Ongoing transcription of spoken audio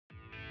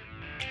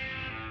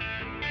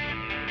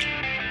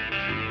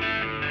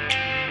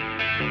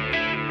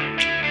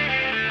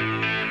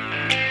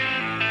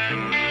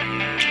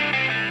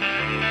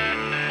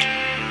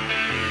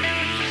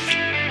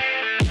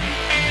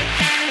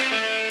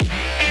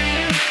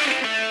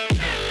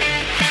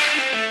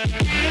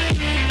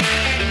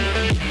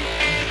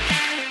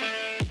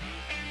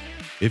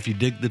If you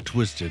dig the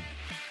twisted,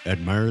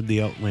 admire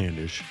the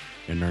outlandish,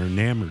 and are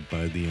enamored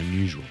by the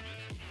unusual,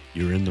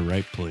 you're in the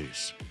right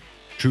place.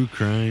 True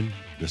crime,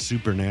 the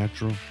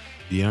supernatural,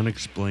 the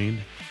unexplained,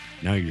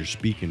 now you're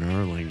speaking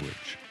our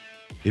language.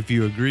 If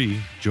you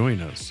agree,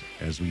 join us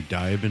as we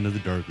dive into the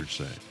darker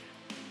side.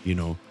 You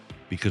know,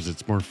 because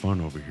it's more fun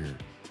over here.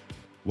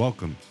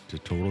 Welcome to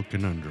Total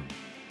Conundrum.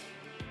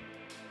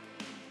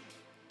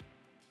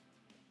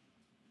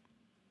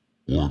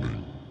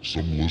 Warning,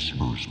 some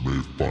listeners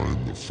may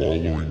find the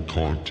following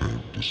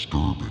content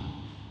disturbing.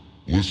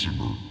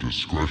 Listener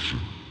discretion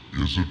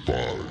is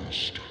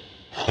advised.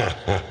 Ha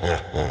ha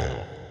ha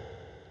ha.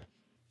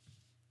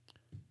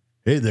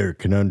 Hey there,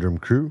 Conundrum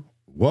crew.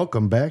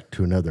 Welcome back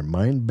to another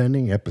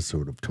mind-bending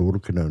episode of Total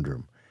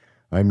Conundrum.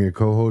 I'm your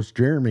co-host,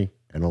 Jeremy,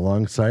 and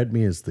alongside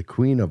me is the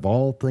queen of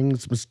all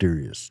things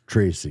mysterious,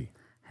 Traci.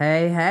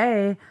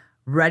 Hey,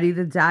 ready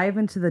to dive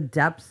into the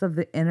depths of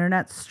the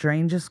internet's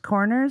strangest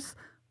corners?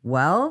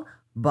 Well,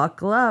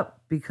 buckle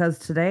up, because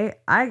today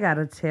I got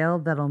a tale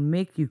that'll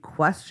make you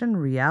question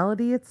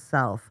reality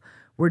itself.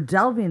 We're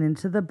delving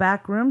into the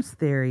Backrooms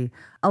theory,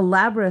 a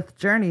labyrinth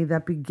journey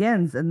that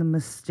begins in the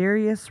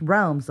mysterious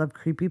realms of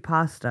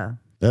creepypasta.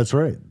 That's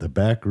right, the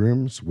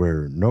Backrooms,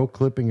 where no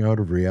clipping out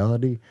of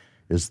reality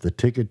is the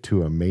ticket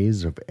to a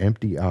maze of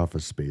empty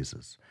office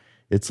spaces.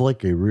 It's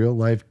like a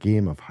real-life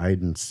game of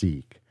hide and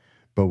seek,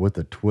 but with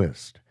a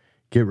twist.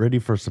 Get ready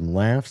for some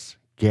laughs,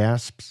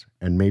 gasps,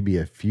 and maybe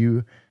a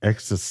few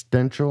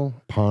existential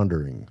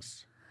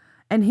ponderings.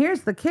 And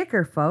here's the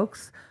kicker,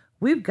 folks.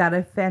 We've got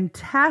a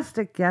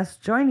fantastic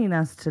guest joining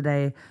us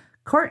today.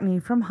 Courtney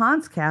from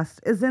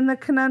Hanscast is in the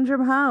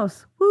Conundrum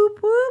house. Whoop,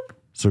 whoop.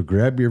 So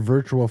grab your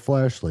virtual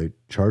flashlight,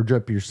 charge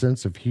up your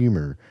sense of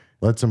humor.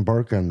 Let's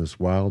embark on this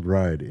wild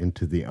ride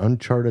into the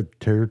uncharted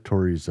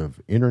territories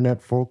of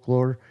internet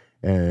folklore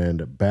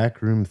and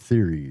backroom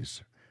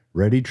theories.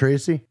 Ready,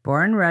 Traci?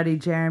 Born ready,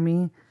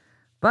 Jeremy.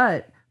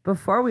 But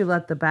before we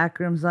let the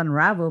backrooms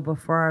unravel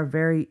before our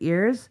very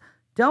ears,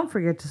 don't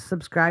forget to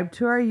subscribe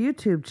to our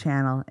YouTube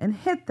channel and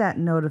hit that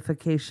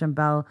notification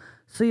bell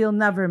so you'll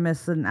never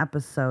miss an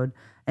episode.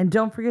 And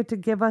don't forget to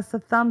give us a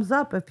thumbs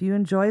up if you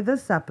enjoy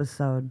this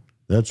episode.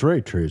 That's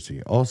right,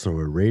 Traci. Also,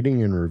 a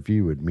rating and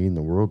review would mean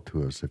the world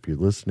to us if you're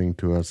listening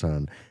to us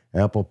on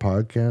Apple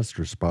Podcasts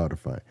or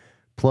Spotify.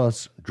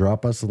 Plus,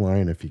 drop us a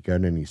line if you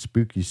got any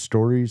spooky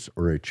stories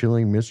or a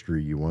chilling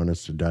mystery you want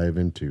us to dive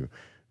into.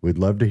 We'd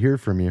love to hear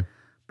from you.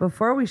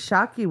 Before we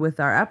shock you with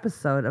our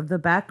episode of the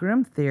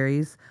Backroom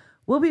Theories,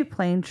 we'll be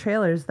playing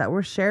trailers that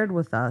were shared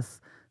with us.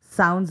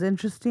 Sounds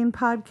Interesting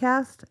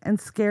podcast and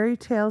Scary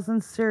Tales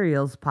and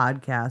Serials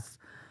podcast.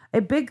 A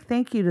big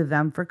thank you to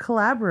them for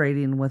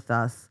collaborating with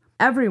us.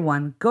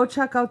 Everyone, go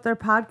check out their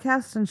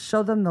podcast and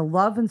show them the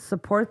love and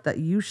support that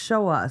you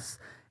show us.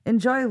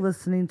 Enjoy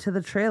listening to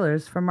the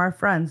trailers from our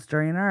friends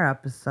during our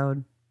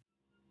episode.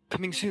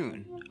 Coming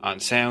soon on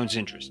Sounds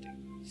Interesting.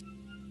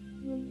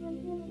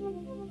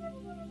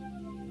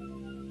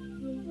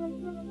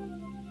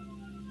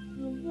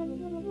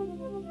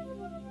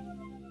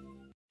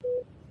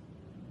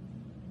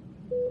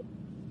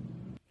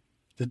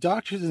 The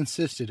doctors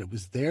insisted it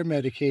was their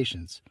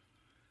medications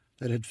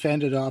that had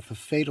fended off a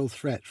fatal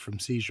threat from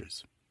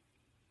seizures.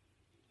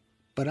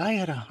 But I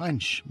had a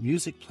hunch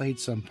music played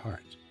some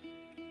part,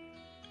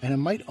 and it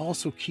might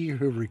also key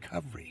her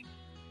recovery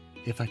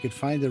if I could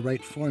find the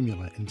right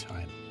formula in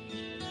time.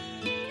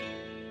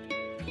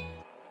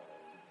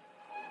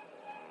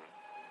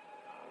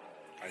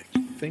 I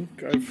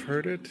think I've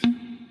heard it,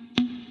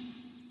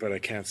 but I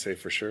can't say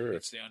for sure.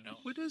 It's the unknown.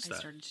 What is that? I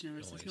started to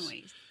notice this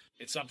noise.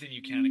 It's something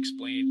you can't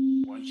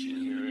explain. Once you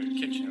hear it,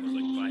 kitchen, it was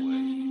like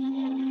vibrating. You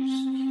always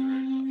hear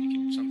it. You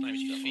can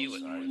sometimes you feel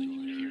it more than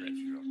you hear it.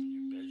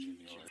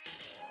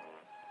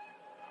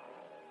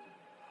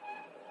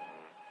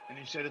 And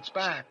he said, "It's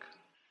back."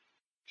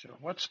 I said,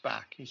 "What's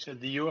back?" He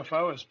said, "The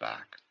UFO is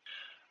back."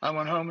 I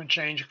went home and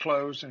changed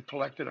clothes and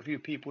collected a few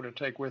people to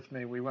take with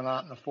me. We went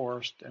out in the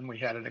forest and we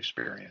had an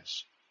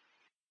experience.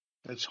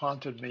 It's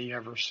haunted me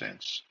ever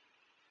since.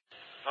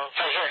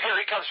 Okay, here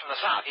he comes from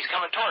the south. He's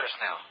coming toward us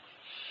now.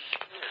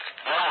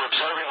 Well, we're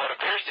observing what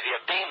appears to be a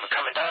beam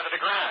coming down to the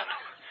ground.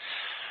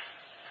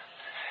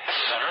 This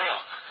is unreal.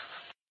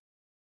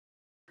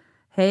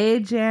 Hey,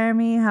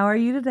 Jeremy, how are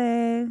you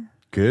today?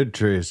 Good,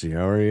 Traci.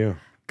 How are you?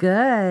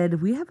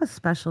 Good. We have a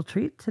special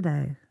treat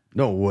today.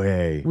 No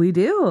way. We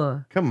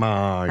do. Come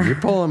on, you're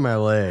pulling my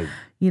leg.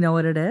 You know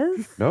what it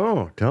is?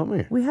 No, tell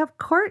me. We have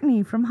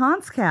Courtney from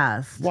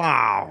Hanscast.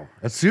 Wow,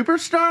 a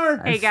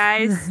superstar? Hey,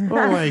 guys.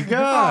 Oh, my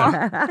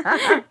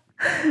God.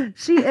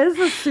 She is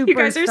a superstar. You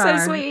guys are so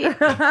sweet.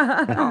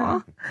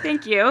 Aw,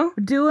 thank you.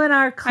 Doing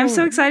our I'm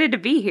so excited to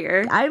be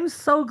here. I'm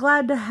so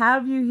glad to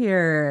have you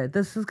here.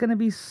 This is going to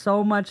be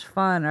so much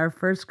fun. Our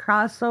first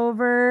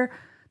crossover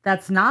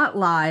that's not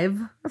live.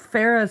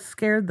 Farrah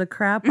scared the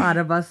crap out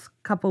of us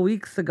a couple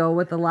weeks ago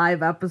with a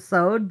live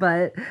episode,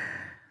 but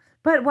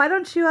why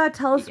don't you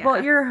tell us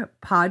about your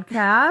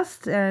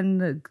podcast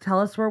and tell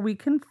us where we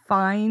can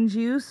find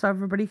you so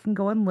everybody can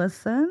go and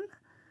listen?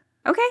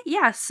 Okay,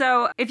 yeah.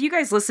 So if you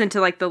guys listen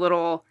to like the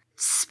little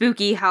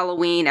spooky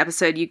Halloween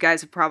episode, you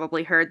guys have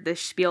probably heard this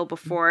spiel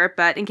before,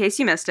 but in case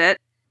you missed it,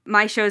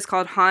 my show is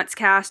called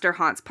Hauntscast or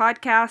Haunts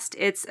Podcast.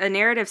 It's a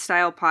narrative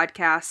style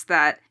podcast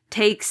that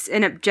takes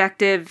an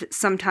objective,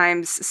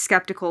 sometimes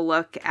skeptical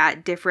look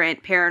at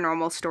different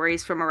paranormal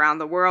stories from around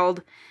the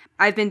world.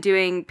 I've been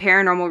doing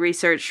paranormal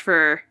research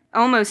for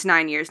almost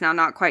 9 years now,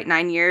 not quite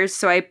 9 years.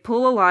 So I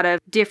pull a lot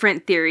of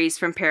different theories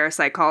from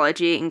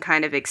parapsychology and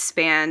kind of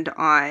expand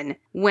on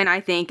when I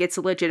think it's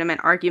a legitimate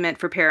argument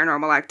for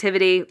paranormal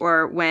activity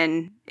or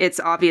when it's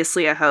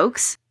obviously a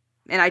hoax.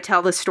 And I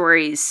tell the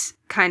stories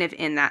kind of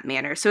in that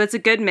manner. So it's a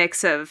good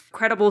mix of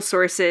credible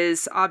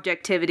sources,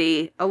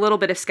 objectivity, a little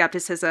bit of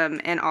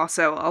skepticism, and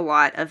also a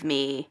lot of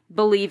me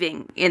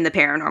believing in the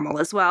paranormal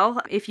as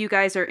well. If you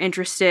guys are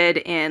interested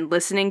in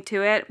listening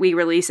to it, we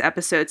release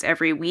episodes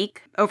every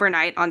week,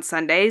 overnight on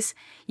Sundays.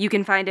 You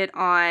can find it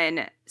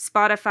on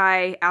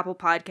Spotify, Apple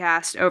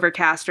Podcast,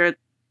 Overcast, or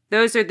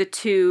those are the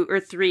 2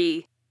 or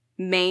 3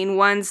 main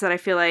ones that I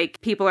feel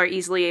like people are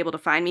easily able to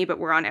find me, but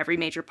we're on every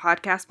major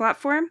podcast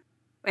platform.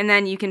 And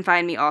then you can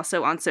find me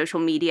also on social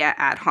media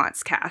at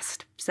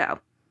Hauntscast. So,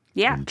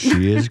 yeah. And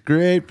she is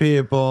great,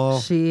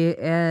 people. She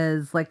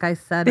is. Like I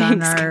said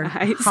Thanks, on our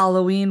guys.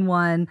 Halloween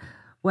one,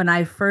 when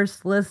I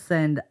first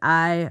listened,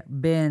 I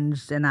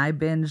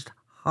binged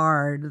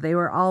hard. They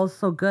were all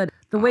so good.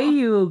 The way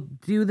you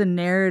do the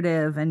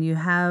narrative and you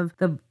have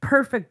the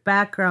perfect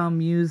background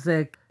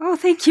music. Oh,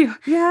 thank you.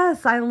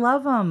 Yes, I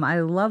love them.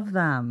 I love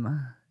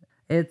them.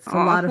 It's a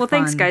lot of fun. Well,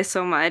 thanks, guys,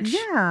 so much.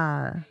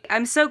 Yeah.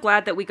 I'm so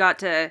glad that we got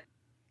to,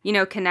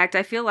 connect.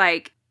 I feel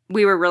like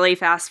we were really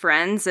fast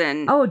friends,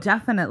 and oh,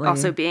 definitely.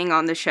 Also being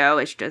on the show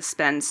has just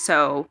been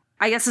so,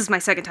 I guess this is my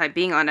second time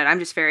being on it. I'm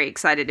just very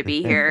excited to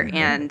be here.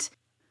 And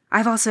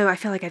I feel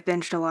like I've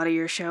binged a lot of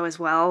your show as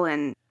well.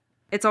 And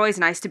it's always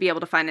nice to be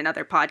able to find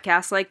another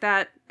podcast like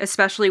that,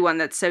 especially one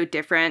that's so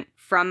different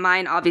from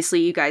mine. Obviously,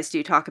 you guys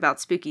do talk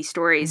about spooky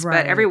stories, right.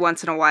 But every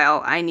once in a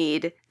while, I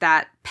need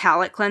that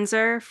palate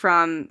cleanser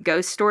from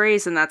ghost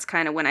stories, and that's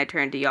kind of when I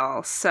turn to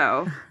y'all.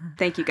 So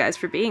thank you guys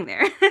for being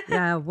there.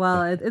 Yeah,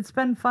 well, it's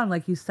been fun.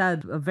 Like you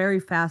said, a very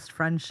fast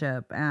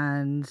friendship,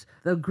 and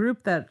the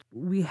group that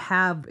we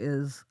have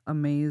is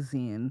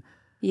amazing.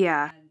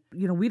 Yeah.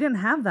 We didn't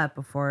have that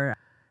before.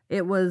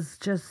 It was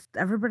just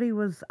everybody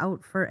was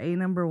out for a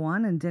number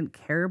one and didn't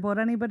care about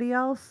anybody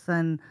else.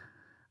 And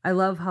I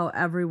love how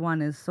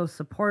everyone is so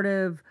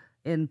supportive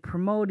in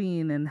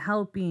promoting and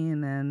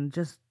helping and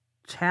just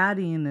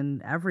chatting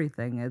and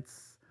everything.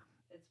 It's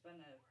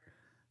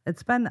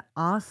been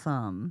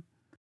awesome.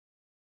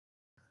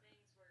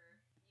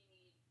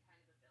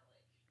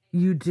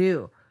 You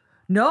do.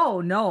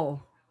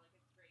 No.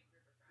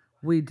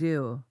 We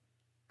do.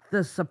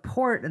 The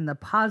support and the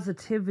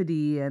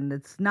positivity, and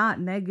it's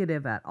not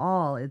negative at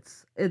all. It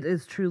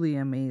is truly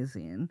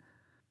amazing.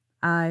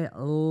 I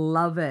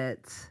love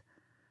it.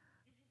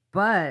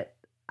 But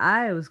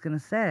I was going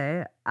to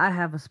say, I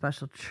have a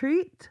special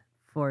treat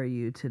for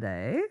you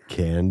today.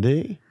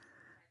 Candy?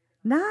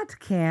 Not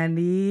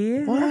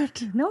candy.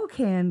 What? No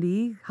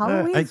candy.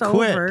 Halloween's I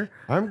quit. over.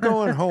 I'm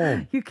going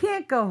home. You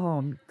can't go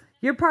home.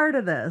 You're part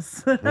of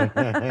this.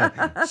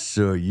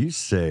 So you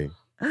say.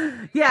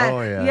 Yeah.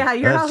 Oh, Yeah,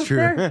 you're that's out true.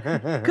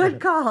 there. Good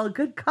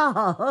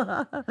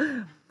call.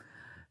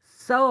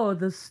 So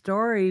the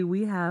story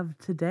we have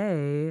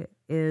today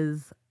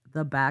is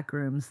the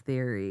Backrooms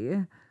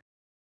theory.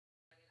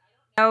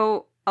 I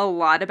know a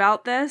lot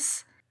about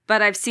this,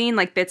 but I've seen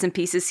like bits and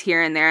pieces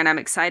here and there, and I'm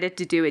excited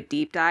to do a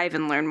deep dive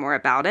and learn more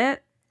about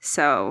it.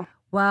 So,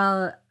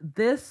 well,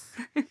 this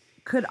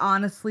could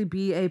honestly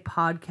be a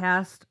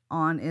podcast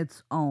on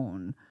its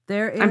own.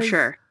 There is I'm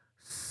sure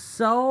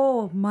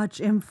so much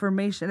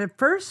information. At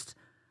first,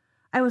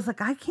 I was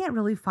like, I can't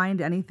really find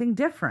anything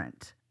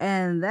different.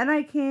 And then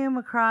I came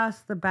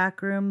across the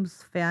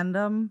Backrooms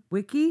fandom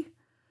wiki.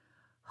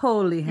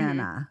 Holy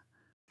Hannah.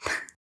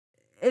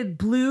 It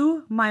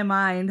blew my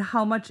mind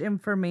how much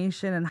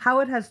information and how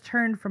it has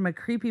turned from a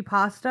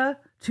creepypasta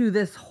to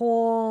this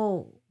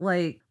whole,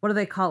 like, what do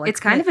they call it?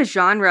 It's kind of a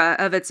genre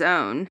of its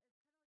own.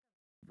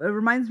 It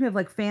reminds me of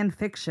like fan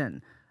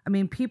fiction. I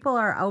mean, people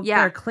are out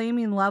there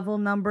claiming level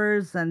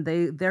numbers and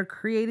they're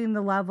creating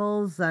the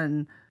levels,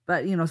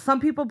 but some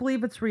people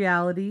believe it's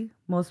reality.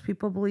 Most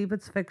people believe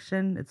it's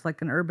fiction. It's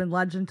like an urban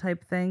legend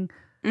type thing.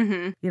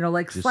 Mm-hmm.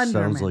 Like Just Slenderman.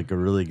 sounds like a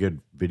really good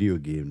video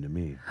game to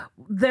me.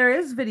 There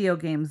is video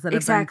games that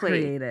have been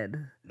created.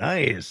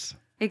 Nice.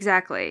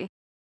 Exactly.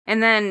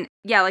 And then,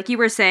 yeah, like you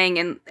were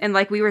saying, and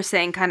like we were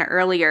saying kind of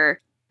earlier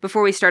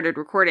before we started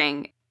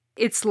recording,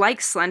 it's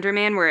like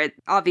Slenderman, where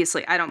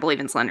obviously I don't believe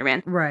in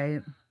Slenderman.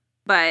 Right.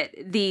 But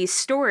the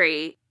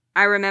story,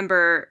 I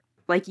remember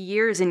like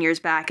years and years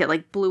back, it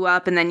like blew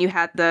up, and then you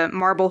had the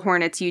Marble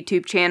Hornets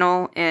YouTube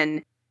channel,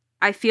 and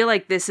I feel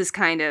like this is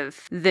kind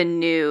of the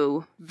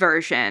new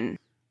version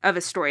of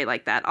a story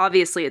like that.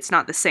 Obviously, it's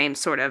not the same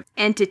sort of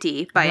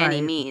entity by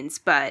any means,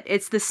 but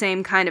it's the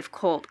same kind of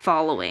cult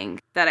following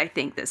that I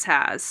think this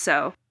has.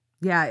 So,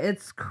 yeah,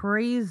 it's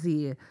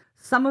crazy.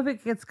 Some of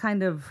it gets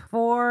kind of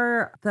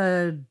for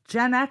the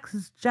Gen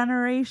X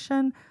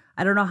generation.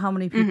 I don't know how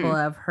many people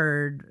have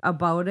heard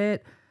about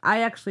it.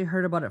 I actually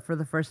heard about it for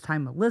the first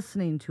time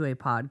listening to a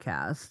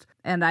podcast,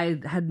 and I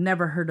had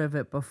never heard of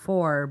it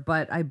before,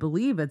 but I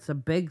believe it's a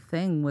big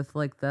thing with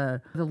like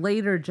the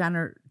later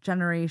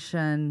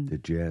generation.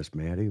 Did you ask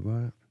Maddie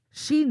about it?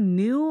 She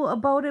knew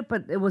about it,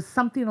 but it was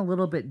something a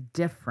little bit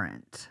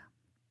different.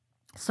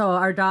 So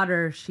our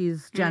daughter,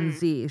 she's Gen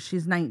Z,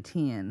 she's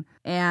 19.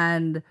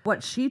 And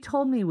what she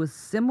told me was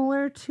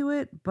similar to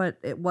it, but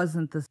it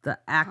wasn't the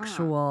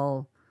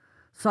actual.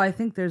 So I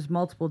think there's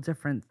multiple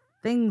different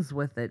things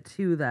with it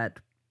too that.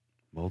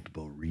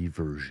 Multiple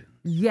reversions.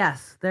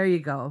 Yes, there you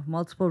go.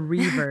 Multiple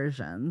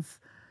reversions.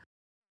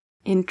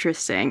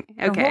 Interesting.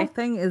 Okay. The whole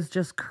thing is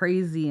just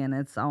crazy in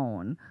its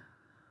own.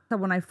 So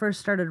when I first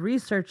started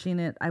researching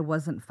it, I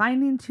wasn't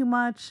finding too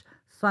much.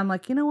 So I'm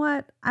like, you know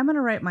what? I'm going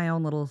to write my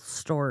own little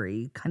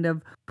story, kind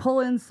of pull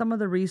in some of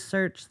the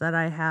research that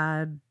I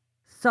had.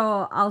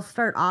 So I'll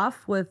start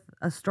off with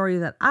a story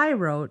that I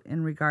wrote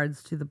in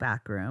regards to the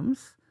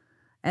Backrooms.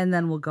 And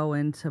then we'll go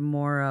into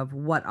more of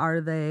what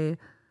are they,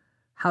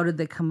 how did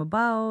they come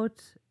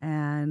about,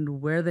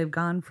 and where they've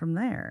gone from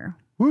there.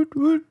 Woot,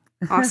 woot.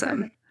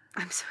 Awesome.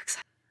 I'm so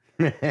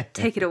excited.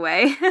 Take it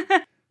away.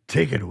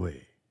 Take it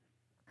away.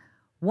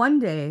 One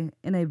day,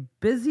 in a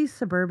busy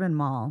suburban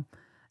mall,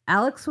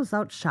 Alex was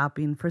out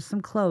shopping for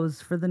some clothes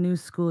for the new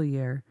school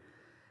year.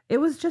 It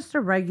was just a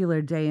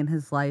regular day in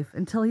his life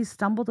until he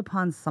stumbled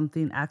upon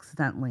something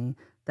accidentally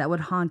that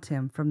would haunt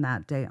him from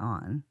that day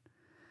on.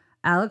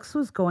 Alex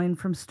was going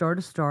from store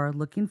to store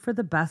looking for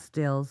the best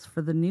deals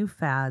for the new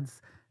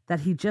fads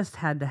that he just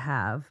had to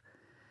have.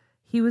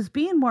 He was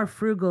being more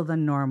frugal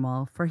than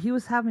normal, for he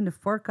was having to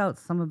fork out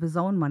some of his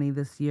own money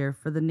this year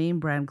for the name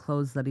brand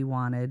clothes that he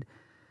wanted.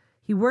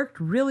 He worked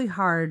really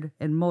hard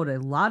and mowed a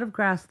lot of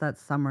grass that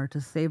summer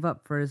to save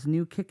up for his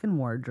new kickin'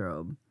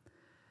 wardrobe.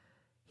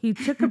 He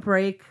took a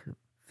break,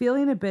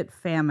 feeling a bit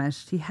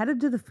famished. He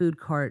headed to the food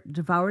court,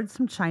 devoured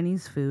some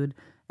Chinese food,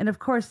 and of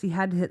course he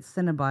had to hit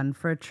Cinnabon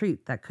for a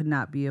treat that could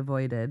not be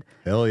avoided.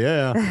 Hell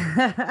yeah.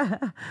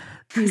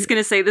 I was going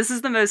to say, this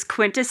is the most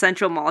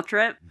quintessential mall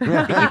trip you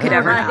could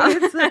ever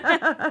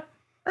have.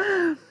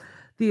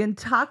 The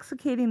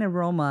intoxicating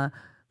aroma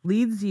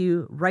leads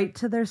you right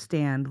to their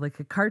stand like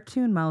a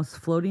cartoon mouse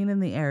floating in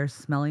the air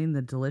smelling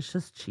the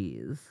delicious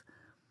cheese.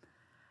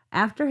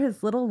 After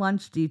his little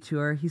lunch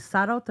detour, he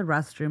sought out the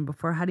restroom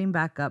before heading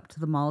back up to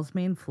the mall's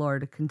main floor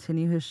to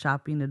continue his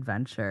shopping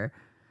adventure.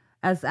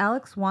 As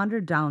Alex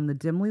wandered down the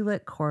dimly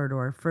lit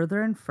corridor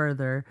further and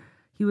further,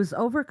 he was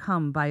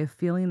overcome by a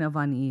feeling of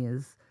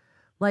unease,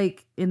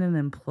 like in an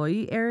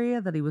employee area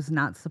that he was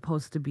not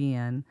supposed to be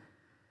in.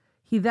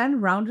 He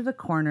then rounded a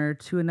corner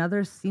to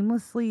another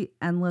seamlessly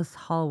endless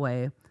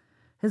hallway.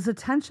 His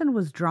attention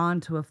was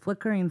drawn to a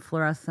flickering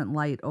fluorescent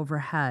light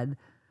overhead.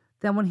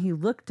 Then when he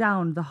looked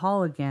down the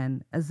hall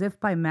again, as if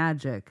by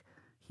magic,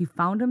 he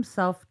found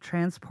himself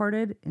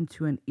transported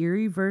into an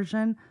eerie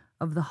version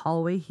of the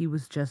hallway he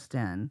was just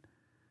in.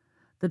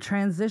 The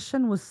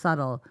transition was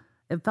subtle.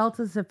 It felt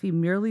as if he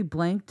merely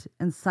blinked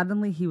and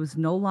suddenly he was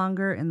no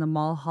longer in the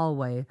mall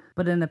hallway,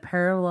 but in a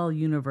parallel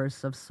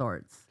universe of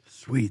sorts.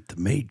 Sweet, the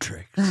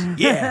Matrix.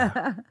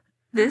 Yeah.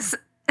 This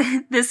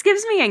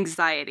gives me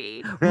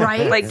anxiety.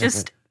 Right? Like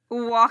just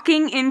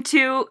walking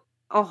into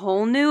a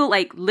whole new,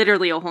 like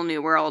literally a whole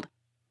new world.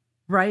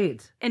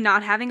 Right. And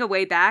not having a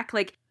way back.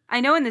 Like I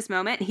know in this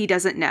moment he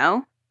doesn't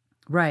know.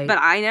 Right. But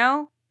I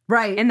know.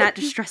 Right. And that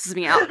just stresses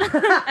me out.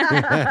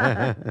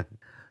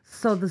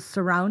 So the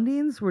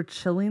surroundings were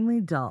chillingly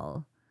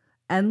dull.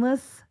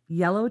 Endless,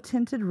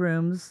 yellow-tinted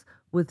rooms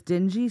with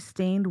dingy,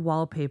 stained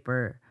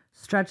wallpaper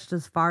stretched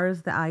as far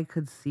as the eye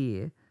could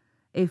see.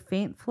 A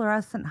faint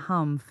fluorescent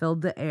hum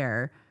filled the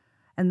air,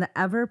 and the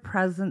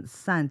ever-present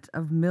scent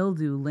of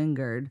mildew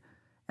lingered,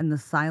 and the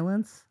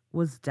silence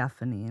was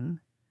deafening.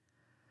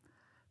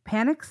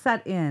 Panic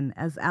set in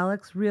as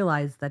Alex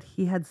realized that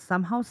he had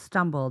somehow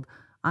stumbled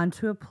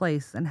onto a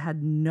place and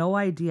had no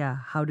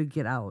idea how to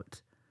get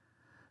out.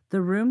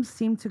 The room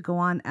seemed to go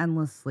on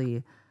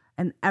endlessly,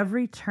 and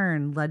every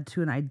turn led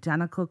to an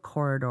identical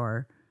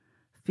corridor.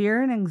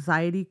 Fear and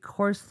anxiety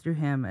coursed through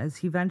him as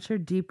he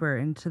ventured deeper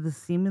into the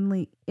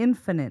seemingly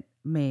infinite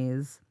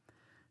maze,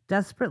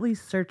 desperately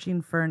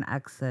searching for an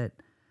exit.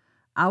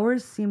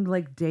 Hours seemed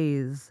like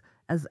days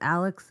as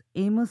Alex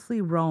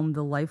aimlessly roamed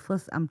the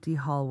lifeless, empty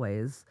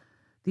hallways.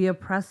 The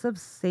oppressive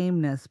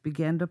sameness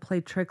began to play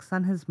tricks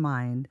on his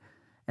mind,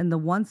 and the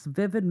once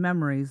vivid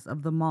memories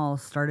of the mall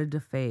started to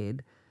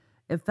fade.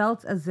 It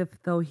felt as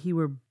if though he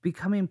were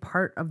becoming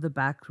part of the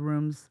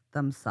Backrooms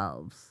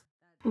themselves.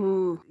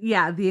 Ooh.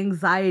 Yeah, the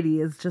anxiety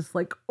is just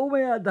like, oh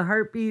my God, the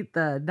heartbeat,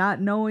 the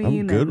not knowing.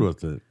 I'm good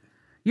with it.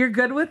 You're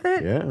good with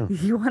it? Yeah.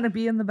 You want to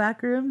be in the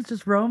Backrooms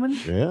just roaming?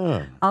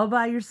 Yeah. All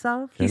by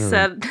yourself? He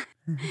said,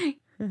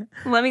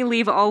 let me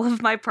leave all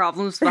of my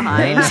problems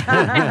behind.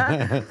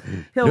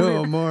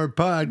 No more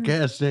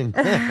podcasting.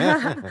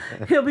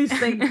 He'll be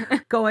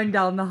going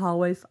down the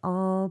hallways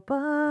all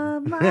by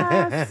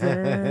myself.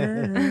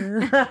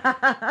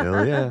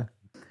 Hell yeah.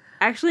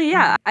 Actually,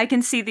 yeah, I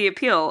can see the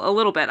appeal a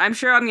little bit. I'm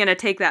sure I'm going to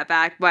take that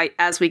back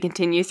as we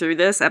continue through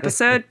this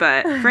episode,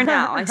 but for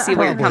now, I see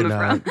where you're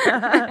coming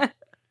from.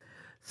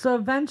 So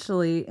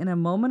eventually, in a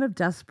moment of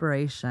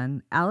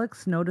desperation,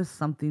 Alex noticed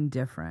something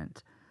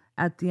different.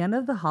 At the end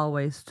of the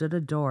hallway stood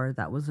a door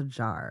that was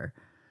ajar.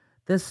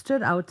 This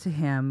stood out to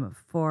him,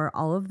 for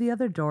all of the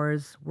other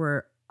doors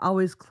were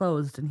always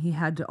closed and he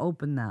had to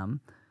open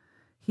them.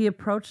 He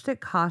approached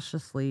it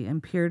cautiously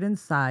and peered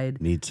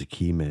inside. Needs a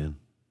key man.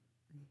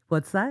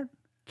 What's that?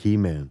 Key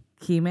man.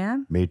 Key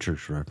man?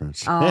 Matrix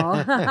reference.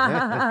 Oh.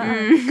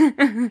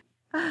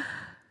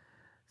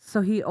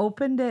 So he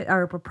opened it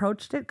or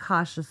approached it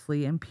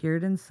cautiously and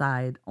peered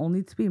inside,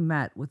 only to be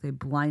met with a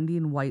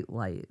blinding white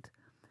light.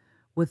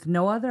 With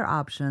no other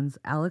options,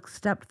 Alex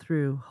stepped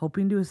through,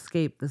 hoping to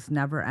escape this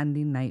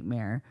never-ending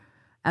nightmare.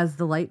 As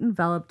the light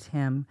enveloped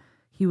him,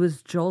 he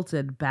was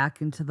jolted back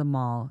into the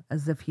mall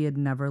as if he had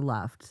never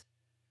left.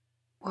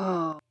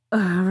 Whoa.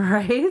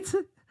 Right?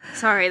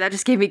 Sorry, that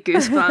just gave me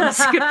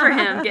goosebumps. Good for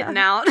him getting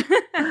out.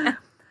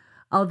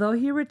 Although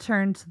he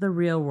returned to the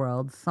real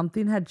world,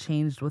 something had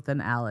changed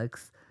within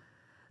Alex.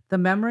 The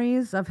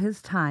memories of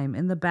his time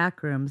in the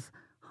backrooms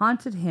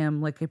haunted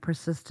him like a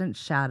persistent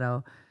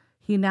shadow.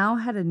 He now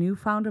had a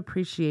newfound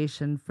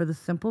appreciation for the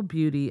simple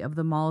beauty of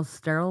the mall's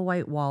sterile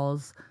white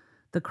walls,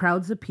 the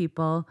crowds of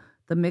people,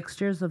 the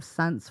mixtures of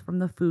scents from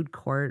the food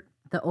court,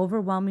 the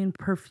overwhelming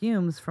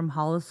perfumes from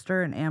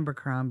Hollister and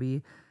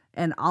Abercrombie,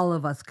 and all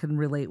of us can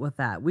relate with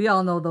that. We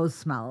all know those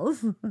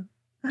smells.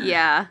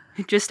 Yeah,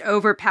 just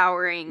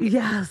overpowering.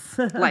 Yes.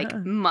 Like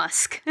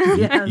musk.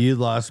 Yes. You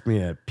lost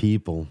me at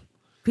people.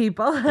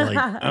 People. Like,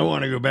 I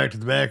want to go back to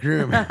the back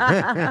room.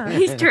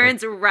 He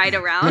turns right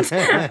around.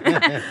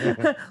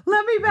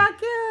 Let me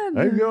back in.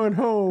 I'm going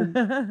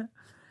home.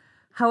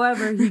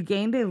 However, he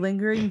gained a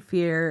lingering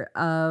fear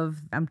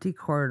of empty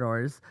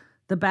corridors.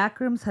 The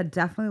backrooms had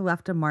definitely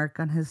left a mark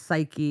on his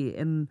psyche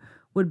and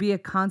would be a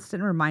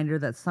constant reminder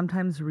that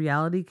sometimes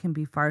reality can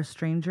be far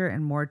stranger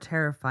and more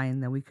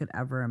terrifying than we could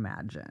ever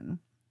imagine.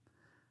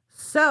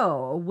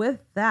 So,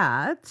 with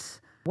that,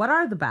 what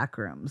are the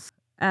backrooms?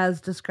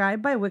 As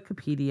described by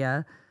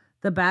Wikipedia,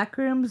 the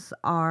Backrooms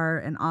are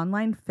an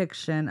online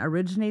fiction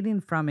originating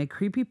from a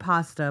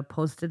creepypasta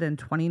posted in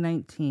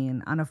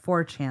 2019 on a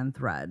 4chan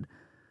thread.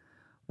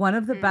 One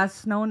of the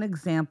best known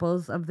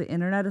examples of the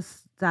internet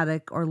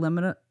aesthetic or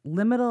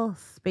liminal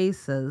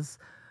spaces,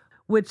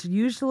 which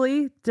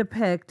usually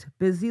depict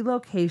busy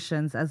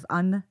locations as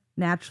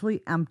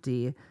unnaturally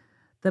empty.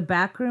 The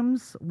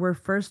Backrooms were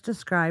first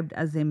described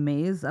as a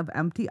maze of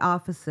empty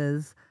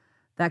offices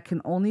that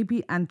can only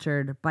be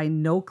entered by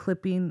no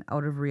clipping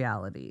out of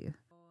reality.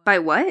 By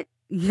what?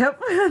 Yep.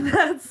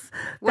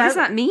 What does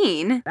that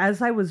mean?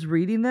 As I was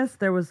reading this,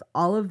 there was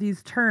all of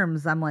these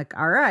terms. I'm like,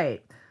 all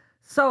right.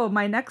 So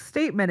my next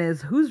statement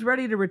is, who's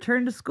ready to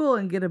return to school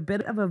and get a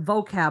bit of a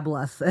vocab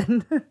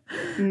lesson?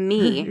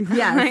 Me.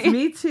 Yes,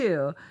 me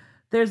too.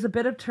 There's a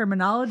bit of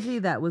terminology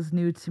that was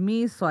new to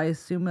me, so I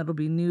assume it'll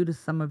be new to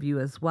some of you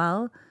as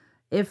well.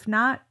 If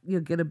not,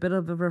 you'll get a bit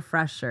of a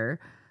refresher.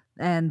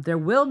 And there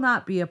will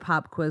not be a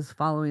pop quiz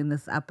following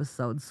this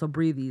episode, so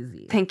breathe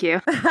easy. Thank you.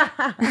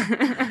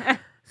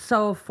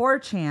 So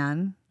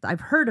 4chan, I've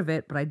heard of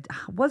it, but I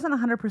wasn't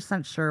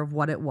 100% sure of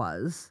what it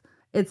was.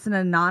 It's an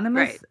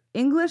anonymous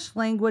English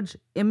language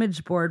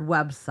image board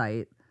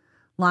website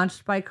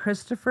launched by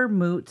Christopher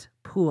Moot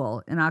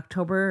Poole in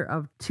October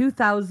of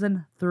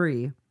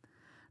 2003.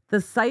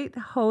 The site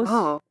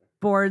hosts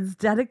boards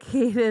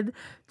dedicated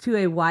to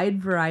a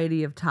wide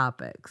variety of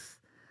topics.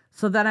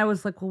 So then I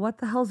was like, well, what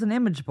the hell's an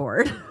image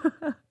board?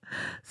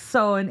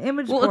 So an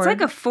image board. Well, it's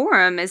like a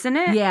forum, isn't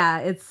it? Yeah,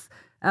 it's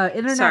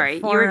internet Sorry,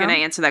 forum. you were going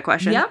to answer that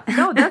question. Yep.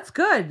 No, that's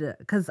good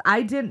because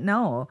I didn't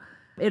know.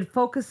 It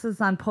focuses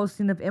on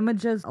posting of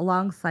images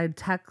alongside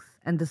text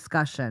and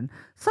discussion.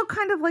 So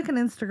kind of like an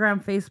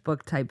Instagram,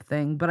 Facebook type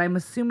thing, but I'm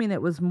assuming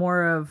it was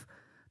more of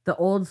the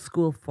old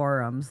school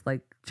forums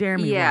like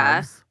Jeremy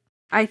loves.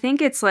 I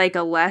think it's like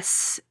a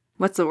less,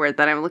 what's the word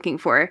that I'm looking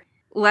for?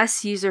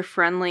 Less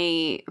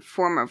user-friendly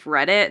form of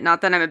Reddit.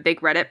 Not that I'm a big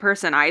Reddit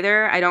person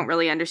either. I don't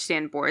really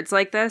understand boards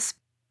like this.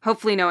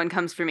 Hopefully no one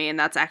comes for me and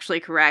that's actually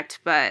correct,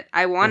 but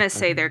I want to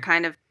say they're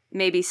kind of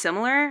maybe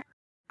similar.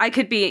 I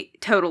could be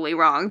totally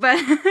wrong, but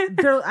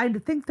I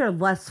think they're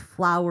less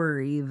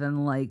flowery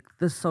than like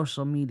the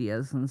social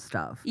medias and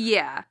stuff.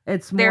 Yeah.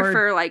 It's more they're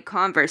for like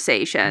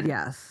conversation.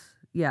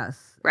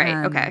 Yes. Right,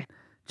 And okay.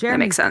 Jeremy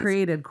that makes sense.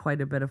 created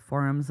quite a bit of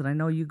forums, and I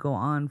know you go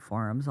on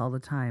forums all the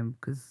time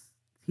because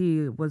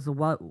he was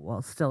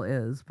still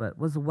is, but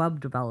was a web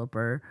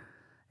developer,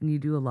 and you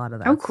do a lot of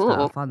that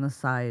stuff on the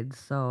side.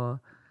 So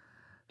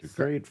it's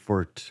great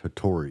for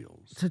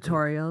tutorials.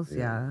 Tutorials,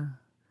 yeah.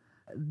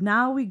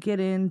 Now we get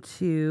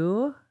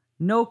into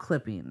no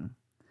clipping.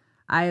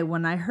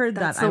 When I heard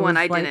That's that, the one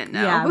I was didn't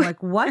know. Yeah, I'm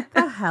like, what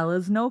the hell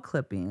is no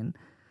clipping?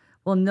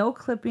 Well, no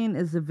clipping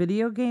is a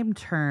video game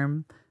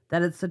term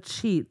that it's a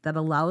cheat that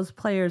allows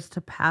players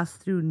to pass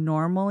through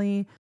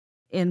normally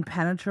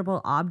impenetrable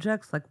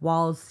objects like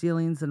walls,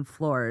 ceilings, and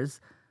floors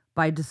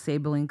by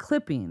disabling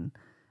clipping.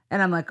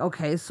 And I'm like,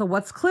 okay, so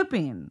what's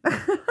clipping?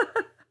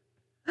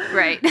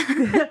 Right.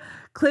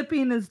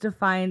 Clipping is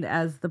defined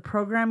as the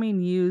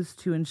programming used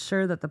to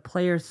ensure that the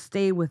players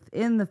stay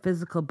within the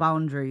physical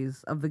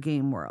boundaries of the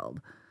game world.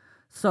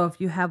 So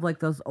if you have like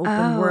those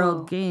open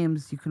world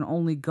games, you can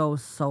only go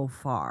so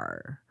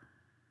far.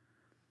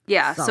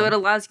 Yeah, so it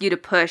allows you to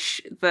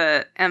push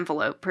the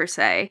envelope, per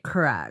se.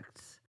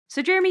 Correct.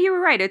 So, Jeremy, you were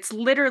right. It's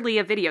literally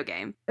a video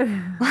game.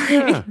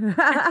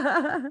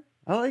 I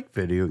like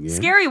video games.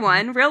 Scary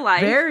one, real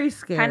life. Very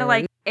scary. Kind of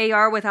like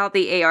AR without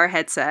the AR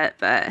headset,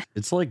 but...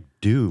 It's like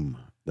Doom.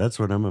 That's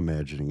what I'm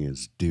imagining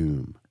is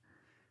Doom.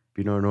 If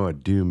you don't know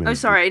what Doom is... Oh,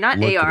 sorry,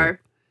 not AR.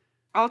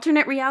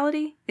 Alternate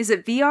reality? Is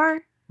it VR?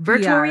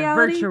 Virtual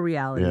reality? Virtual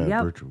reality,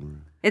 yeah. Virtual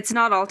reality. It's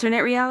not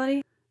alternate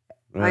reality?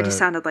 I just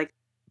sounded like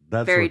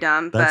very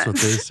dumb. That's what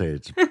they say.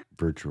 It's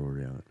virtual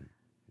reality.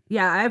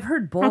 Yeah, I've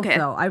heard both,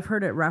 though. I've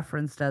heard it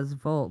referenced as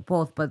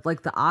both, but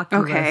like the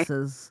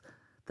Oculuses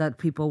that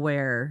people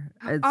wear.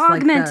 It's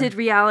augmented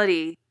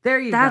reality. There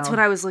you go. That's what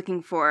I was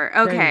looking for.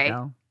 Okay. There you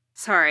go.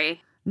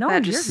 Sorry. No,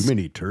 that just too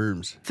many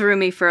terms. Threw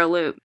me for a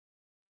loop.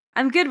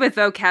 I'm good with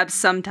vocab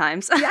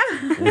sometimes.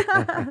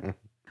 Yeah.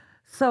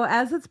 So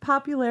as its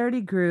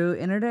popularity grew,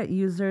 internet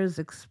users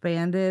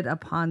expanded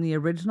upon the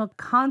original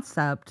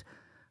concept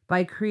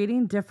by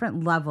creating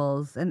different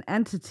levels and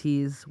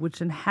entities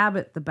which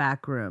inhabit the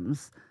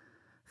Backrooms.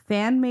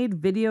 Fan-made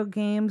video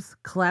games,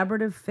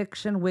 collaborative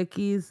fiction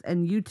wikis,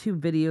 and YouTube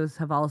videos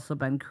have also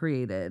been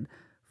created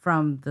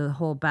from the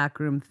whole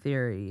backroom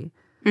theory.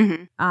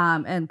 Mm-hmm.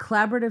 And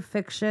collaborative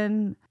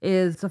fiction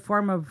is a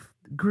form of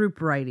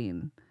group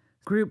writing.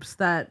 Groups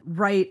that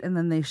write and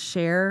then they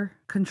share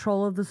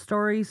control of the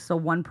story. So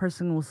one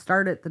person will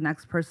start it, the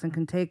next person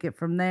can take it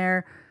from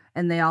there,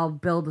 and they all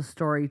build a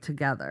story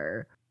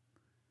together.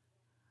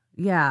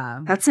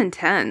 Yeah. That's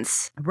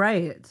intense.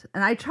 Right.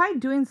 And I tried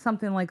doing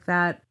something like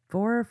that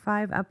 4 or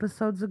 5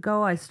 episodes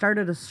ago. I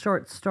started a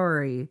short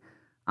story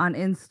on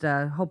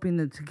Insta,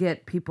 hoping to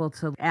get people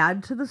to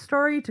add to the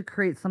story to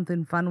create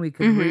something fun we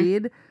could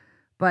read.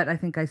 But I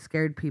think I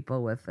scared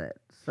people with it.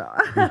 So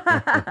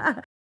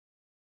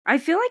I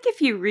feel like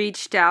if you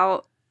reached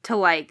out to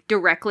like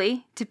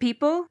directly to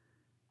people,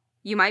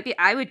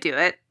 I would do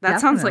it. That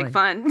sounds like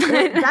fun.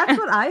 That's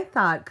what I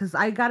thought, because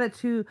I got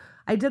it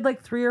I did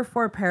like 3 or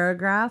 4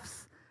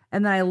 paragraphs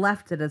and then I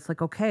left it. It's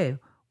like, okay,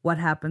 what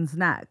happens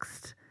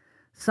next?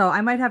 So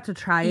I might have to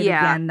try it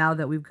again now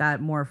that we've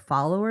got more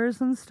followers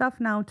and stuff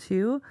now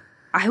too.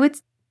 I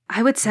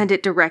would send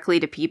it directly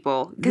to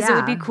people because it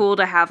would be cool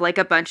to have like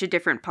a bunch of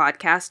different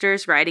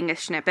podcasters writing a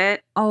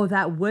snippet. Oh,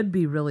 that would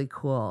be really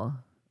cool.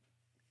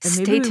 And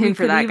stay tuned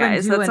for that,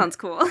 guys. That sounds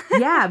cool.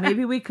 Yeah,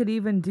 maybe we could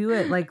even do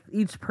it like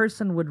each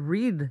person would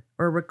read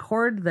or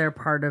record their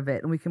part of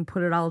it and we can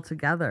put it all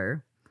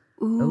together.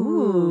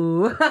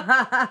 Ooh.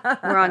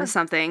 We're on to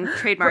something.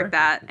 Trademark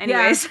that.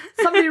 Anyways.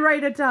 Yeah, somebody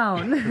write it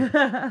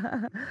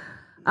down.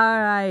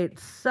 All right.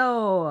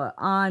 So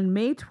on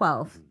May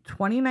 12th,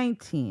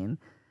 2019,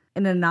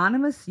 an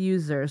anonymous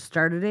user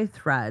started a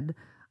thread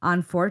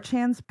on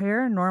 4chan's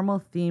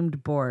paranormal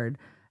themed board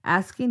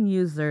asking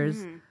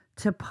users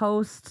to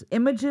post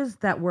images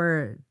that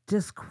were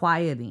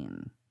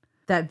disquieting,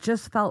 that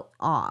just felt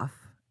off.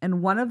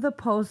 And one of the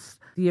posts,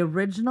 the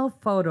original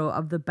photo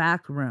of the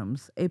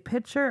Backrooms, a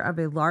picture of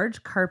a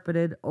large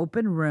carpeted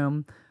open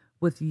room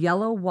with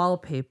yellow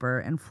wallpaper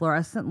and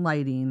fluorescent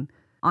lighting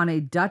on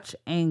a Dutch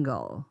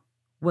angle,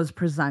 was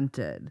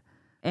presented.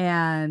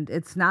 And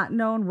it's not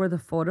known where the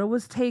photo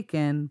was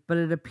taken, but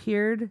it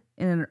appeared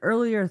in an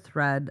earlier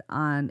thread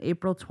on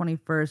April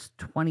 21st,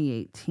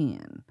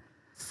 2018.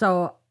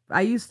 So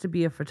I used to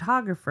be a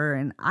photographer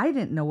and I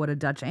didn't know what a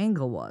Dutch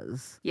angle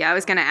was. Yeah, I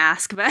was going to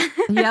ask, but...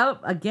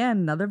 Yep, again,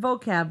 another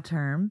vocab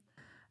term.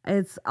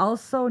 It's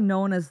also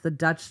known as the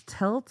Dutch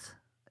tilt,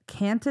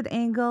 canted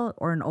angle,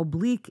 or an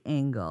oblique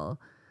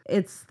angle.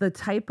 It's the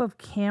type of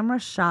camera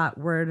shot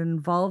where it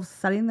involves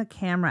setting the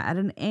camera at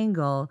an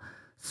angle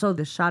so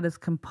the shot is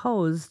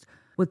composed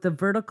with the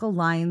vertical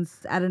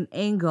lines at an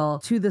angle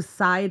to the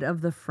side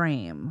of the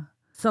frame.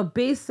 So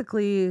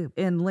basically,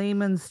 in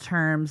layman's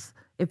terms,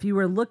 if you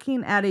were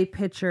looking at a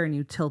picture and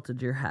you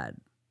tilted your head.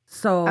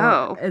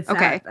 So it's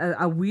at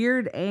a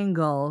weird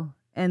angle,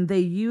 and they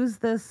use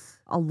this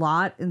a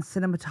lot in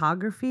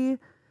cinematography.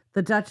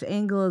 The Dutch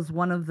angle is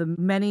one of the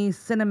many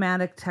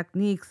cinematic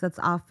techniques that's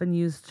often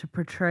used to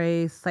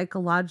portray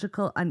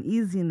psychological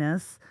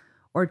uneasiness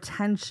or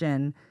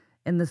tension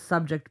in the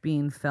subject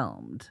being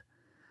filmed.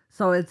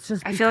 So it's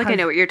just I feel like I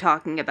know what you're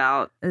talking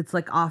about. It's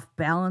like off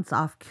balance,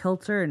 off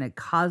kilter, and it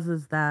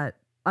causes that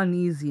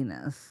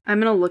uneasiness. I'm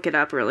going to look it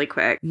up really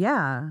quick.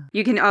 Yeah.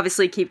 You can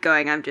obviously keep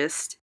going.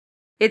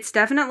 It's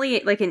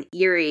definitely like an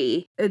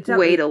eerie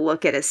way to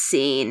look at a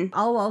scene.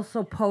 I'll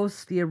also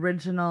post the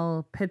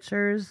original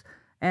pictures,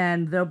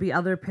 and there'll be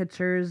other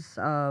pictures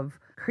of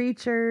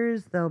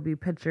creatures. There'll be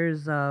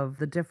pictures of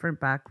the different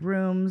back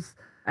rooms.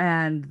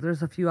 And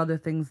there's a few other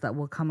things that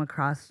we'll come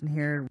across in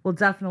here. We'll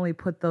definitely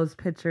put those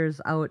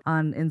pictures out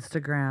on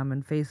Instagram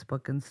and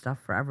Facebook and stuff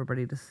for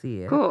everybody to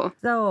see. Cool.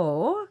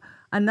 So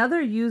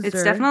Another user...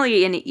 It's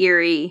definitely an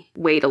eerie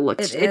way to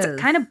look.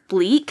 It's kind of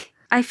bleak,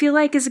 I feel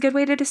like, is a good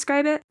way to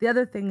describe it. The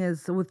other thing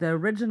is, with the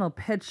original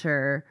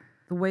picture,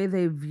 the way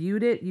they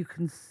viewed it, you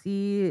can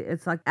see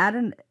it's like at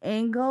an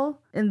angle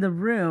in the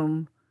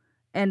room,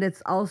 and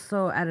it's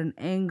also at an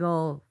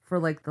angle for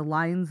like the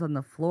lines on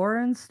the floor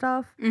and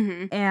stuff.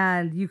 Mm-hmm.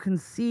 And you can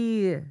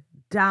see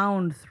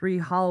down 3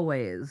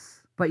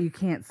 hallways, but you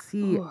can't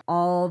see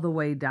all the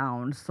way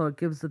down. So it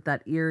gives it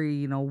that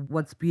eerie,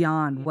 what's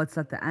beyond, what's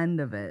at the end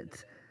of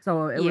it.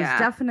 So it was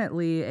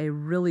definitely a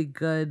really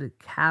good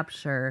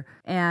capture.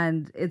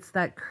 And it's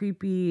that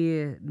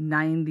creepy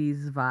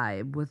 90s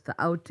vibe with the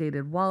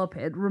outdated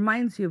wallpaper. It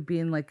reminds you of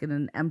being like in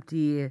an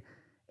empty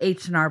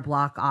H&R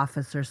Block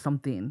office or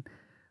something.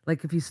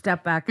 Like if you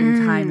step back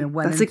in time and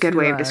went That's a good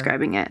way of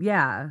describing it.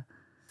 Yeah.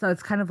 So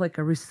it's kind of like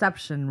a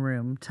reception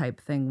room type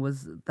thing.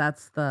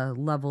 That's the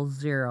level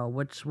 0,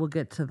 which we'll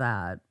get to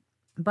that.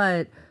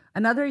 But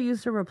another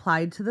user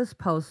replied to this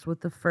post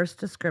with the first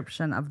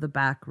description of the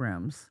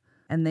Backrooms.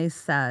 And they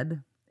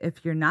said,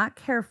 if you're not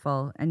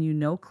careful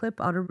and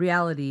clip out of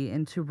reality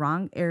into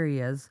wrong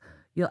areas,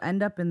 you'll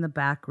end up in the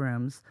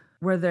Backrooms,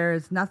 where there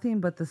is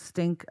nothing but the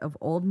stink of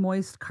old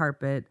moist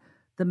carpet,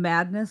 the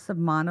madness of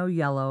mono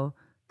yellow,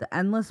 the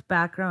endless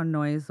background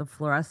noise of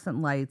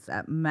fluorescent lights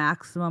at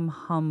maximum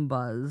hum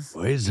buzz.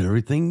 Why is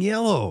everything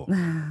yellow?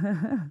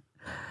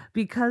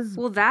 Because...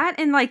 Well, that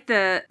and like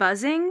the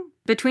buzzing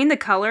between the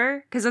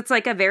color, because it's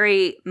like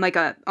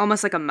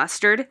almost like a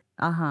mustard.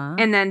 Uh-huh.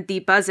 And then the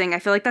buzzing, I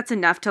feel like that's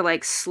enough to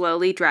like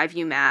slowly drive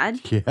you mad.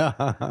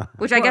 Yeah.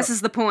 Which I guess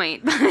is the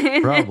point.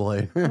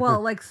 Probably.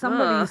 Well, like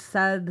somebody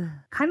said,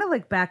 kind of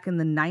like back in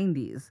the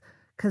 90s,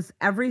 because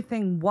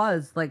everything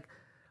was like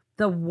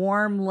the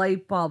warm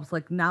light bulbs.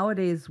 Like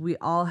nowadays we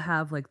all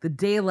have like the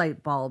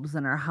daylight bulbs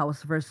in our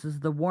house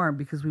versus the warm,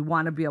 because we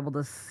want to be able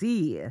to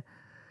see.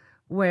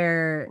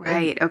 Where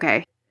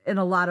in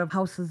a lot of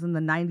houses in the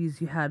 90s,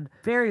 you had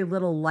very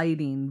little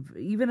lighting,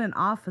 even in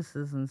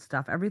offices and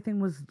stuff. Everything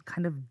was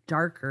kind of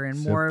darker and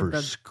more of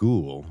the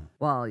school.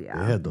 Well, yeah,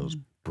 they had those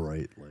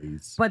bright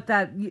lights, but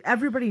that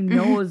everybody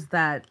knows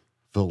that.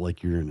 Felt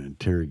like you're in an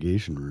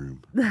interrogation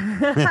room. No,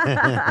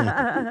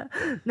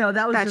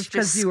 that was just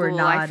because you were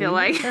naughty. I feel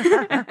like.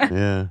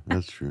 Yeah,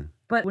 that's true.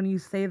 But when you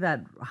say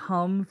that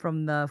hum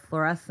from the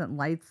fluorescent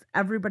lights,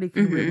 everybody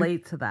can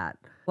relate to that.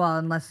 Well,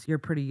 unless you're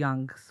pretty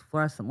young, because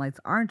fluorescent lights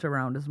aren't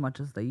around as much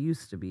as they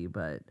used to be.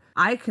 But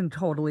I can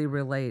totally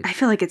relate. I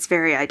feel like it's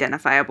very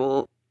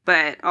identifiable.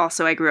 But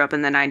also I grew up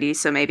in the 90s,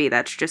 so maybe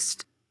that's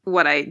just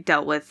what I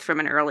dealt with from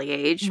an early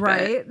age.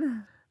 Right.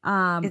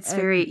 It's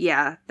very,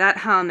 that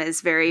hum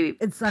is very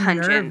pungent.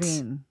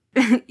 Unnerving.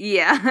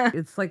 Yeah.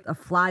 It's like a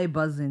fly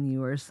buzzing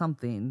you or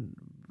something.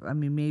 I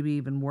mean, maybe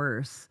even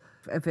worse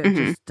if it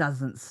just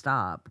doesn't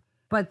stop.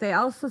 But they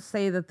also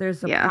say that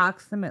there's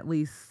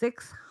approximately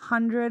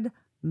 600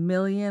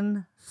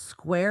 million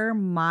square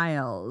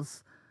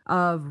miles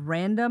of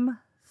random,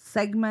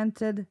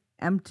 segmented,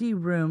 empty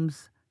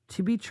rooms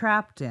to be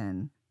trapped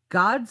in.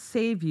 God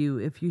save you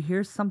if you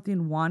hear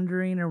something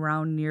wandering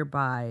around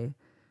nearby,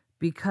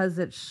 because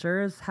it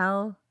sure as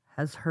hell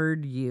has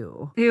heard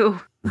you. Ew.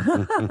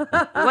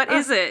 What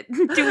is it?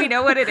 Do we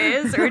know what it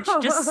is? Or it's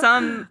just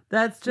some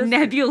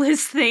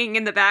nebulous thing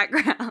in the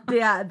background?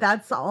 Yeah,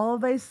 that's all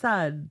they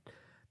said.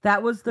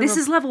 That was This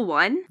is level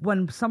 1?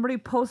 When somebody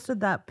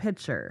posted that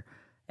picture,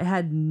 it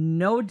had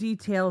no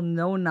detail,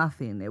 no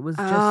nothing. It was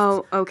just...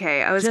 Oh,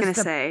 okay. I was going to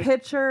say. a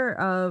picture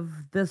of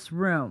this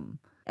room.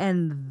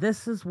 And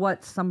this is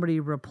what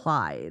somebody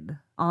replied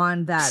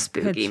on that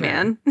Spooky, picture.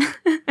 Man.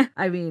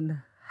 I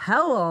mean,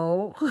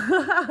 hello.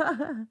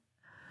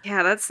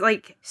 Yeah, that's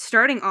like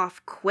starting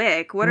off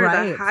quick. What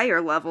are the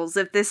higher levels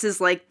if this is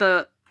like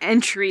the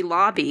entry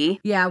lobby?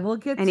 Yeah, we'll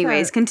get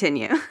Anyways,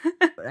 continue.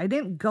 I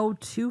didn't go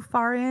too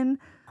far in.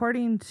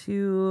 According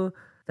to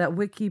that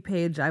wiki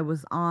page I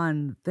was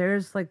on,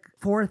 there's like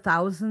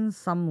 4,000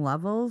 some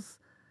levels,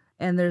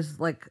 and there's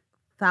like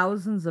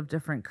thousands of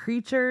different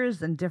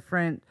creatures and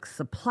different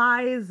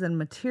supplies and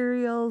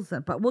materials.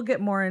 But we'll get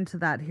more into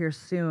that here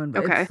soon.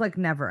 But it's like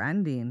never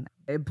ending.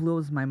 It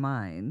blows my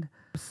mind.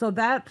 So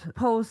that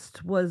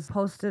post was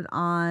posted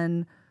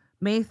on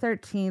May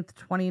 13th,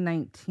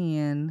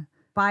 2019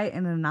 by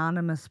an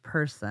anonymous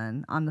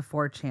person on the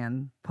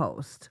 4chan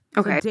post.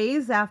 Okay. So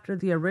days after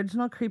the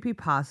original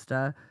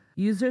creepypasta,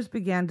 users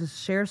began to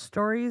share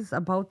stories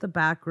about the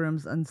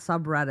Backrooms and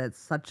subreddits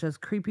such as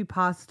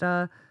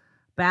Creepypasta,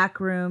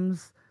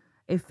 Backrooms.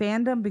 A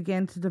fandom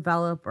began to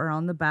develop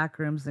around the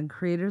Backrooms, and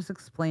creators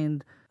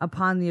explained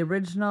upon the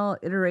original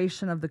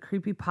iteration of the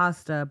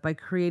creepypasta by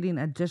creating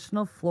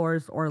additional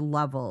floors or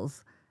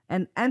levels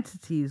and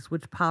entities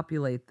which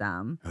populate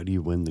them. How do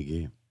you win the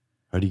game?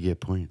 How do you get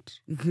points?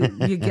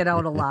 You get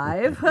out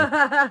alive.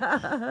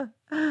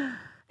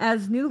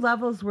 As new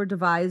levels were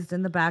devised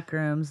in the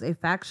Backrooms, a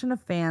faction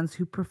of fans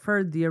who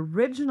preferred the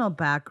original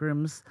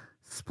Backrooms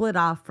split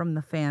off from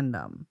the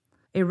fandom.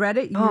 A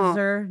Reddit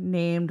user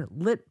named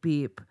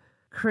Litbeep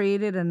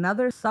created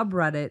another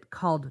subreddit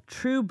called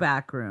True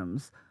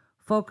Backrooms,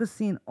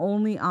 focusing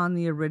only on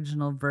the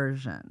original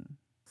version.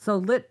 So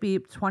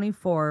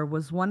Litbeep24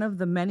 was one of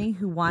the many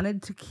who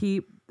wanted to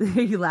keep...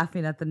 Are you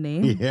laughing at the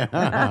name?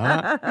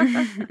 Yeah.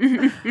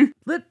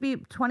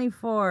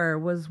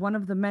 Litbeep24 was one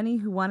of the many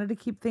who wanted to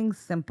keep things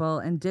simple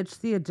and ditch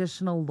the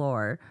additional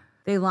lore.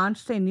 They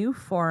launched a new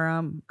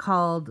forum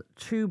called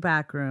True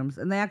Backrooms,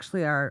 and they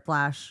actually are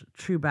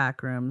 /True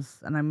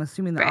Backrooms, and I'm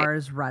assuming the R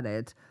is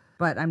Reddit,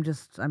 but I'm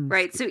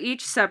Right, so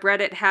each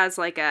subreddit has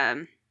like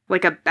a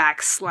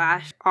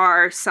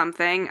 /r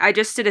something. I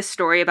just did a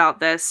story about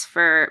this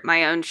for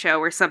my own show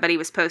where somebody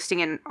was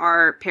posting an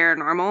R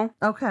paranormal.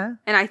 Okay.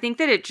 And I think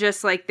that it's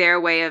just like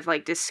their way of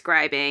like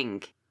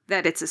describing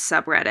that it's a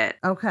subreddit.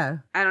 Okay.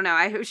 I don't know.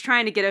 I was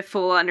trying to get a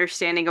full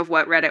understanding of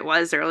what Reddit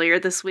was earlier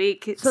this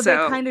week. So they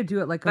kind of do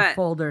it like a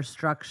folder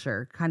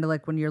structure, kind of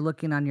like when you're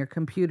looking on your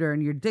computer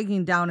and you're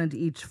digging down into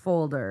each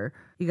folder.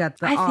 You got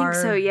the R,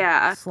 think so,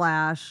 yeah. /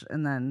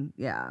 and then,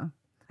 yeah.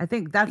 I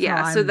think that's how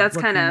I'm so that's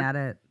looking at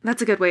it.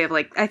 That's a good way of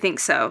like, I think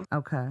so.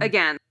 Okay.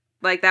 Again,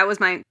 like that was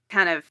my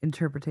kind of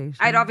interpretation.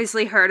 I'd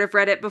obviously heard of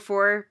Reddit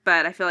before,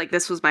 but I feel like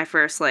this was my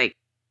first like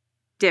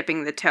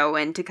dipping the toe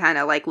into kind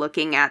of like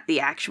looking at the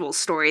actual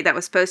story that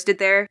was posted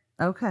there.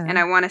 Okay. And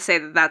I want to say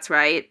that that's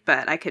right,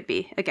 but I could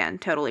be, again,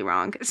 totally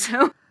wrong.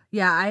 So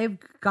yeah, I've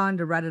gone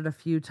to Reddit a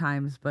few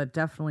times, but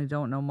definitely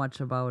don't know much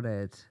about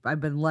it. I've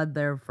been led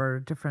there for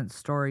different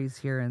stories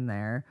here and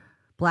there.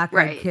 Black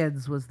Eyed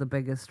Kids was the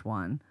biggest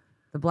one.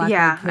 The Black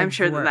Eyed Kids, I'm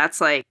sure that's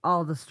like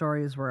all the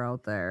stories were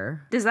out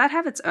there. Does that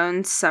have its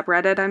own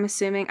subreddit, I'm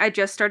assuming? I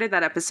just started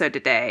that episode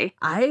today.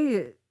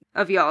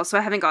 Of y'all, so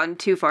I haven't gotten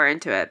too far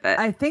into it, but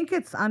I think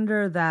it's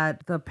under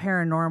the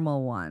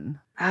paranormal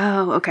one.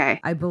 Oh, okay.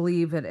 I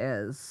believe it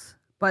is.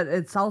 But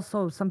it's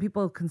also, some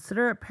people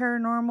consider it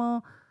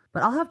paranormal,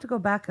 but I'll have to go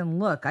back and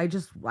look. I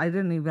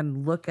didn't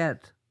even look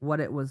at what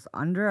it was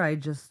under.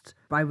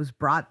 I was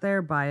brought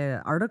there by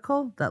an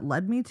article that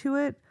led me to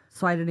it.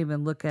 So I didn't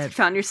even look at...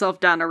 Found yourself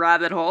down a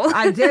rabbit hole.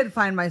 I did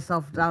find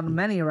myself down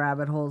many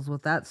rabbit holes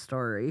with that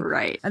story.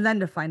 Right. And then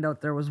to find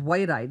out there was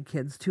white-eyed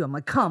kids too. I'm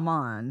like, come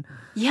on.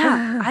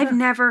 Yeah, I've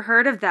never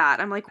heard of that.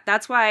 I'm like,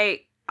 that's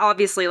why,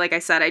 obviously, like I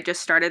said, I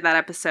just started that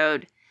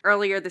episode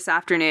earlier this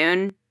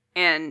afternoon.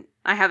 And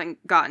I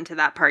haven't gotten to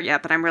that part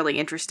yet, but I'm really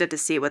interested to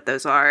see what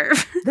those are.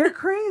 They're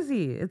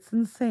crazy. It's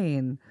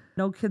insane.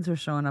 No kids are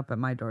showing up at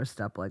my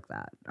doorstep like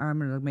that, or I'm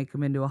going to make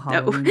them into a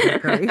Halloween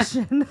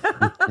decoration.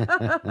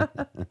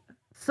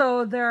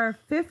 So there are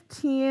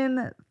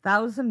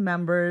 15,000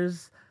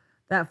 members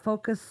that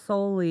focus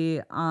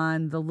solely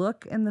on the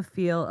look and the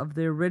feel of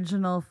the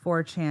original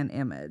 4chan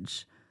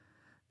image.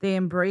 They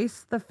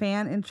embrace the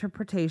fan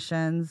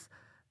interpretations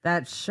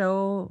that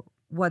show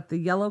what the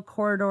yellow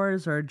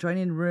corridors or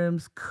adjoining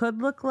rooms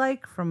could look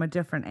like from a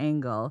different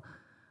angle,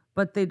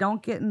 but they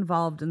don't get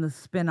involved in the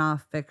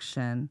spin-off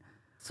fiction.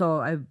 So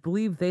I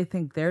believe they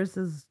think theirs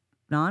is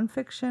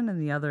nonfiction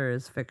and the other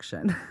is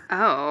fiction.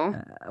 Oh,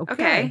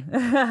 okay.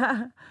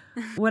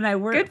 When I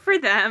worked, good for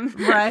them,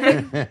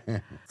 right?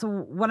 So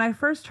when I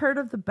first heard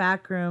of the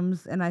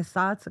Backrooms and I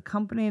saw its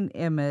accompanying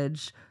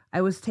image,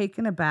 I was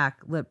taken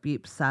aback. Lip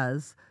Beep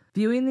says,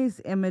 viewing these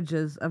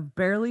images of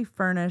barely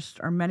furnished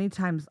or many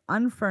times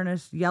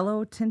unfurnished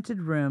yellow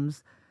tinted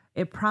rooms,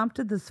 it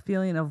prompted this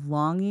feeling of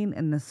longing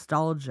and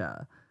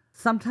nostalgia.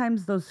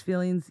 Sometimes those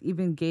feelings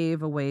even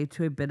gave way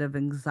to a bit of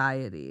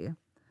anxiety.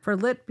 For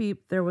Lit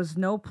Beep, there was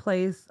no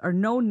place or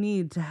no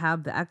need to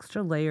have the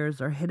extra layers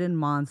or hidden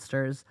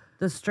monsters.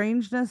 The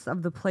strangeness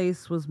of the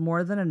place was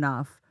more than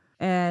enough,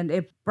 and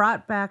it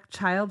brought back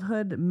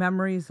childhood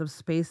memories of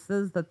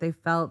spaces that they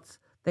felt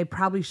they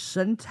probably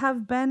shouldn't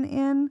have been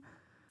in.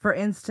 For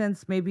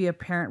instance, maybe a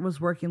parent was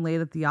working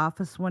late at the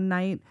office one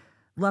night,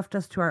 left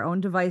us to our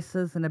own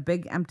devices in a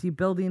big empty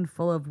building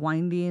full of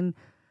winding,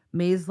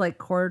 maze-like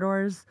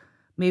corridors.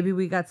 Maybe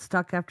we got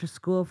stuck after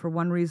school for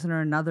one reason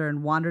or another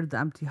and wandered the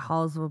empty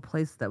halls of a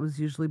place that was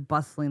usually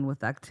bustling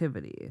with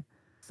activity.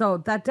 So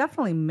that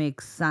definitely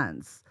makes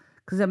sense.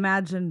 Because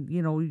imagine,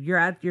 you're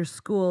at your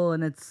school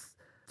and it's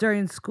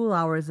during school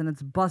hours and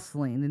it's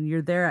bustling and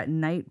you're there at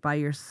night by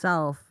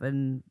yourself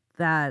and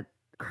that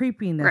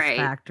creepiness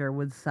factor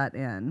would set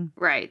in.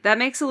 Right. That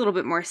makes a little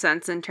bit more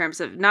sense in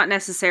terms of not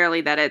necessarily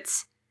that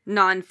it's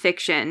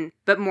nonfiction,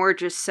 but more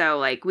just so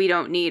like we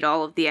don't need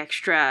all of the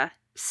extra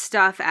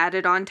stuff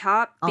added on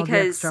top,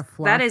 because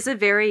that is a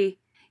very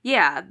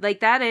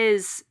that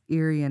is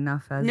eerie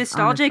enough as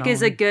nostalgic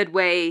is a good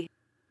way.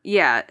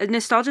 Yeah,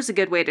 nostalgia is a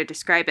good way to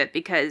describe it,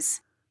 because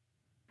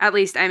at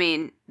least, I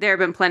mean, there have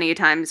been plenty of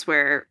times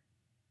where,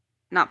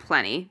 not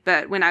plenty,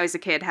 but when I was a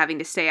kid having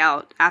to stay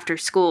out after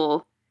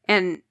school,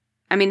 and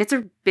I mean, it's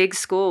a big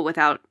school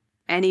without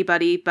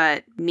anybody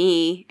but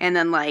me and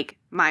then like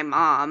my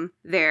mom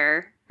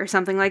there or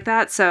something like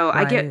that. So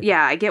I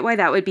get why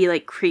that would be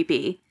like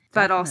creepy.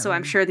 But also,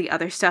 I'm sure the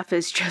other stuff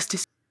is just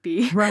as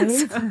creepy.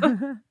 Right?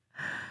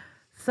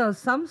 So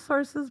some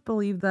sources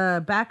believe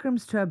the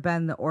Backrooms to have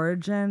been the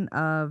origin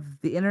of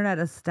the internet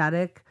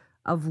aesthetic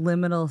of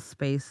liminal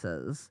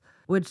spaces,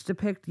 which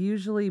depict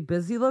usually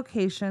busy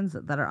locations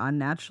that are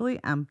unnaturally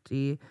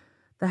empty.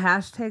 The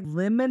hashtag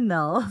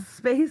liminal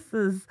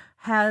spaces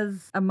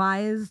has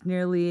amassed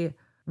nearly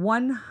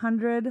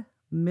 100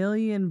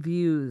 million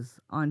views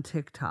on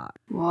TikTok.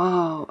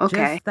 Whoa,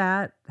 okay. Just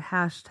that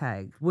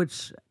hashtag,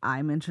 which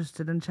I'm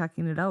interested in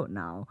checking it out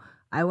now.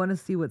 I want to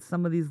see what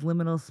some of these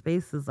liminal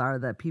spaces are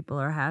that people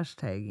are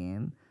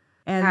hashtagging.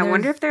 And I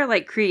wonder if they're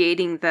like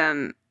creating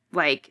them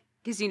like,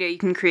 because you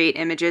can create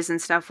images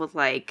and stuff with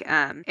like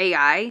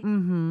AI,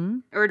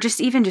 or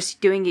just even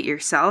just doing it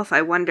yourself.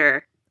 I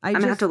wonder. I'm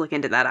gonna have to look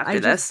into that after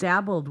this. I just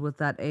dabbled with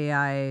that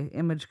AI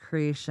image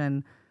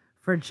creation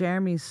for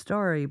Jeremy's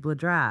story,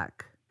 Bladrak,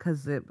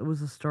 because it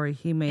was a story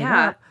he made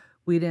up.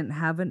 We didn't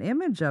have an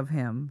image of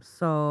him,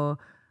 so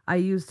I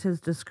used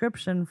his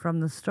description from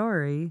the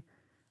story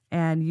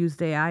and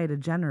used AI to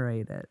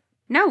generate it.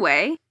 No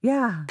way.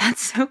 Yeah.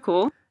 That's so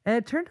cool. And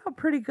it turned out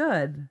pretty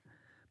good.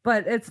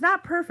 But it's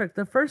not perfect.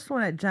 The first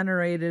one it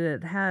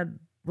generated, it had,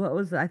 what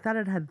was it? I thought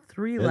it had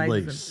 3 legs.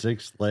 Like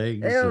 6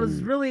 legs. It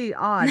was really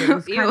odd. It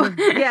was kind of,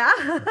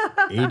 yeah.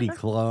 80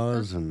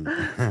 claws. And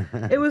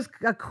it was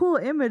a cool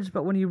image,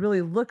 but when you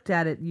really looked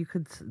at it,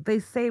 they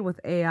say with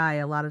AI,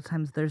 a lot of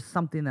times there's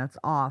something that's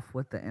off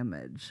with the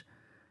image.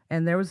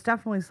 And there was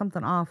definitely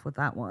something off with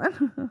that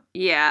one.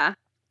 Yeah.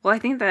 Well, I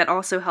think that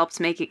also helps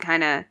make it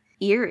kind of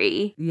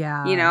eerie.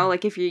 Yeah.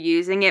 Like if you're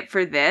using it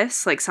for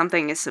this, like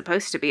something is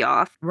supposed to be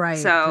off. Right.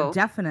 So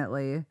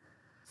definitely.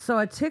 So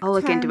a TikTok. I'll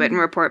look into it and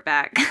report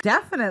back.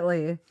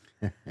 Definitely.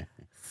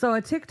 So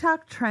a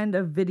TikTok trend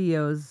of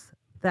videos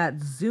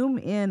that zoom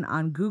in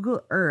on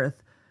Google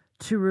Earth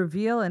to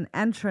reveal an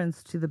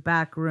entrance to the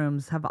back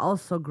rooms have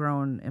also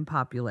grown in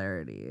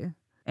popularity.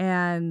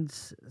 And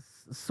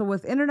so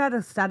with internet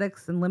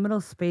aesthetics and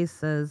liminal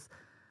spaces,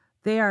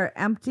 they are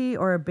empty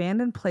or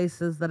abandoned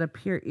places that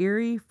appear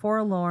eerie,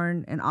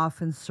 forlorn, and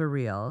often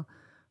surreal.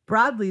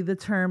 Broadly, the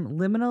term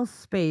liminal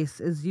space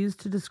is used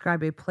to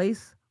describe a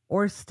place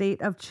or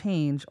state of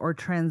change or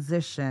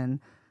transition.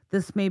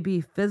 This may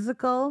be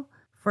physical,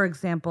 for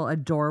example, a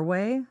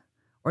doorway,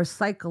 or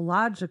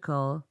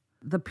psychological,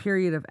 the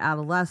period of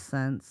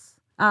adolescence.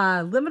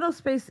 Liminal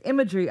space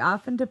imagery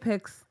often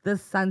depicts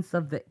this sense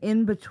of the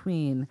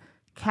in-between,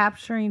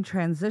 capturing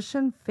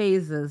transition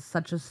phases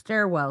such as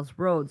stairwells,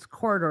 roads,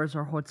 corridors,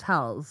 or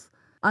hotels.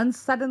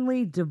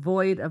 Unsettlingly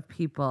devoid of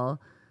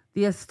people,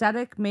 the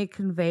aesthetic may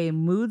convey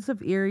moods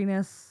of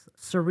eeriness,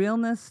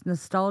 surrealness,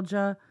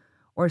 nostalgia,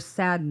 or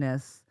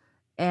sadness,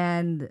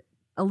 and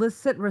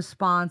elicit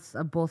response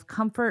of both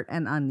comfort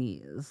and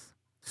unease.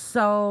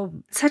 So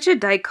such a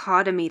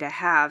dichotomy to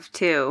have,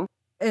 too.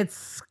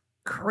 It's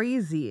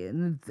crazy,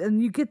 and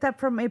you get that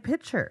from a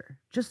picture,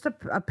 just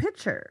a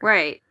picture.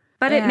 Right.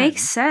 But it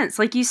makes sense.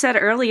 Like you said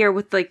earlier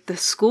with like the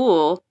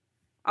school,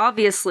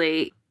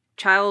 obviously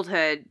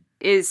childhood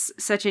is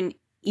such an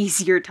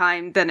easier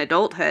time than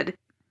adulthood.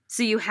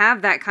 So you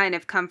have that kind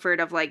of comfort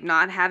of like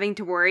not having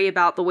to worry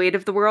about the weight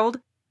of the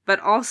world, but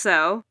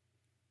also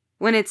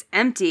when it's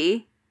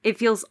empty, it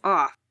feels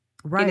off.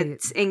 Right. And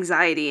it's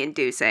anxiety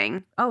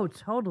inducing. Oh,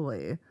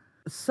 totally.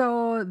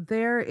 So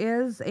there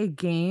is a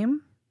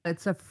game.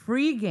 It's a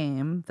free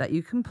game that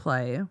you can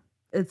play.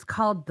 It's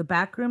called the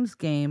Backrooms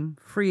Game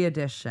Free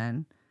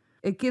Edition.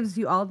 It gives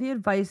you all the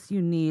advice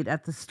you need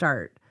at the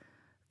start.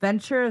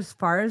 Venture as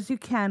far as you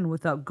can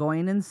without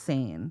going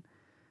insane.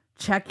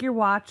 Check your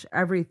watch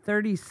every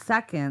 30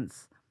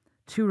 seconds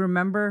to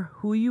remember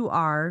who you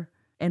are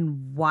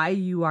and why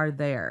you are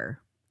there.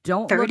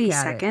 Don't 30 look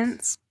at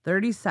seconds? It.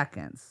 30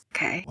 seconds.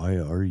 Okay. Why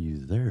are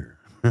you there?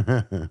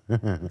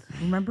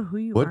 Remember who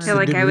you are. I feel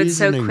like I would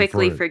so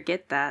quickly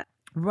forget that.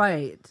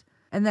 Right.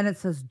 And then it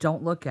says,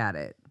 don't look at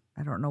it.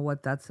 I don't know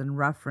what that's in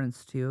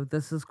reference to.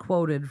 This is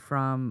quoted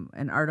from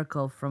an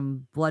article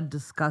from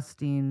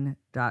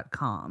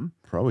blooddisgusting.com.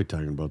 Probably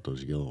talking about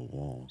those yellow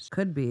walls.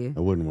 Could be. I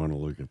wouldn't want to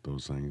look at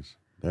those things.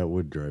 That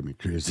would drive me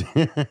crazy.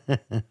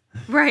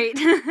 Right.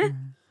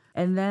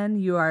 And then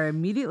you are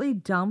immediately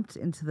dumped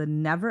into the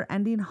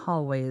never-ending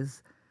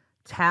hallways,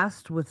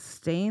 tasked with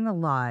staying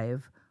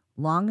alive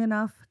long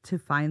enough to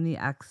find the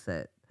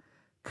exit.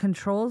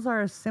 Controls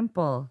are as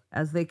simple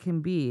as they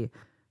can be.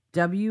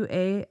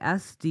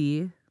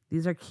 WASD,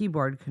 these are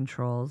keyboard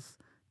controls,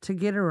 to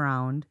get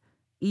around,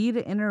 E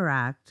to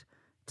interact,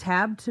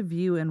 tab to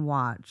view and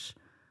watch.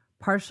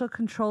 Partial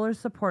controller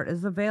support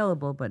is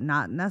available, but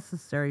not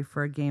necessary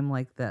for a game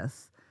like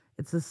this.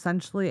 It's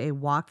essentially a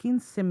walking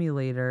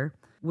simulator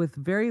with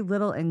very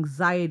little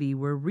anxiety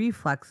where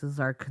reflexes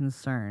are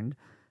concerned.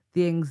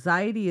 The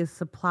anxiety is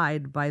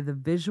supplied by the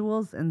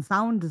visuals and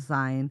sound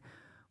design,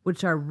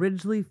 which are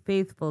rigidly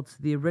faithful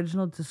to the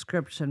original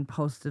description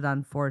posted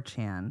on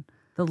 4chan.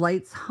 The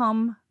lights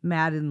hum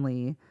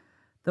maddeningly,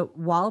 the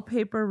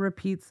wallpaper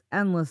repeats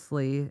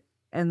endlessly,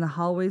 and the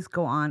hallways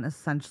go on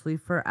essentially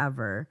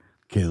forever.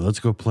 Okay, let's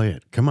go play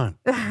it. Come on.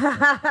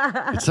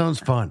 It sounds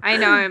fun. I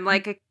know. I'm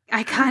like,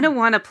 I kind of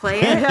want to play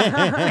it.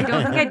 I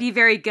don't think I'd be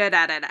very good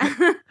at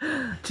it.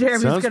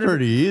 Jeremy's Sounds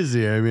pretty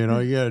easy. I mean,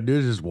 all you gotta do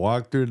is just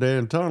walk through the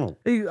damn tunnel.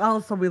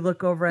 Also, we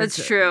look over at...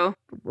 That's true.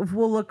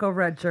 We'll look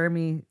over at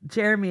Jeremy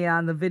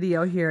on the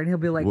video here, and he'll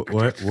be like...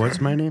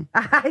 What's my name?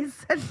 I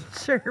said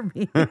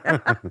Jeremy.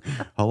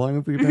 How long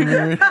have we been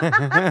married?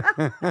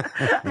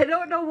 I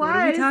don't know why what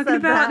are we talking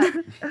about?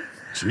 That.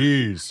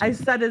 Jeez. I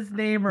said his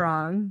name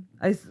wrong.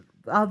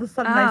 All of a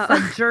sudden, I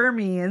said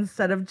Jeremy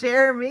instead of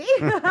Jeremy.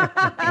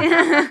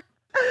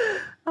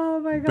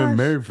 Oh my gosh. Been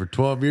married for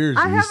 12 years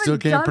and you still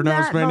can't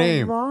pronounce my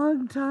name. A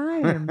long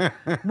time.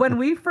 When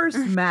we first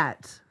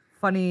met,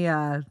 funny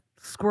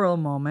squirrel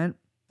moment.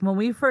 When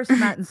we first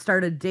met and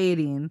started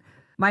dating,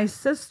 my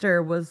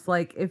sister was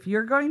like, if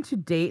you're going to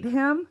date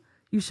him,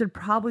 you should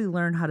probably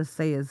learn how to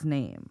say his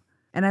name.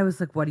 And I was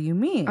like, what do you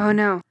mean? Oh,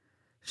 no.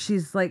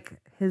 She's like,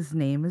 his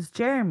name is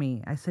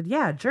Jeremy. I said,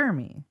 yeah,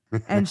 Jeremy.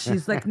 And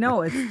she's like,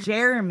 no, it's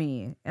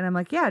Jeremy. And I'm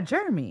like, yeah,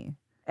 Jeremy.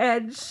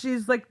 And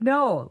she's like,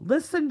 no,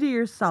 listen to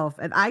yourself.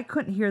 And I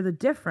couldn't hear the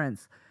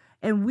difference.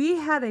 And we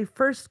had a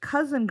first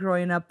cousin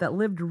growing up that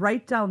lived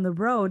right down the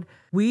road.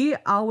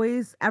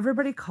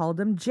 Everybody called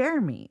him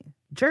Jeremy.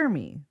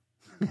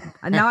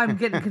 And now I'm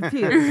getting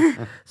confused.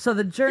 So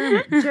the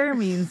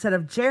Jeremy instead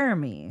of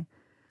Jeremy.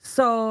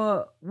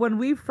 So when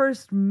we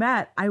first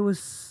met, I was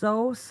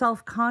so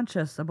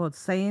self-conscious about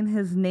saying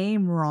his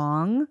name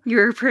wrong. You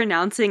were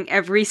pronouncing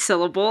every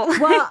syllable.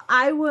 Well,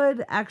 I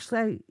would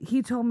actually,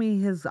 he told me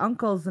his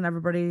uncles and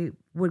everybody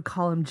would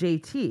call him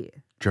JT.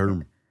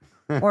 Germ.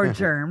 Or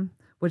Germ,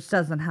 which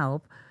doesn't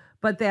help.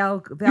 But they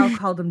all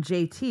called him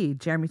JT,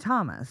 Jeremy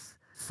Thomas.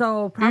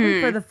 So probably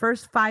for the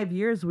first 5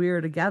 years we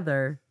were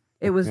together,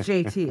 it was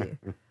JT.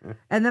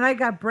 And then I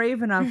got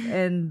brave enough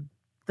and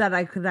that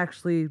I could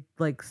actually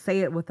like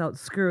say it without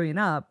screwing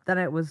up. Then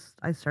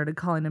I started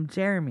calling him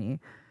Jeremy.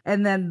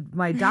 And then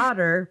my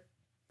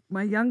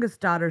youngest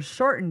daughter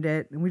shortened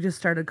it and we just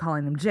started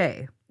calling him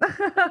Jay.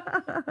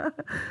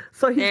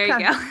 So he's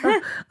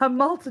got a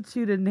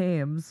multitude of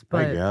names.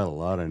 But I got a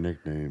lot of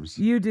nicknames.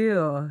 You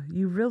do.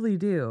 You really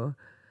do.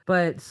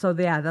 But so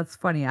yeah, that's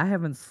funny. I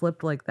haven't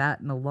slipped like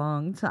that in a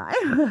long time.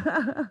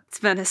 It's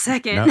been a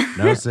second.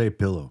 Now say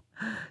pillow.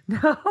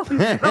 No,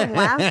 you're gonna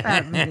laugh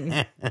at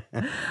me.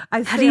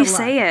 How do you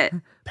say it?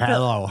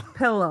 Pillow.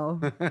 Pillow.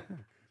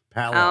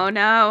 Pillow. Oh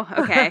no.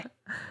 Okay.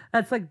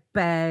 That's like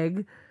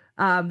bag.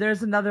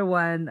 There's another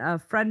one. A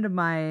friend of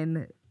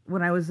mine,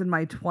 when I was in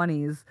my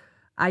 20s,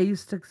 I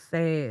used to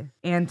say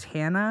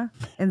antenna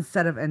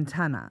instead of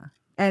antenna.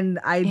 And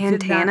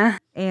antenna.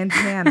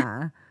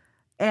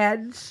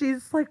 And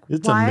she's like,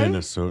 it's why?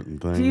 It's a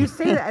Minnesotan thing. Do you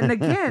say that? And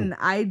again,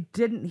 I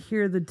didn't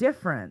hear the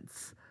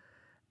difference.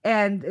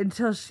 And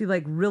until she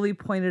like really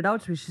pointed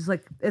out to me, she's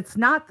like, it's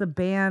not the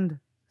band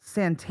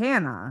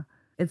Santana.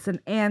 It's an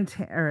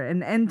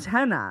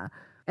antenna.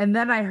 And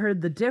then I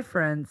heard the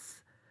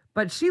difference.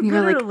 But she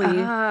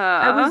literally,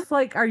 I was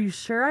like, are you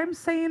sure I'm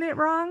saying it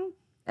wrong?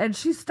 And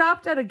she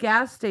stopped at a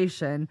gas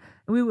station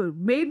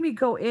and made me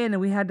go in and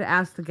we had to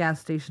ask the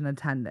gas station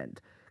attendant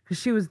because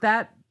she was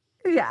that.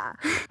 Yeah,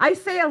 I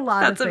say a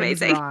lot of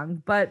things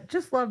wrong, but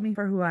just love me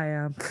for who I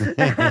am.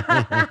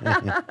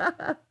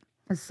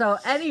 So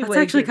anyway, that's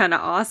actually kind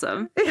of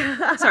awesome.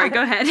 Sorry,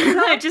 go ahead.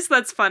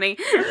 That's funny.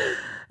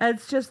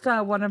 It's just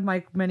one of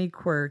my many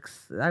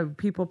quirks.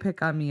 People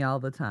pick on me all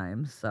the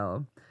time.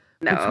 So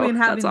between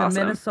having the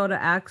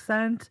Minnesota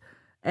accent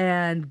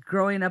and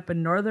growing up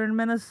in northern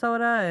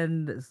Minnesota,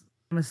 and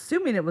I'm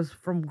assuming it was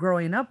from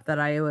growing up that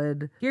I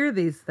would hear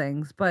these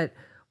things. But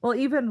well,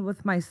 even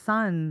with my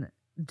son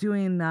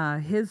doing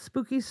his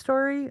spooky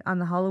story on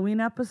the Halloween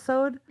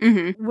episode,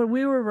 when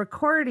we were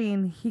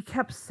recording, he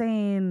kept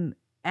saying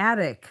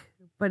attic,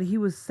 but he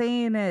was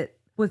saying it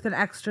with an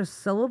extra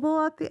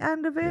syllable at the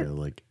end of it. Yeah,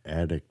 like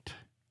addict.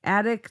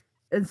 Addict.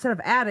 Instead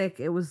of attic,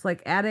 it was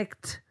like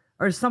addict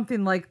or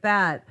something like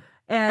that.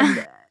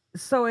 And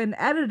so in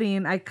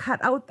editing, I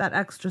cut out that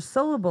extra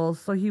syllable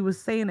so he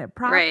was saying it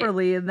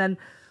properly. Right. And then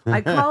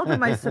I called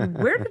him. I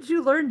said, where did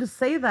you learn to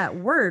say that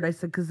word? I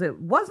said, because it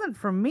wasn't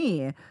from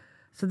me.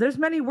 So there's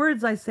many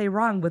words I say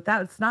wrong, but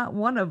that's not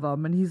one of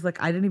them. And he's like,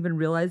 I didn't even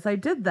realize I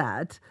did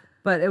that.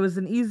 But it was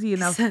an easy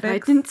enough fix. I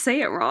didn't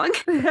say it wrong.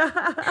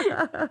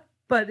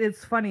 But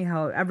it's funny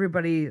how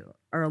everybody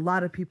or a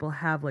lot of people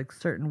have like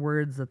certain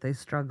words that they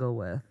struggle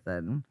with.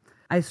 And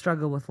I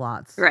struggle with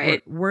lots.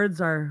 Right.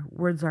 Words are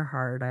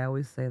hard. I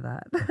always say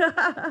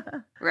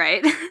that.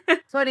 Right.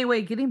 So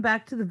anyway, getting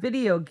back to the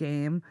video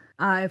game,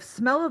 if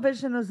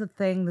smell-o-vision is a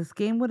thing, this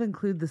game would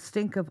include the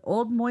stink of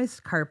old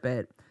moist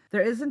carpet.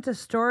 There isn't a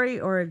story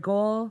or a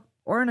goal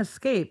or an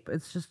escape.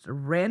 It's just a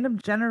random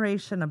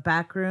generation of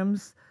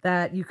backrooms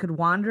that you could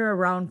wander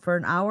around for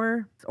an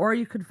hour, or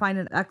you could find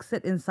an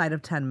exit inside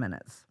of 10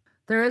 minutes.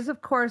 There is,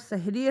 of course, a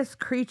hideous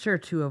creature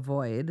to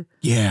avoid.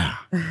 Yeah.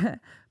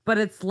 But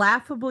it's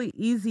laughably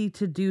easy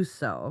to do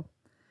so.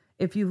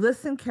 If you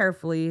listen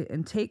carefully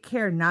and take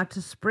care not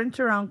to sprint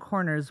around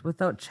corners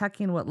without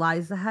checking what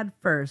lies ahead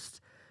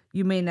first,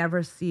 you may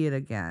never see it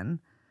again.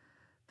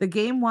 The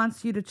game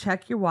wants you to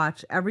check your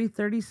watch every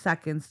 30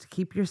 seconds to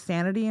keep your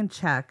sanity in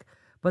check,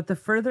 but the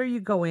further you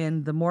go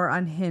in, the more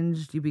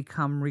unhinged you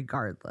become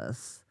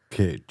regardless.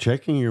 Okay,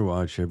 checking your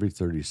watch every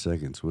 30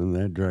 seconds, wouldn't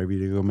that drive you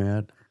to go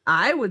mad?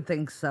 I would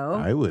think so.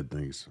 I would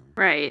think so.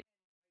 Right.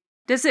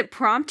 Does it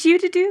prompt you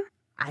to do?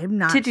 I'm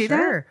not to do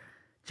sure.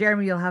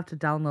 Jeremy, you'll have to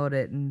download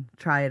it and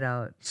try it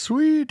out.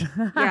 Sweet.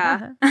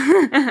 Yeah.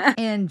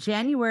 In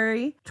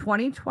January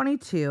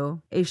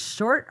 2022, a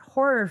short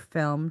horror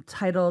film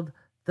titled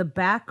The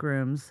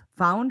Backrooms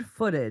found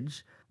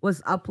footage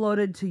was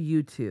uploaded to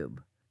YouTube.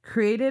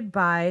 Created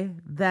by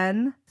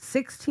then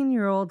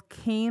 16-year-old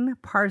Kane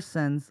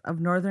Parsons of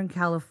Northern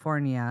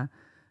California,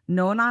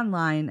 known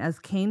online as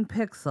Kane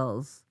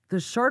Pixels, the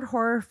short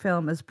horror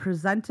film is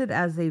presented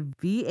as a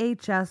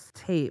VHS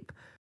tape.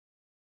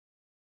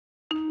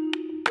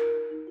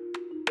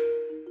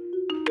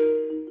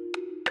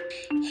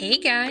 Hey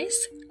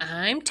guys,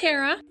 I'm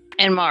Tara.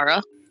 And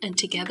Mara. And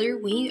together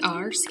we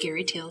are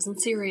Scary Tales and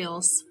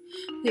Serials.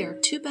 We are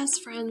two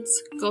best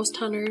friends, ghost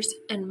hunters,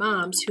 and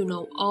moms who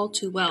know all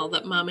too well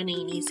that momming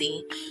ain't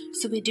easy,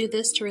 so we do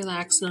this to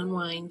relax and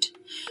unwind.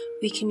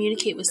 We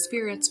communicate with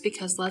spirits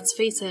because, let's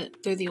face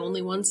it, they're the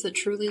only ones that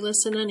truly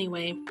listen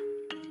anyway.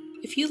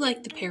 If you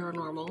like the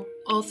paranormal,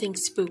 all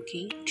things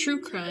spooky,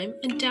 true crime,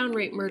 and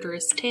downright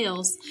murderous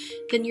tales,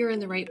 then you're in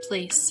the right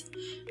place.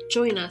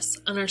 Join us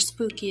on our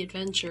spooky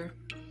adventure.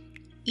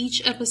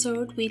 Each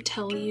episode, we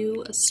tell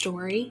you a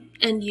story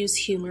and use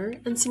humor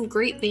and some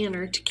great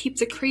banter to keep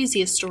the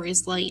craziest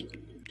stories light.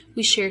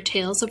 We share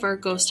tales of our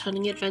ghost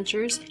hunting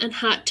adventures and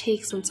hot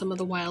takes on some of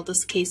the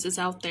wildest cases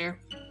out there.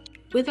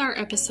 With our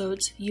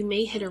episodes, you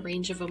may hit a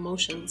range of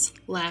emotions,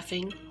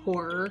 laughing,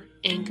 horror,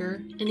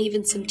 anger, and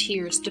even some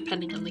tears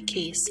depending on the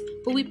case,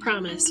 but we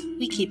promise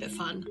we keep it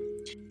fun.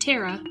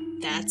 Tara,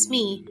 that's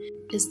me,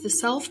 is the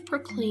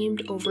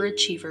self-proclaimed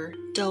overachiever,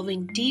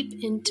 delving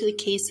deep into the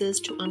cases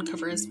to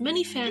uncover as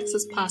many facts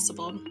as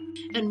possible,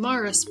 and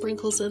Mara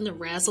sprinkles in the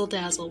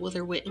razzle-dazzle with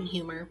her wit and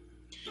humor.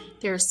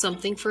 There is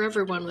something for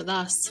everyone with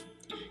us.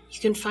 You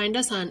can find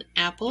us on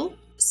Apple,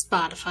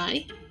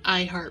 Spotify,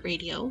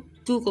 iHeartRadio,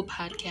 Google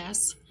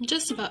Podcasts, and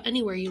just about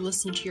anywhere you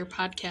listen to your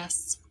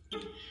podcasts.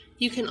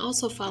 You can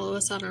also follow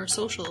us on our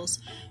socials.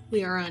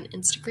 We are on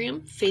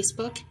Instagram,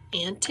 Facebook,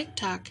 and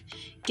TikTok.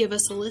 Give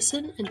us a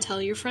listen and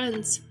tell your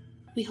friends.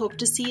 We hope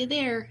to see you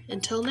there.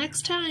 Until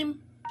next time.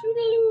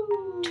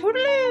 Toodaloo!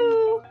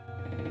 Toodaloo!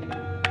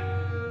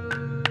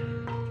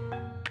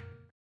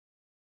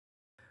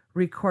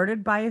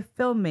 Recorded by a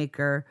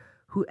filmmaker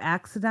who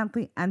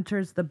accidentally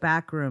enters the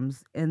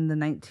backrooms in the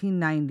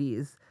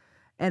 1990s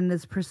and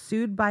is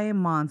pursued by a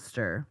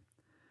monster.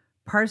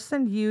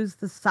 Parson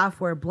used the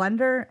software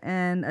Blender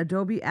and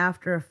Adobe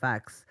After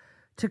Effects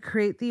to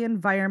create the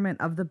environment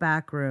of the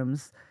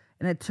backrooms,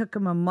 and it took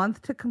him a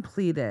month to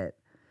complete it.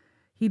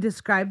 He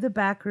described the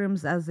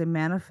backrooms as a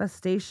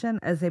manifestation,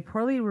 as a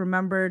poorly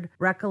remembered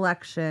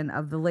recollection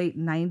of the late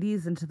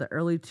 90s into the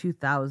early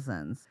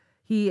 2000s.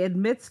 He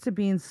admits to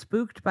being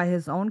spooked by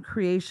his own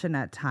creation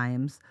at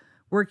times.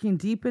 Working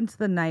deep into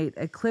the night,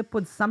 a clip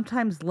would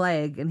sometimes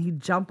lag and he'd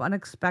jump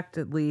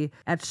unexpectedly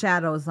at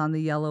shadows on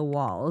the yellow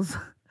walls.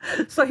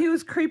 So he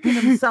was creeping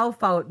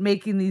himself out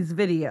making these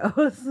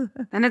videos.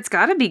 And it's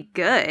got to be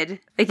good,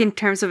 like in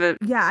terms of a...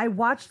 Yeah, I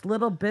watched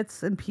little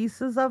bits and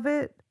pieces of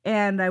it.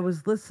 And I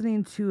was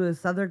listening to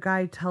this other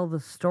guy tell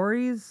the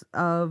stories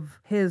of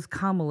his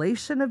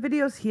compilation of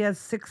videos. He has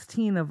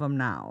 16 of them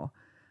now.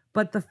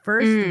 But the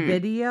first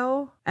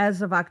video,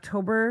 as of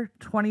October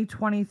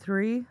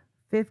 2023,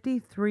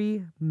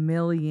 53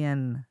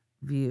 million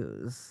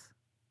views.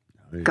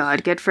 Nice.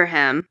 God, good for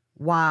him.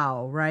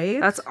 Wow,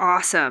 right? That's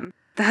awesome.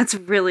 That's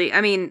really,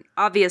 I mean,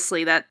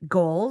 obviously that...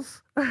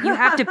 Goals? You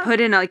have to put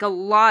in like a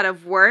lot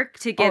of work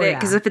to get it,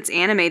 because if it's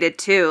animated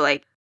too,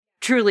 like...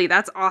 Truly,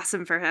 that's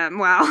awesome for him.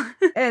 Wow.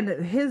 And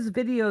his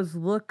videos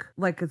look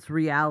like it's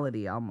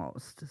reality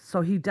almost.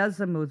 So he does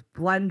them with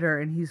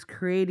Blender and he's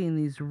creating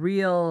these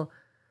real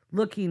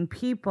looking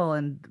people.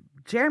 And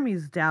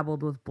Jeremy's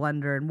dabbled with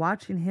Blender, and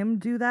watching him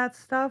do that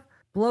stuff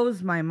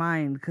blows my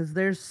mind because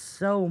there's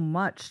so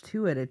much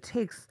to it. It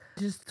takes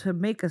just to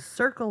make a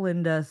circle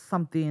into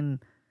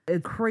something.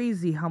 It's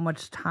crazy how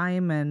much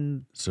time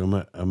and...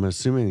 So I'm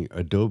assuming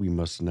Adobe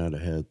must not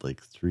have had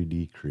like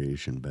 3D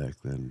creation back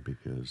then,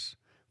 because...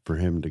 for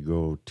him to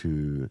go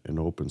to an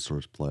open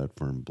source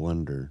platform,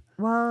 Blender.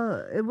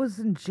 Well, it was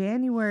in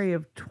January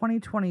of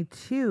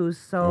 2022,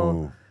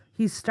 so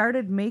he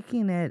started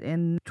making it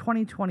in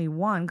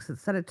 2021 because it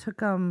said it took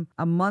him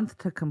a month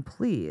to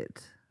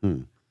complete.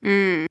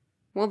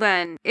 Well,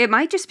 then, it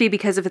might just be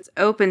because if it's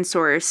open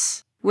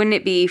source, wouldn't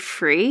it be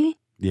free?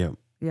 Yeah,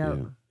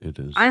 it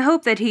is. I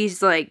hope that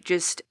he's like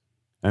just...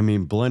 I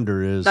mean,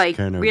 Blender is like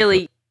kind of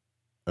really...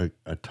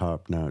 a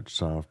top-notch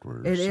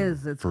software. It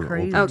is. It's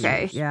crazy.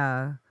 Okay.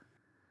 Yeah.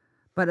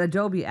 But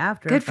Adobe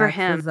After Good for Effects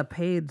him. is a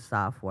paid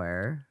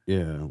software.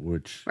 Yeah,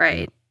 which...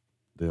 Right.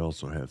 They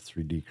also have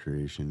 3D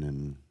creation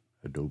in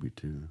Adobe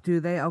too. Do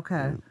they?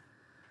 Okay. Yeah.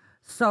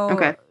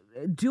 So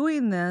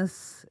doing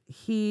this,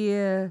 he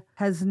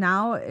has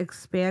now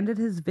expanded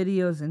his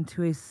videos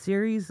into a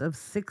series of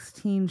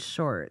 16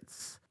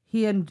 shorts.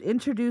 He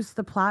introduced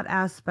the plot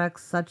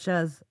aspects such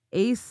as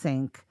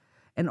Async,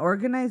 an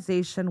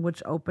organization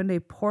which opened a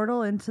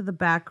portal into the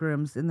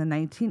Backrooms in the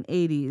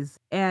 1980s,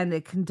 and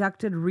it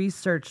conducted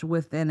research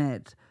within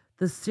it.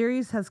 The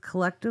series has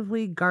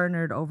collectively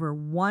garnered over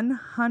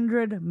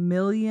 100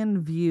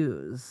 million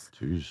views.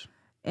 Jeez.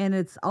 And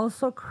it's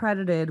also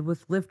credited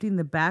with lifting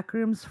the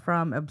Backrooms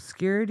from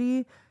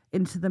obscurity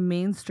into the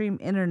mainstream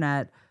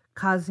internet,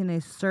 causing a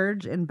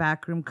surge in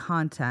backroom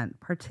content,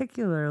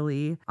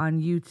 particularly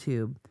on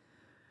YouTube.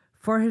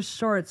 For his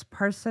shorts,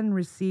 Parson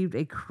received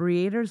a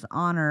Creator's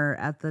Honor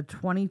at the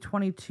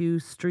 2022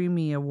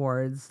 Streamy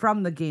Awards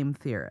from the Game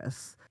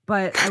Theorists.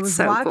 But I was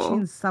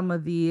watching some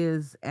of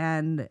these,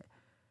 and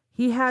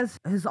he has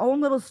his own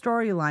little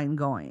storyline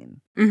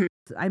going. Mm-hmm.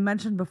 I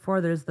mentioned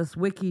before there's this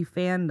wiki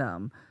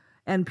fandom,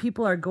 and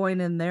people are going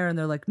in there and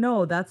they're like,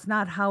 no, that's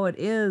not how it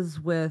is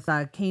with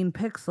Kane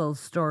Pixel's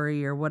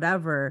story or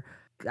whatever.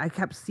 I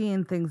kept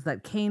seeing things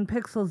that Kane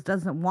Pixels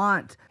doesn't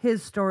want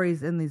his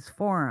stories in these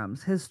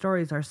forums. His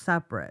stories are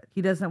separate.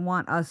 He doesn't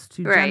want us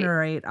to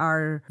generate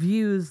our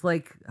views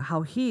like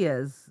how he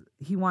is.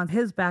 He wants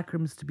his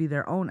Backrooms to be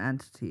their own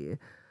entity.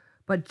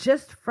 But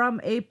just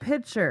from a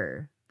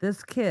picture,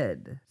 this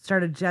kid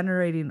started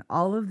generating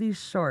all of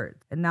these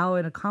shorts, and now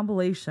in a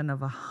compilation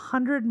of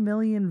 100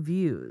 million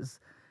views.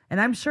 And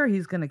I'm sure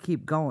he's going to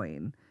keep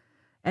going.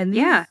 And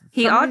these,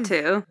 he ought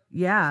to.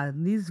 Yeah,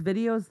 these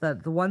videos,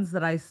 the ones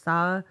that I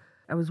saw,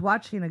 I was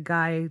watching a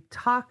guy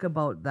talk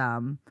about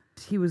them.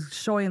 He was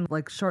showing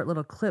like short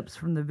little clips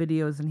from the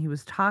videos, and he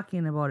was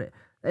talking about it.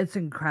 It's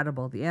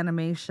incredible. The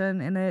animation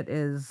in it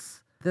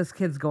is, this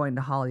kid's going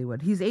to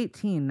Hollywood. He's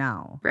 18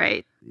 now.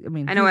 Right. I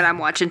mean, I know what I'm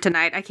watching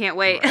tonight. I can't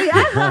wait.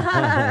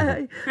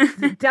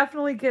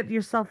 Definitely get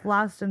yourself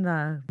lost in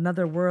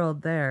another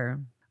world there.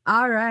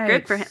 All right.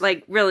 Good for him.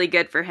 Like, really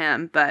good for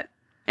him. But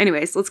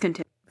anyways, let's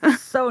continue.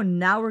 So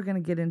now we're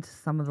going to get into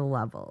some of the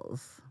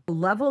levels.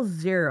 Level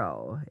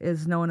 0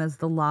 is known as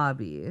the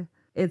lobby.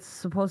 It's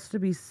supposed to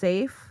be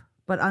safe,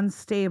 but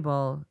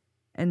unstable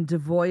and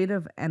devoid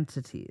of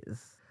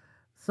entities.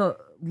 So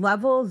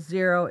level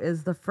 0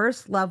 is the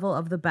first level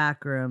of the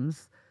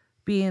Backrooms,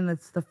 being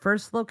it's the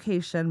first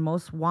location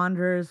most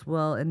wanderers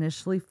will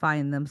initially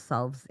find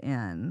themselves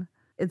in.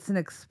 It's an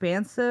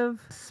expansive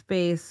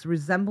space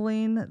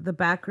resembling the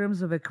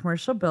Backrooms of a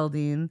commercial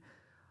building.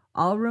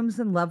 All rooms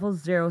in level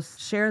 0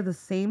 share the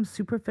same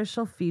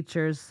superficial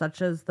features,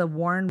 such as the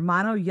worn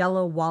mono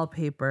yellow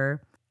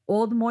wallpaper,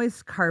 old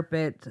moist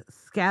carpet,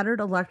 scattered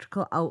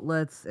electrical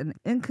outlets, and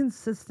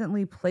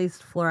inconsistently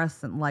placed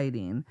fluorescent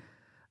lighting.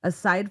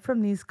 Aside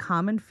from these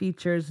common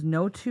features,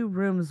 no two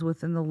rooms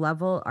within the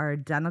level are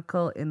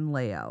identical in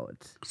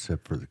layout.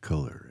 Except for the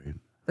color, right?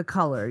 The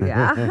color,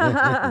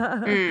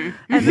 yeah.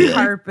 And the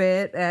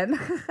carpet. And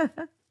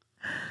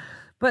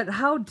but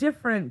how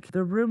different could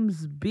the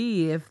rooms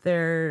be if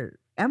they're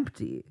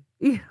empty?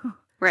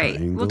 Right.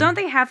 Triangle. Well, don't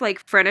they have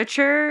like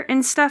furniture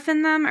and stuff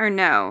in them, or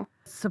no?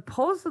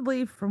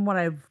 Supposedly, from what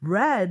I've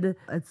read,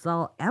 it's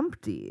all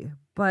empty.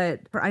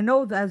 But I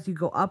know that as you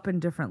go up in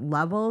different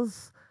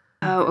levels,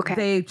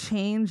 they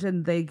change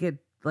and they get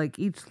like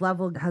each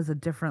level has a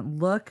different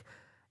look.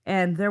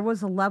 And there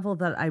was a level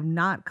that I'm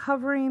not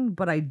covering,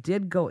 but I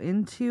did go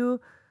into.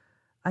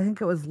 I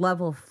think it was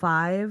level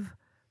 5.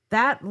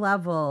 That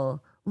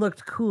level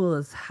looked cool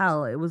as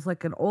hell. It was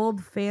like an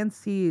old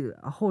fancy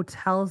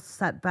hotel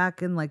set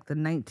back in like the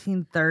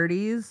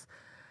 1930s.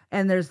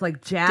 And there's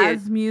like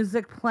jazz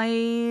music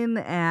playing,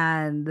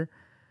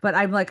 but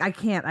I'm like, I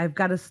can't. I've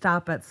got to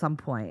stop at some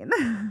point.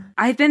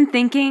 I've been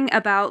thinking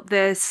about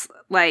this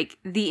like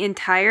the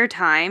entire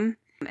time.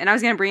 And I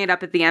was going to bring it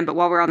up at the end, but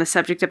while we're on the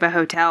subject of a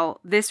hotel,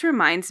 this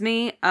reminds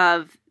me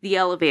of the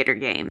elevator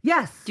game.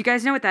 Yes. Do you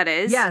guys know what that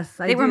is? Yes,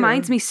 I do. It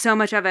reminds me so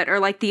much of it. Or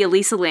like the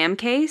Elisa Lamb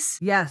case.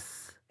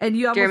 Yes. And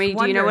you Jeremy,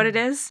 do you know what it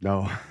is?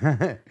 No.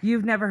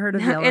 You've never heard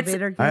of the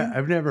elevator game?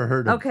 I've never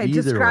heard of either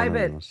describe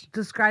one it. of those.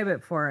 Describe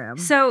it for him.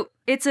 So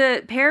it's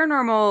a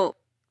paranormal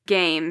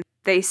game,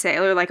 they say,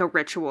 or like a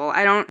ritual.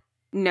 I don't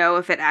know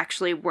if it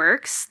actually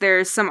works.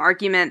 There's some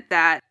argument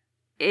that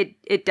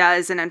it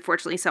does, and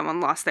unfortunately someone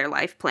lost their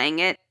life playing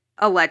it,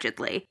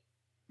 allegedly.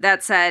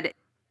 That said,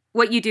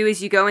 what you do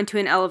is you go into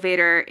an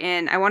elevator,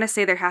 and I want to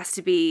say there has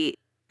to be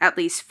at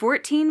least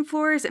 14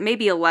 floors. It may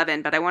be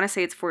 11, but I want to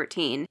say it's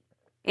 14.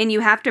 And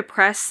you have to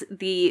press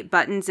the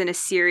buttons in a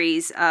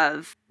series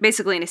of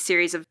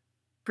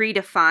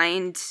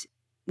predefined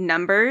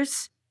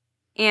numbers.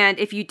 And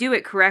if you do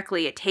it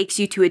correctly, it takes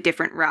you to a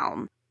different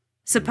realm,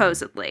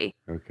 supposedly.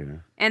 Okay.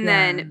 And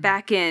then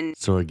back in,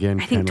 so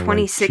again, I think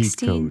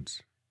 2016.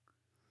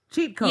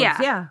 Cheat codes,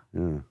 yeah.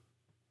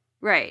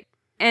 Right.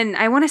 And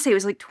I want to say it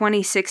was like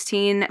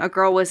 2016. A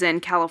girl was in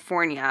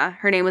California.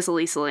 Her name was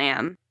Elisa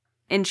Lamb.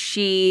 And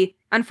she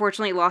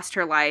unfortunately lost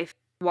her life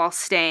while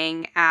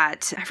staying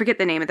at, I forget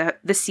the name of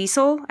the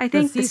Cecil, I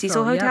think. The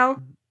Cecil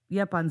Hotel.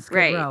 Yep, on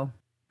Skid Row.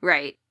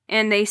 Right.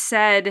 And they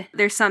said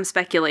there's some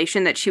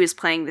speculation that she was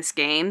playing this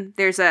game.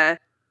 There's a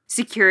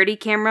security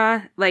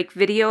camera, like,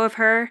 video of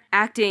her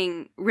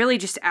acting really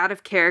just out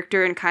of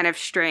character and kind of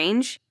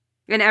strange.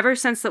 And ever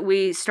since that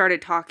we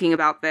started talking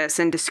about this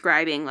and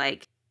describing,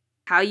 like,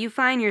 how you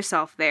find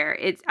yourself there,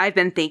 I've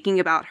been thinking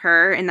about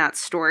her and that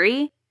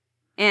story.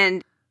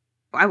 And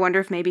I wonder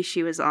if maybe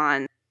she was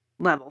on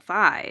level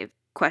 5, ?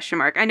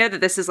 I know that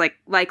this is, like,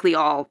 likely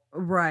all...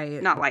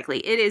 Right. Not likely.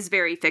 It is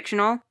very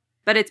fictional,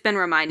 but it's been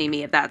reminding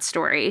me of that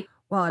story.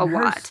 Well, and a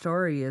her lot.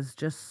 story is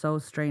just so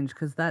strange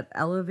because that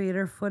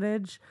elevator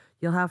footage,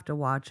 you'll have to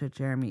watch it,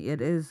 Jeremy.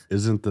 It is.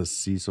 Isn't the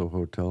Cecil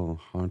Hotel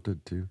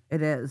haunted too?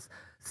 It is.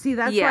 See,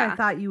 that's why I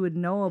thought you would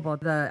know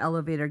about the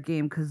elevator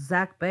game, because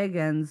Zach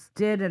Bagans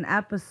did an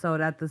episode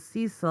at the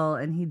Cecil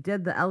and he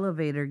did the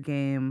elevator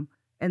game,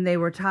 and they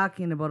were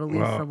talking about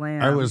Elisa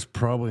Lamb. I was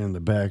probably in the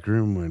back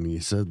room when he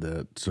said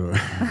that, so I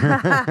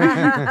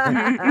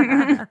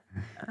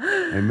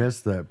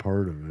missed that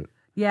part of it.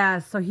 Yeah,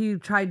 so he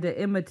tried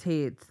to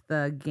imitate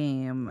the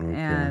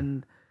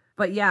game,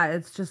 but yeah,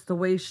 it's just the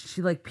way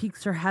she like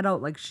peeks her head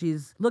out like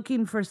she's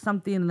looking for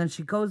something, and then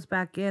she goes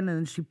back in, and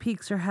then she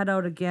peeks her head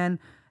out again,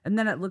 and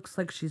then it looks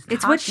like she's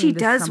It's what she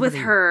does with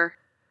her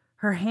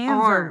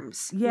hands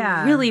arms.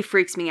 Really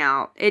freaks me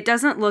out. It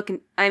doesn't look,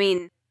 I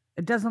mean...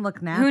 It doesn't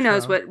look natural. Who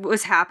knows what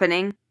was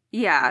happening?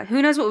 Yeah,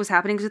 who knows what was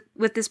happening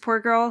with this poor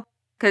girl?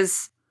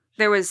 Because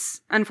there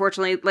was,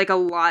 unfortunately, like a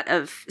lot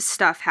of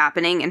stuff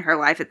happening in her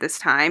life at this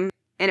time.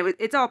 And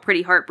it's all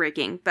pretty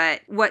heartbreaking.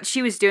 But what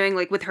she was doing,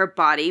 like, with her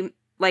body,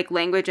 like,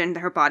 language and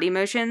her body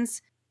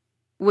motions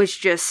was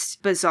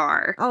just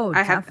bizarre. Oh,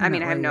 I have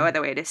no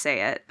other way to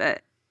say it.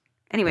 But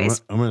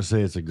anyways. I'm going to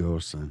say it's a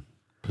ghost then.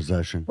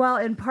 Possession. Well,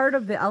 in part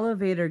of the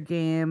elevator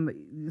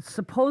game,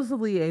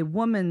 supposedly a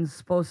woman's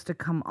supposed to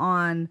come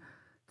on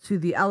to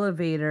the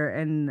elevator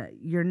and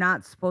you're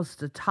not supposed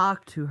to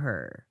talk to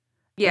her.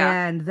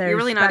 Yeah. And you're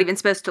really not even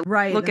supposed to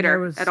look at her at all. There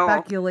was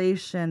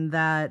speculation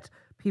that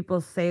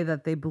people say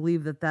that they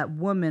believe that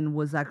woman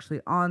was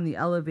actually on the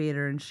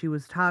elevator and she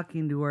was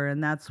talking to her,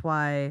 and that's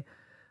why.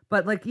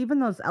 But like, even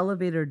those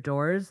elevator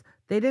doors,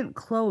 they didn't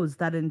close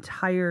that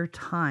entire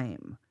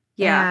time.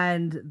 Yeah.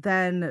 And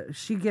then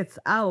she gets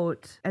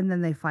out and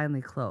then they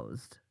finally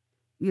closed.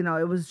 You know,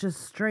 it was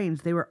just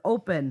strange. They were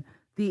open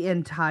the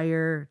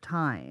entire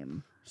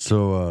time.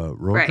 So,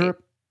 road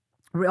trip?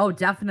 Oh,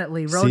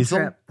 definitely. Road Cecil?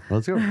 trip.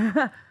 Let's go.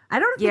 I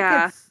don't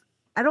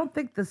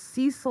think the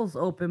Cecil's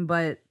open,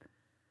 but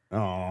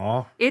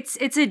Aww.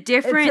 It's a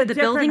different. The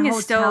building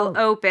is still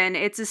open.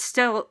 It's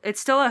still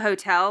a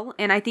hotel,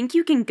 and I think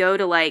you can go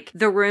to like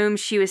the room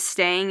she was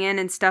staying in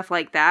and stuff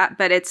like that.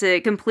 But it's a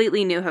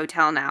completely new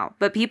hotel now.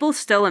 But people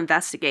still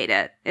investigate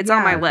it. It's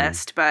on my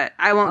list, but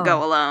I won't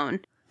go alone.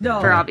 No,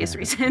 for obvious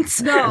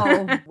reasons.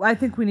 No, I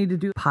think we need to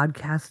do a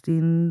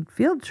podcasting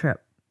field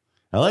trip.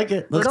 I like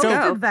it. Let's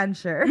go.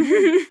 Adventure.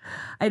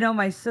 I know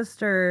my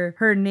sister,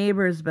 her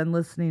neighbor's been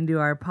listening to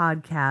our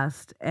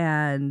podcast,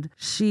 and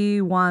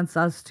she wants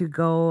us to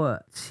go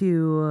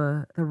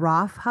to the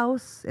Roth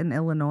House in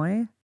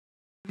Illinois.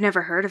 I've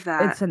never heard of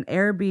that. It's an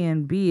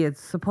Airbnb.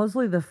 It's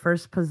supposedly the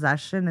first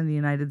possession in the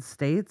United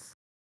States.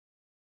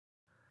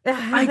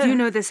 I do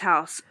know this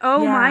house.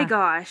 Oh my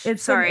gosh.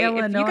 It's sorry. in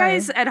Illinois. If you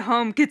guys at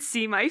home could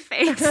see my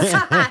face,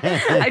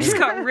 I just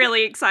got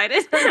really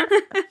excited.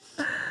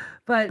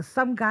 But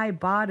some guy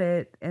bought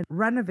it and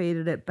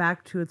renovated it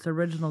back to its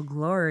original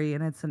glory,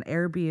 and it's an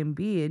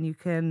Airbnb, and you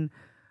can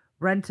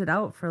rent it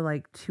out for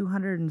like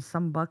 $200 and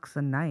some bucks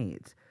a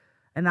night.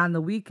 And on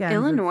the weekends,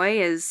 Illinois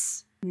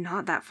is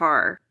not that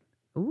far.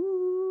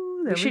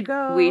 Ooh, there we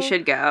go. We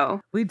should go.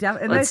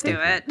 Let's do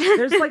it.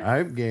 There's like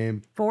I'm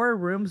game. 4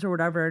 rooms or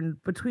whatever,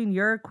 and between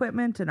your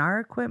equipment and our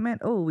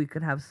equipment, we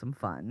could have some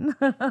fun.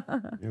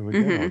 Yeah,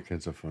 we got all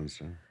kinds of fun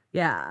stuff.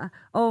 Yeah.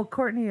 Oh,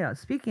 Courtney,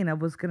 speaking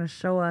of, was going to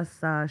show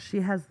us, she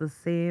has the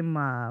same...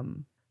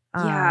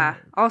 yeah.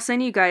 I'll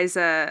send you guys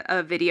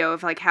a video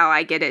of like how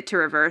I get it to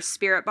reverse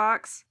Spirit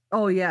Box.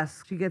 Oh,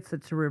 yes. She gets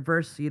it to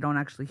reverse so you don't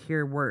actually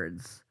hear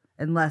words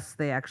unless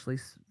they actually...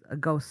 a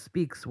ghost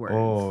speaks words.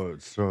 Oh,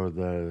 so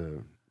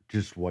the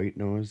just white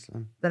noise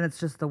then? Then it's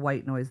just the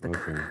white noise, the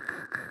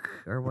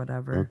or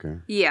whatever. Okay.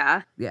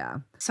 Yeah. Yeah.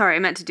 Sorry, I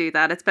meant to do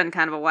that. It's been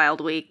kind of a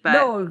wild week, but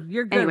no,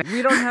 you're good. Anyway.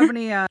 We don't have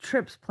any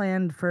trips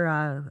planned for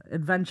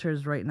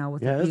adventures right now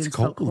with it being it's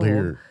so cold.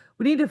 here.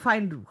 We need to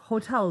find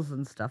hotels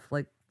and stuff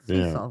like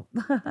Cecil.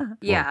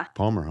 Yeah.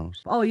 Palmer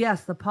House. Oh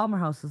yes, the Palmer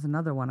House is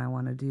another one I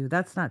want to do.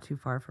 That's not too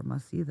far from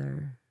us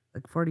either.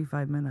 Like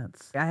 45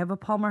 minutes. I have a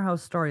Palmer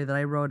House story that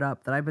I wrote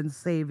up that I've been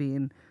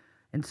saving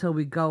until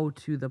we go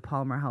to the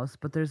Palmer House,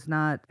 but there's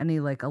not any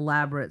like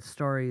elaborate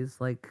stories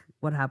like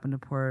what happened to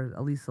poor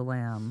Elisa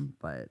Lamb,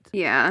 but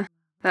yeah,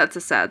 that's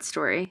a sad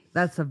story.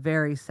 That's a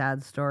very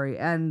sad story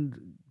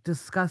and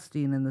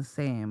disgusting in the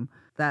same.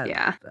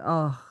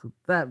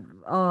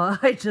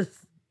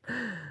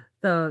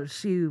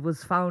 She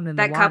was found in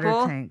the water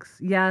tanks.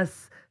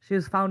 Yes, she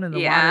was found in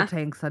the water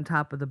tanks on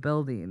top of the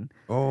building.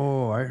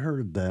 Oh, I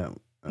heard that.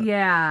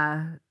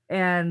 Yeah,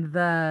 and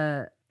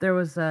there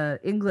was a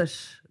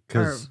English.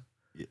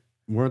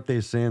 Weren't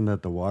they saying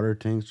that the water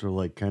tanks were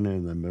like kind of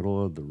in the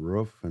middle of the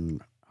roof?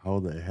 And how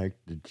the heck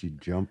did she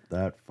jump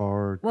that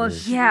far? Well,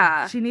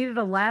 she needed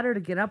a ladder to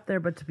get up there,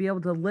 but to be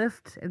able to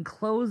lift and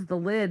close the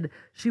lid,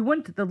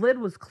 the lid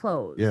was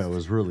closed. Yeah, it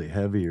was really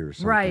heavy or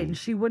something. Right, and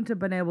she wouldn't have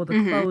been able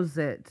to close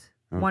it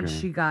once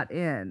she got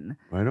in.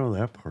 I know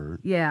that part.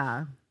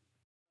 Yeah.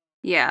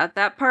 Yeah,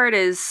 that part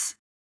is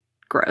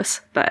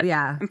gross, but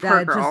yeah,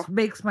 that just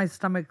makes my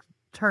stomach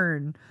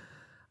turn.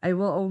 I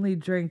will only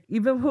drink,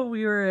 even when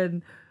we were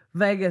in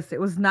Vegas, it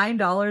was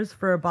 $9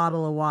 for a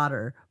bottle of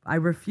water. I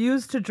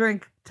refuse to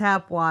drink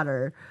tap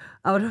water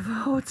out of a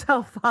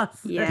hotel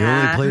faucet. Yeah.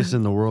 The only place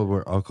in the world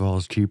where alcohol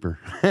is cheaper.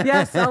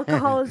 Yes,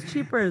 alcohol is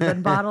cheaper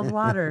than bottled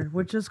water,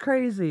 which is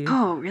crazy.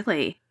 Oh,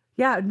 really?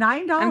 Yeah,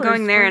 $9. I'm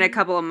going there in a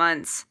couple of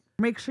months.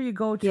 Make sure you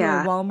go to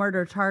a Walmart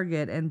or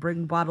Target and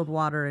bring bottled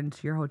water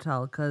into your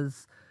hotel,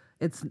 because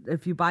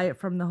if you buy it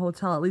from the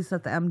hotel, at least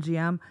at the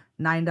MGM,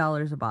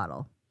 $9 a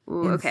bottle.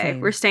 Ooh, okay,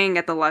 we're staying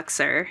at the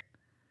Luxor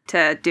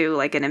to do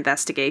like an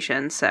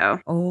investigation, so.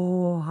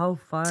 Oh, how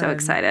fun. So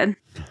excited.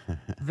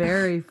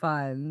 Very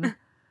fun.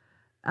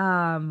 All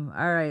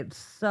right,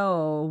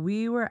 so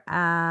we were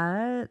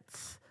at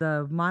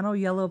the mono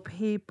yellow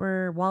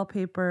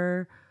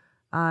wallpaper,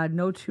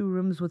 no two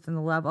rooms within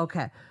the level.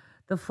 Okay.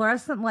 The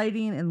fluorescent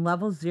lighting in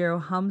level 0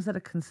 hums at a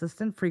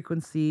consistent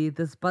frequency.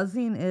 This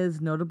buzzing is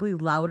notably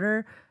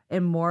louder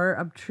and more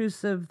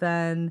obtrusive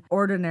than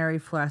ordinary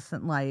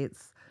fluorescent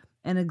lights.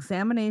 An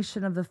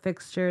examination of the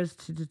fixtures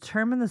to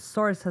determine the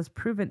source has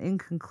proven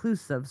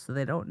inconclusive, so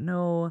they don't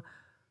know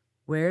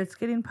where it's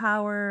getting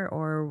power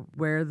or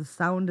where the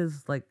sound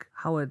is, like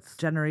how it's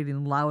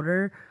generating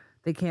louder.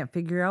 They can't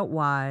figure out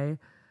why.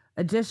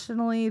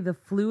 Additionally, the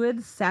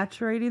fluid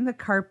saturating the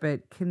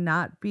carpet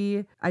cannot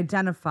be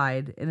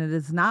identified, and it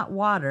is not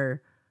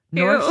water,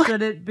 nor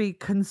should it be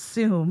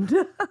consumed.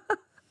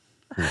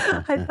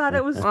 I thought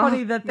it was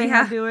funny that they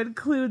had to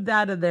include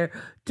that in there.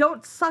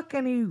 Don't suck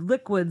any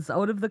liquids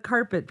out of the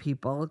carpet,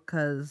 people,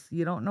 because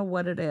you don't know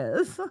what it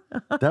is.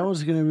 That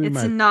was going to be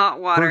it's not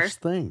water.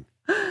 First thing.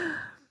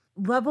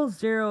 Level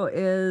 0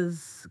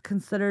 is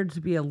considered to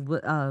be a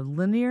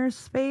linear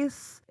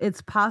space.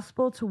 It's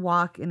possible to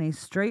walk in a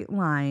straight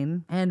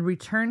line and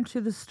return to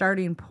the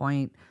starting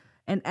point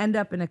and end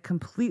up in a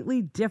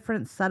completely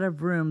different set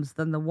of rooms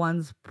than the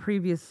ones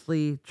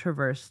previously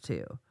traversed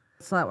to.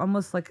 It's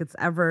almost like it's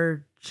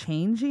ever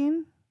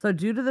changing. So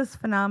due to this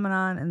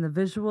phenomenon and the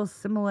visual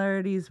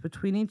similarities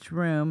between each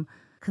room,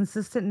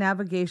 consistent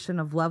navigation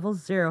of level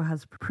 0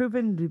 has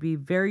proven to be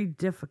very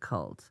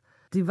difficult.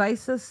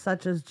 Devices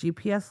such as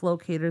GPS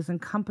locators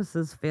and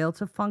compasses fail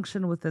to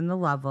function within the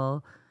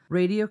level.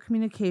 Radio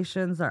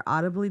communications are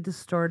audibly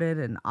distorted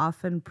and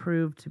often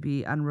prove to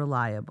be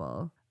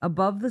unreliable.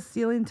 Above the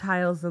ceiling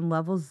tiles in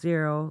level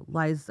 0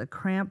 lies a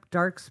cramped,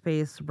 dark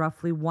space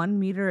roughly 1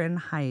 meter in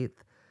height.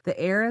 The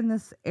air in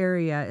this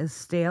area is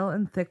stale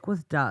and thick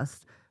with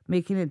dust,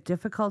 making it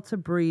difficult to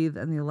breathe,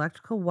 and the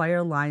electrical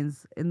wire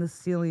lines in the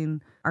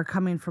ceiling are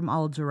coming from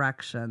all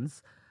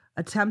directions.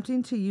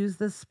 Attempting to use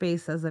this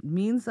space as a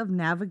means of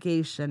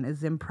navigation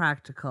is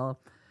impractical,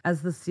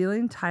 as the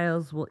ceiling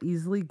tiles will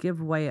easily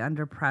give way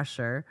under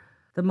pressure.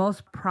 The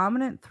most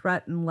prominent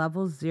threat in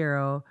level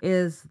 0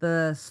 is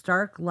the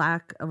stark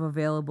lack of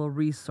available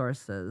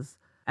resources,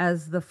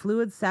 as the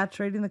fluid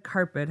saturating the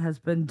carpet has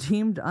been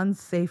deemed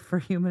unsafe for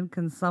human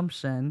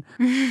consumption.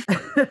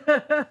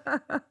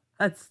 That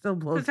still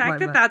blows my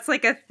mind. The fact that that's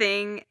like a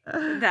thing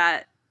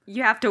that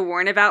you have to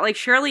warn about, like,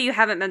 surely you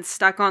haven't been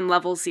stuck on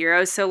level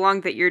 0 so long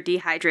that you're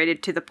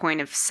dehydrated to the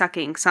point of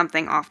sucking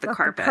something off the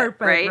carpet,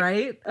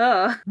 right?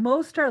 Ugh.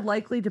 Most are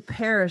likely to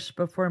perish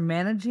before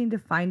managing to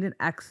find an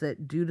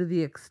exit due to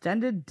the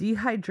extended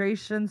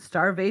dehydration,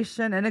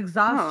 starvation, and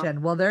exhaustion.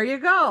 Oh. Well, there you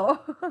go.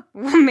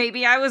 Well,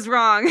 maybe I was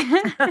wrong.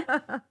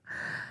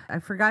 I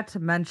forgot to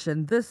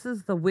mention, this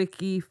is the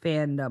wiki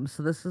fandom.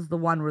 So this is the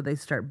one where they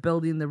start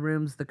building the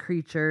rooms, the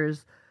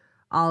creatures,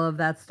 all of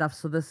that stuff.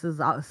 So this is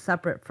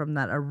separate from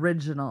that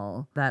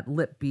original, that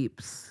Lip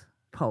Beeps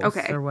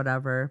post or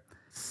whatever.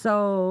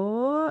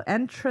 So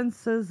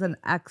entrances and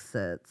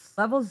exits.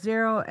 Level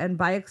 0 and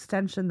by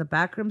extension, the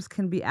backrooms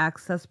can be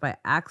accessed by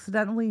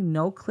accidentally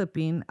no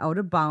clipping out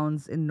of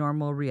bounds in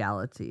normal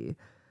reality.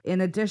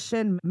 In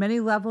addition, many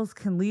levels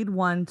can lead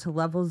one to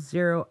level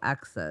 0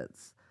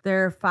 exits.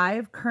 There are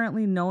 5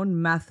 currently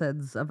known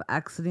methods of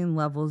exiting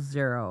level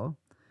 0.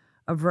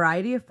 A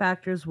variety of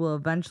factors will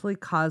eventually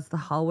cause the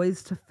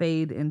hallways to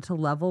fade into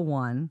level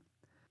 1.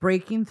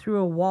 Breaking through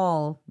a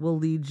wall will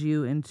lead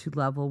you into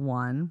level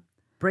 1.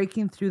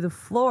 Breaking through the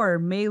floor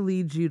may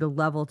lead you to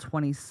level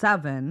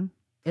 27.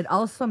 It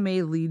also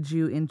may lead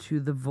you into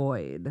the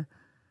void.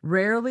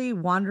 Rarely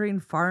wandering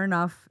far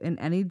enough in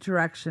any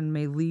direction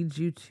may lead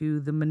you to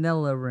the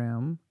Manila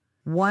room.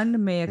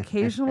 One may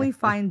occasionally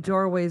find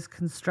doorways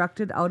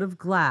constructed out of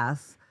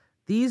glass.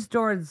 These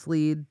doors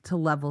lead to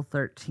level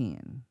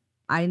 13.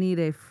 I need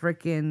a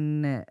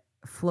freaking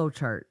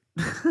flowchart.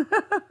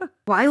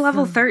 Why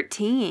level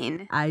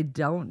 13? I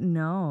don't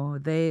know.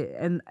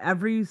 And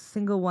every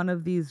single one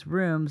of these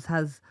rooms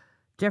has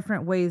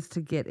different ways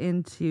to get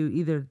into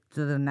either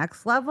to the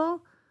next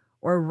level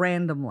or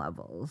random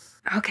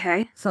levels.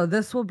 Okay. So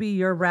this will be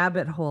your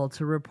rabbit hole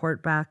to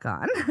report back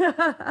on.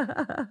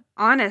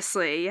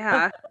 Honestly,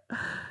 yeah.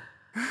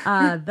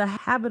 The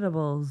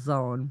habitable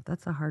zone.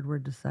 That's a hard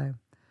word to say.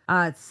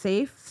 It's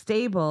safe,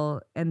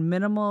 stable, and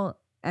minimal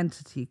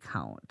entity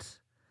count.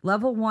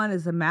 Level 1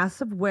 is a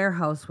massive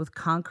warehouse with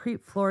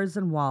concrete floors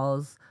and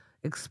walls,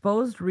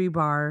 exposed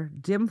rebar,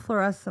 dim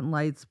fluorescent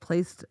lights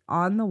placed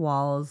on the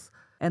walls,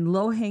 and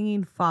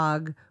low-hanging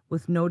fog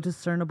with no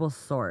discernible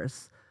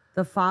source.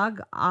 The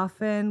fog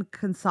often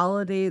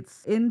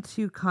consolidates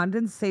into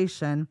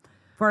condensation,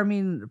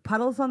 forming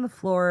puddles on the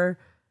floor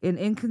in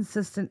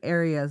inconsistent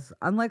areas.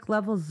 Unlike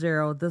level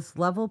 0, this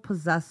level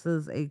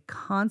possesses a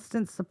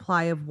constant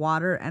supply of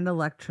water and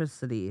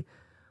electricity,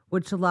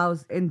 which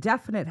allows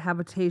indefinite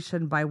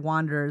habitation by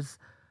wanderers,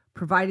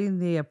 providing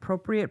the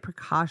appropriate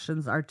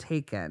precautions are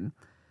taken.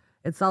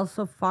 It's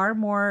also far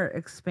more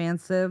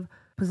expansive,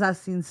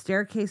 possessing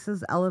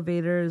staircases,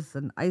 elevators,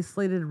 and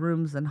isolated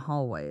rooms and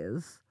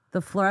hallways.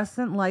 The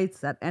fluorescent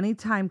lights at any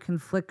time can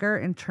flicker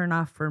and turn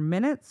off for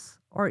minutes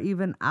or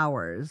even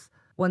hours.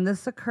 When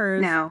this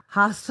occurs,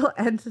 hostile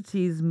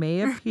entities may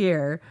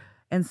appear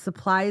and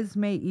supplies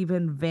may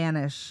even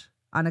vanish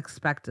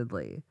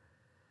unexpectedly.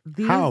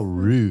 How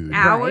rude.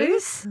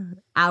 Hours? Right?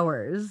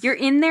 Hours. You're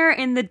in there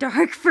in the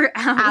dark for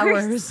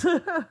hours.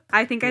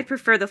 I think I'd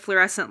prefer the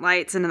fluorescent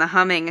lights and the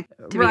humming,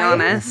 to be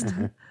honest.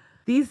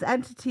 These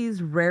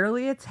entities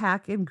rarely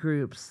attack in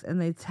groups,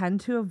 and they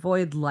tend to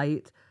avoid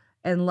light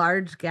and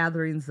large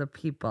gatherings of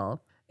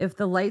people. If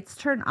the lights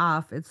turn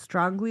off, it's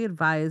strongly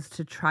advised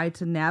to try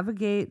to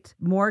navigate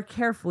more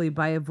carefully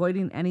by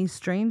avoiding any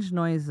strange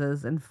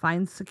noises and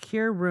find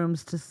secure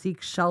rooms to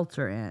seek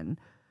shelter in.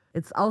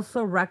 It's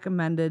also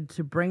recommended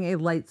to bring a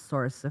light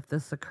source if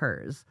this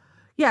occurs.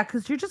 Yeah,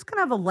 because you're just going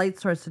to have a light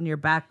source in your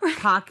back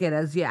pocket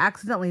as you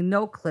accidentally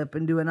no-clip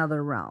into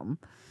another realm.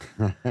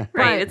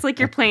 Right, it's like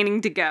you're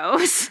planning to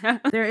go. So.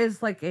 There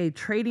is like a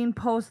trading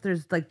post.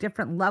 There's like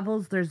different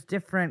levels. There's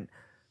different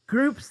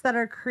groups that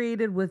are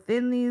created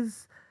within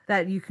these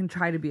that you can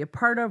try to be a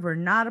part of or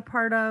not a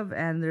part of.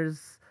 And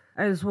there's,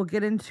 as we'll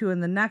get into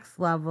in the next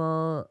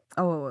level,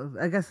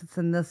 I guess it's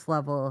in this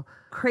level,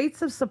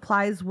 crates of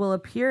supplies will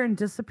appear and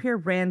disappear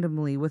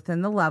randomly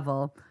within the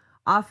level,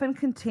 often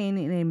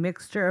containing a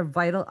mixture of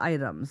vital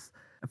items.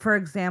 For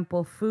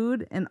example,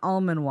 food and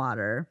almond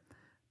water,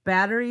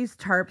 batteries,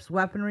 tarps,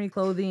 weaponry,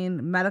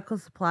 clothing, medical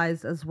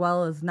supplies, as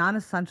well as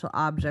non-essential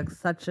objects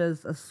such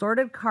as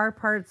assorted car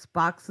parts,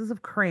 boxes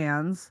of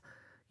crayons,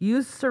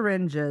 used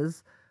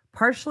syringes,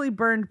 partially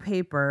burned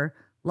paper,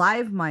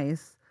 live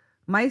mice,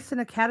 mice in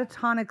a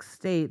catatonic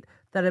state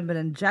that have been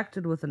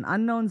injected with an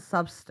unknown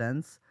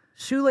substance,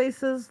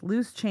 shoelaces,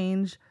 loose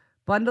change,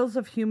 bundles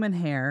of human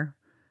hair.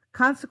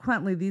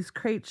 Consequently, these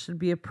crates should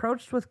be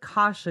approached with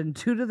caution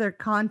due to their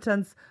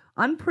contents'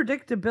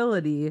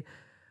 unpredictability,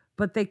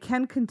 but they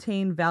can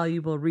contain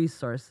valuable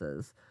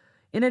resources.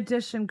 In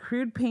addition,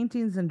 crude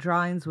paintings and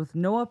drawings with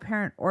no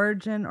apparent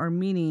origin or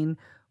meaning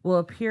will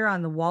appear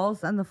on the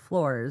walls and the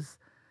floors,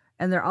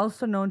 and they're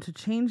also known to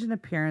change in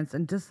appearance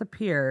and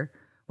disappear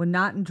when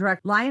not in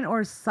direct line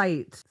or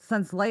sight,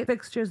 since light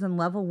fixtures in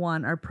level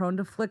 1 are prone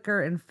to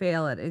flicker and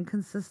fail at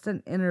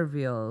inconsistent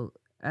intervals.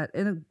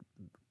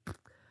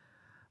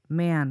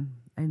 Man,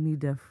 I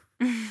need to...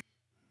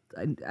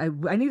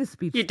 I need a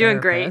speech You're doing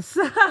therapist.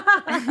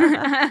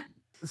 Great.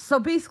 So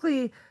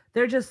basically,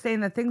 they're just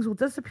saying that things will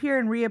disappear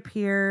and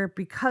reappear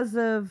because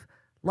of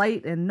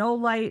light and no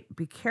light.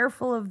 Be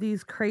careful of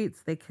these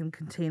crates. They can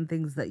contain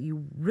things that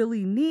you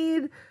really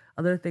need,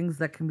 other things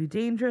that can be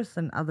dangerous,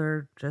 and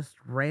other just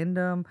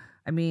random.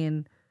 I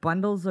mean,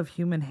 bundles of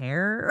human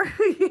hair.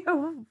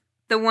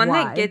 The one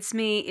that gets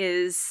me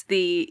is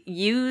the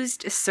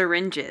used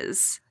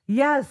syringes.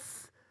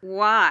 Yes.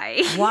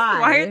 Why?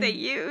 Why are they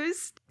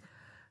used?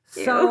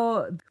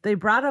 So they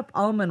brought up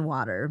almond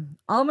water.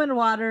 Almond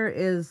water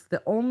is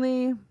the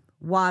only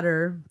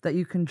water that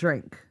you can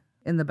drink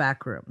in the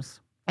back rooms.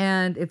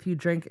 And if you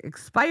drink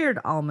expired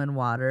almond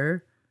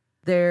water,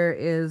 there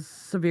is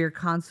severe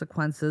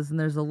consequences. And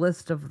there's a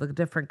list of the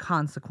different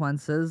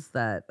consequences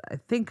that I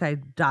think I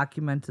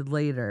documented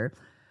later.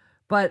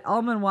 But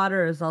almond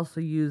water is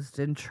also used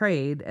in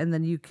trade. And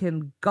then you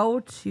can go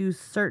to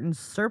certain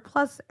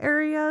surplus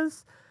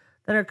areas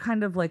that are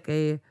kind of like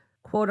a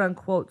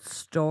quote-unquote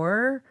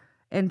store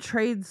and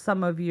trade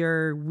some of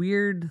your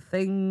weird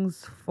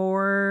things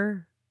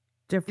for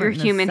different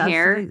your human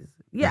hair.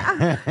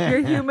 Yeah,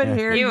 your human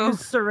hair,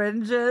 used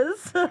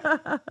syringes.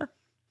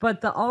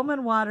 But the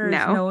almond water is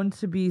known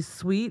to be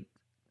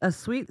a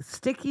sweet,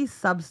 sticky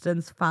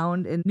substance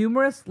found in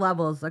numerous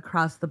levels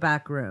across the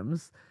back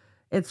rooms.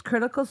 It's a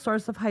critical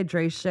source of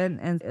hydration,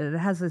 and it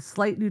has a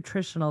slight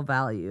nutritional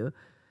value.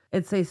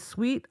 It's a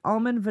sweet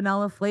almond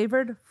vanilla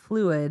flavored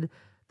fluid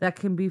that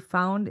can be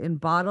found in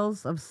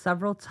bottles of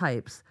several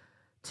types,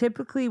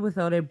 typically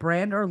without a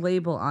brand or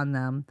label on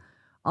them.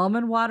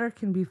 Almond water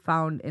can be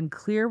found in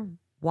clear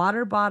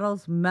water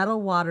bottles,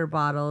 metal water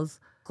bottles,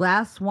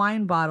 glass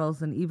wine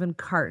bottles, and even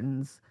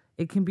cartons.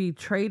 It can be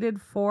traded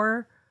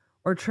for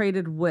or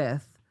traded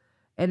with,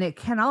 and it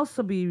can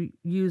also be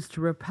used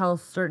to repel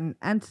certain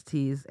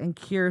entities and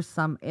cure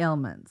some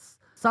ailments.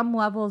 Some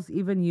levels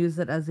even use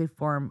it as a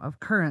form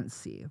of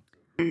currency.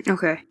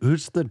 Okay.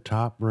 Who's the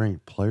top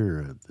ranked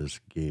player at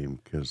this game?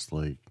 Because,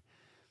 like,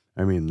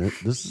 I mean,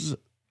 this is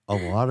a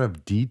lot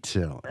of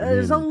detail.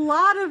 There's a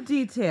lot of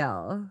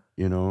detail.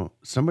 You know,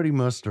 somebody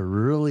must have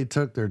really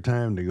took their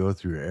time to go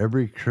through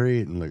every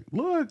crate and like,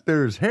 look,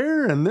 there's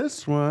hair in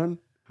this one.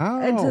 How?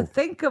 And to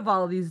think of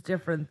all these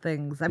different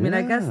things. I mean,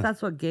 I guess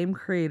that's what game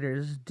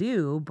creators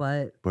do,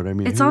 but I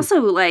mean, it's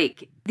also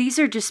like, these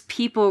are just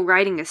people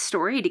writing a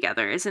story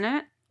together, isn't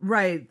it?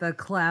 Right, the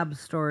collab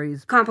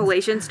stories.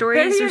 Compilation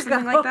stories or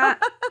something like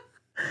that.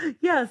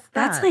 Yes,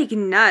 that's like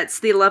nuts.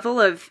 The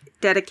level of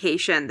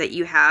dedication that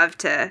you have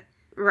to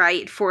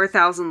write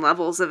 4,000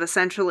 levels of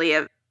essentially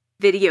a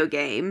video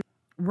game.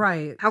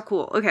 Right. How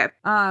cool. Okay.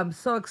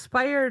 So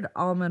expired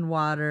almond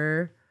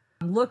water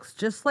looks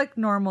just like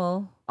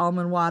normal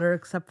almond water,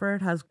 except for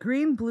it has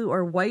green, blue,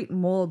 or white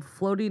mold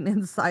floating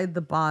inside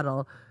the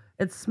bottle.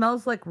 It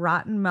smells like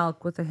rotten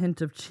milk with a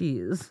hint of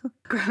cheese.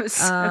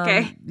 Gross.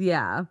 Okay.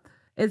 Yeah.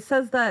 It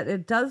says that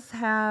it does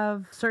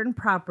have certain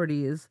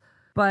properties,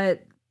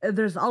 but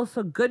there's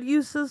also good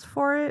uses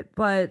for it,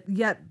 but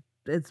yet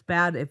it's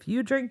bad if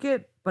you drink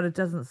it, but it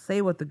doesn't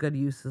say what the good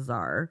uses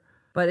are.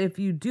 But if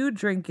you do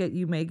drink it,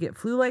 you may get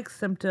flu-like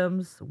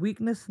symptoms,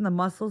 weakness in the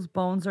muscles,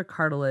 bones, or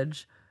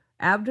cartilage,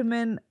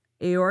 abdomen,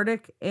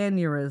 aortic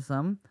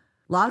aneurysm,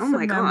 loss of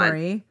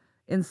memory,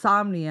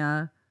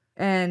 insomnia,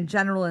 and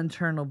general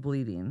internal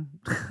bleeding.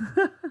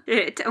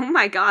 Oh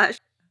my gosh.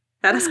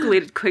 That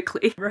escalated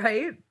quickly.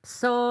 Right?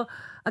 So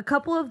a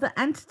couple of the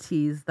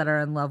entities that are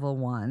in level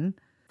 1,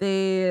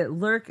 they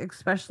lurk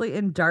especially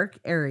in dark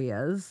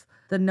areas.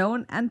 The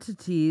known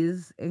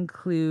entities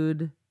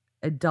include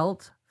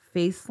adult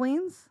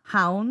facelings,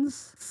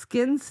 hounds,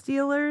 skin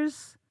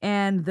stealers,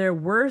 and there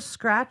were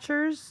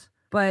scratchers,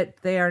 but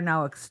they are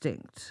now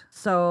extinct.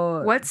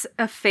 So what's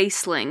a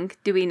faceling?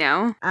 Do we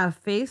know? A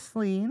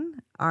faceling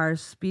are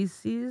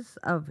species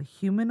of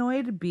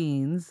humanoid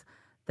beings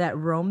that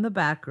roam the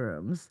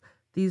backrooms.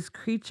 These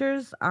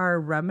creatures are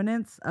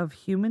remnants of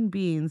human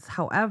beings.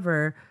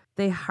 However,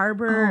 they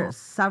harbor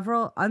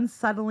several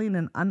unsettling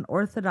and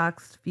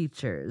unorthodox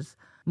features.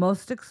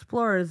 Most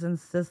explorers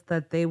insist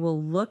that they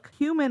will look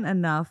human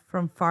enough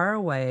from far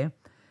away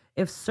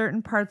if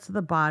certain parts of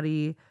the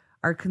body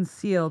are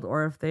concealed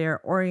or if they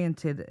are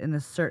oriented in a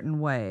certain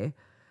way.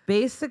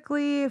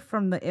 Basically,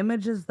 from the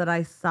images that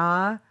I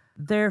saw,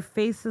 their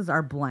faces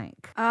are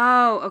blank.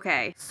 Oh,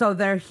 okay. So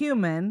they're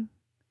human,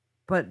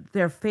 but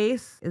their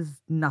face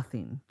is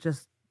nothing,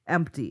 just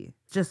empty,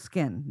 just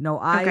skin. No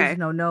eyes,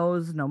 no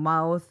nose, no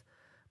mouth,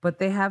 but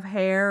they have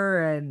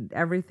hair and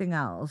everything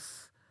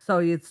else. So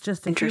it's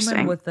just a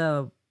human with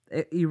a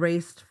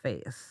erased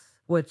face,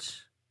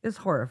 which is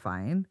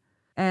horrifying.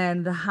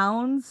 And the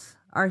hounds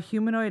are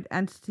humanoid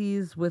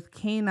entities with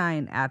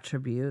canine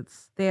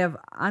attributes. They have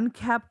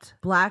unkempt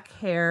black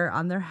hair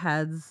on their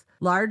heads,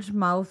 large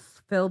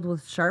mouths filled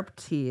with sharp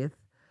teeth.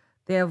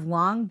 They have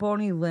long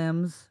bony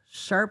limbs,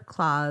 sharp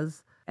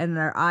claws, and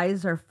their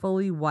eyes are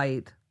fully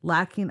white,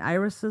 lacking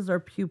irises or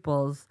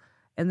pupils,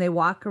 and they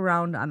walk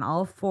around on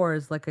all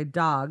fours like a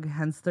dog,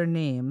 hence their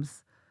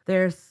names.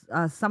 There's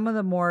some of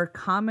the more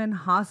common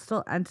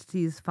hostile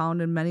entities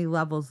found in many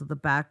levels of the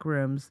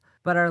Backrooms,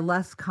 but are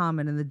less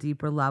common in the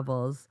deeper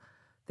levels.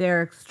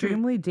 They're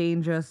extremely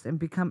dangerous and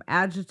become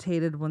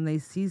agitated when they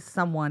see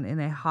someone in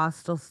a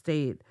hostile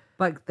state,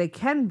 but they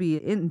can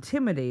be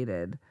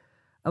intimidated.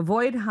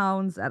 Avoid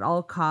hounds at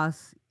all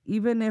costs,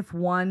 even if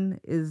one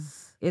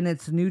is in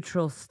its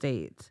neutral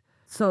state.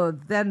 So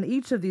then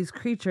each of these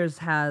creatures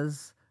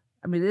has,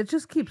 I mean, it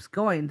just keeps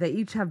going. They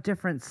each have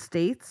different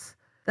states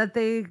that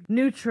they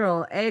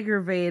neutral,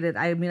 aggravated.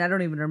 I mean, I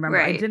don't even remember.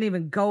 Right. I didn't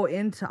even go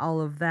into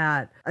all of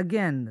that.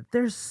 Again,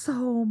 there's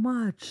so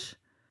much.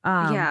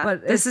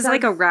 But this is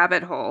like a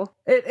rabbit hole.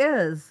 It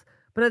is.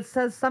 But it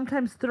says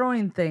sometimes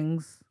throwing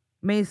things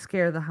may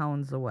scare the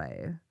hounds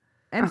away.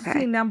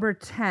 Entity number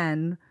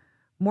 10,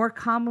 more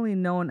commonly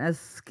known as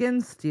skin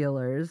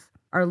stealers,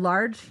 are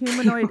large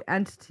humanoid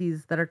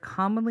entities that are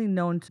commonly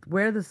known to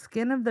wear the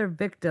skin of their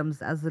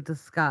victims as a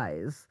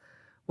disguise,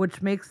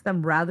 which makes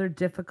them rather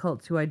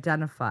difficult to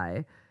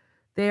identify.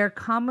 They are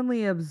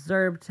commonly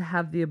observed to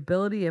have the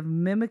ability of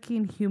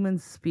mimicking human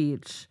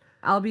speech,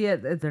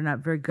 albeit they're not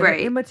very good at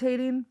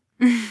imitating.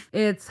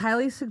 It's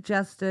highly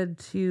suggested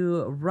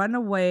to run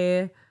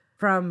away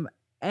from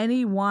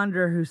any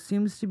wanderer who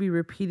seems to be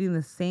repeating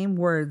the same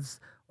words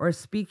or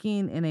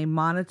speaking in a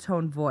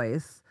monotone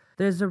voice.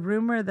 There's a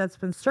rumor that's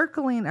been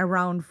circling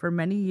around for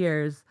many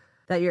years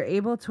that you're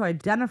able to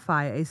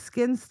identify a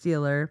skin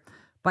stealer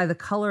by the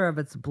color of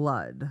its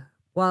blood.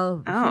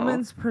 While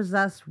humans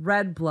possess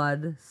red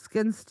blood,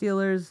 skin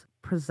stealers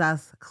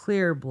possess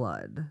clear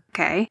blood.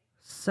 Okay.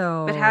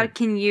 So, but how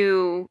can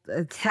you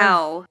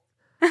tell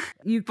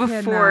you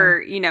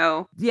before,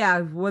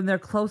 Yeah, when they're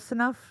close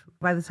enough,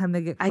 by the time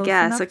they get close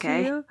enough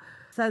to you.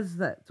 It says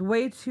that the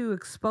way to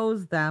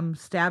expose them,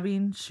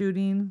 stabbing,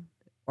 shooting,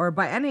 or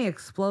by any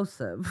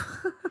explosive.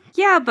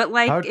 Yeah, but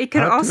like it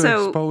could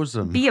also expose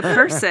them. be a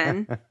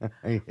person.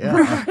 Yeah.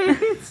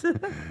 Right?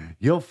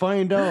 You'll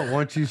find out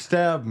once you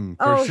stab them,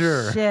 for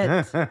sure.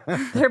 Shit.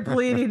 They're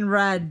bleeding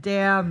red.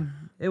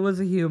 Damn. It was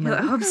a human.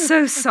 I'm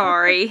so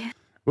sorry.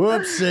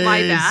 Whoopsies.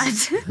 My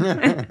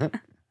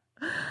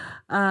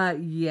bad.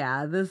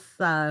 Yeah, this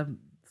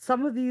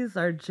some of these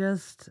are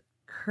just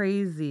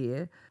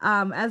crazy.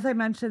 As I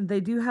mentioned, they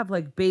do have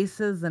like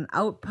bases and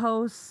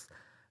outposts.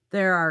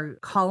 There are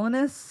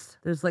colonists,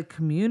 there's like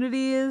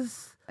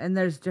communities, and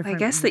there's different. I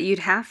guess that you'd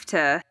have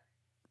to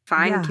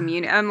find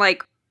community. I'm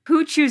like,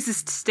 who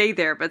chooses to stay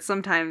there? But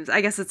sometimes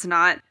I guess it's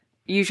not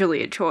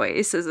usually a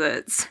choice, is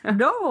it?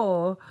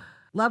 No.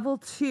 Level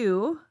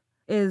 2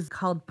 is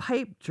called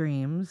Pipe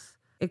Dreams.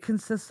 It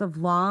consists of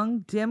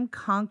long, dim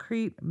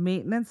concrete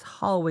maintenance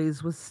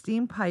hallways with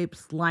steam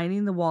pipes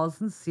lining the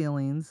walls and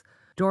ceilings.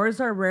 Doors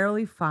are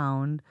rarely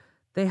found.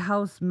 They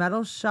house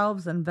metal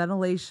shelves and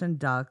ventilation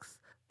ducts.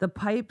 The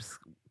pipes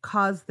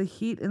cause the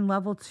heat in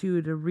level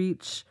 2 to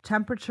reach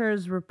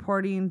temperatures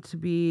reporting to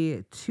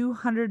be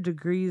 200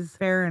 degrees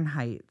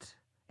Fahrenheit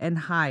and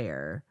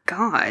higher.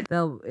 God.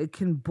 It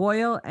can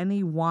boil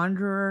any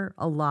wanderer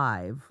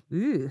alive.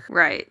 Ugh.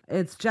 Right.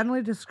 It's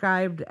generally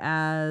described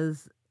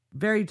as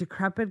very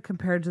decrepit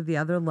compared to the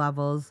other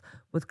levels,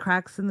 with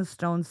cracks in the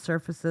stone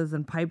surfaces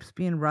and pipes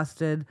being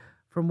rusted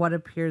from what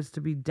appears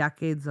to be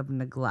decades of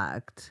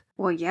neglect.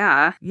 Well,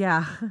 yeah.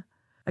 Yeah.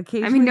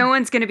 Occasionally, I mean, no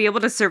one's going to be able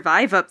to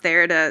survive up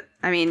there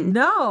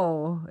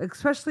No,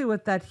 especially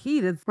with that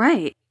heat. It's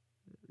right.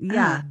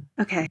 Yeah.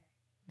 Okay.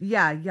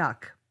 Yeah,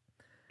 yuck.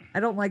 I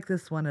don't like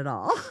this one at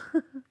all.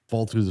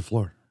 Fall through the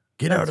floor.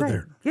 Get out of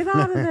there. Get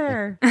out of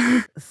there.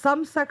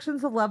 Some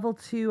sections of level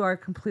 2 are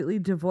completely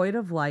devoid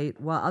of light,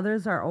 while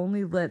others are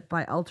only lit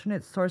by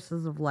alternate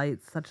sources of light,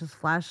 such as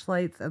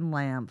flashlights and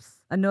lamps.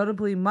 A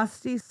notably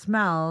musty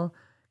smell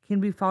can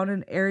be found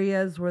in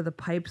areas where the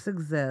pipes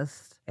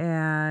exist,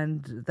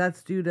 and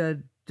that's due to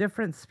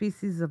different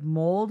species of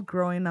mold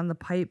growing on the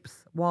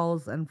pipes,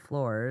 walls, and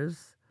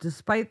floors.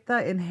 Despite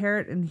the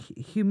inherent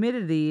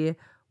humidity,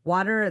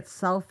 water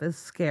itself is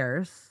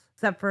scarce,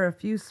 except for a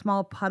few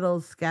small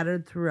puddles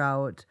scattered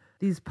throughout.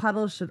 These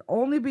puddles should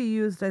only be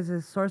used as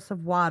a source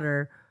of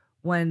water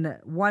when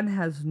one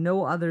has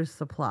no other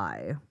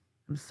supply.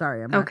 I'm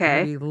sorry, I'm not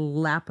going to be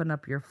lapping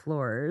up your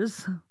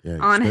floors. Yeah,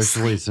 honestly.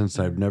 Especially since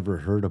I've never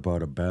heard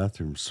about a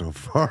bathroom so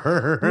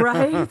far.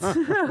 Right?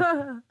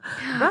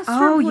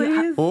 Restroom,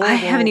 please. I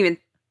haven't even.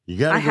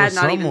 I had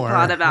not even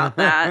thought about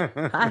that.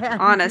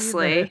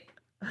 Honestly.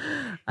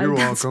 You're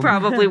That's welcome.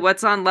 probably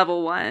what's on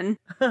level 1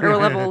 or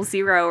level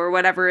 0 or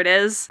whatever it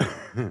is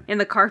in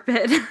the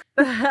carpet.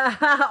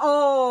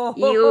 Oh,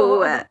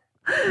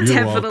 You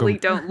definitely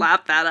welcome. don't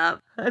lap that up.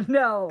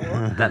 No.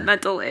 That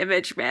mental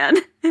image, man.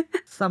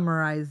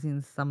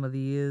 Summarizing some of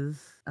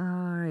these. All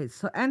right,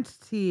 so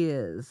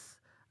entities.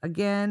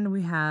 Again,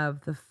 we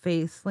have the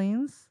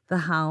facelings, the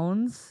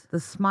hounds, the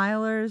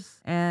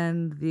smilers,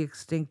 and the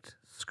extinct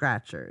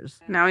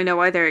scratchers. Now I know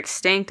why they're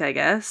extinct, I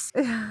guess.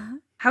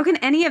 How can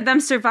any of them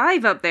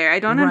survive up there? I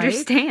don't Right?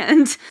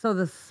 understand. So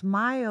the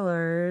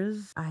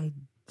smilers, I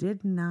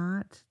did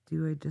not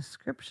do a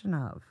description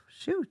of.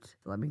 Shoot.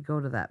 Let me go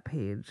to that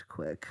page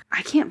quick.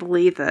 I can't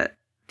believe that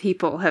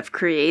people have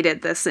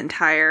created this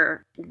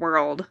entire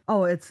world.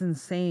 Oh, it's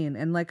insane.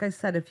 And like I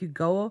said, if you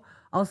go,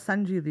 I'll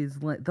send you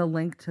the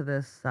link to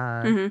this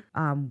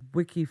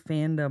wiki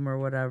fandom or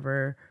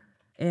whatever.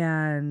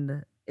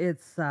 And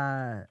it's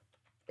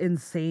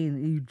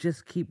insane. You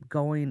just keep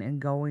going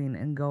and going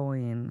and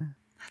going.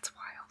 That's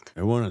wild.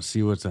 I want to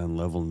see what's on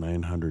level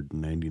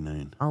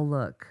 999. I'll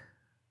look.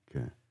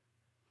 Okay.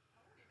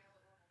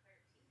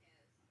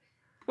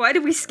 Why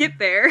did we skip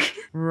there?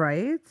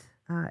 Right?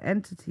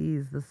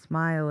 Entities, the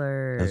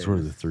smilers. That's where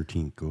the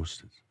 13th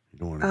ghost is. You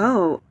don't want to.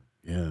 Oh.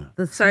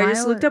 Yeah. So I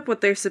just looked up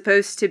what they're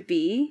supposed to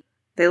be.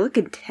 They look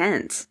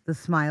intense. The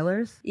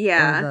smilers?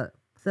 Yeah.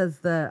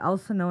 Says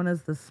also known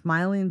as the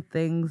smiling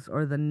things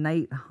or the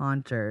night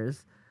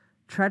haunters.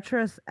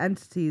 Treacherous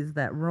entities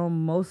that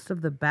roam most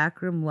of the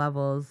backroom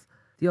levels.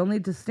 The only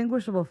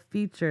distinguishable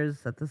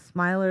features that the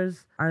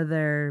smilers are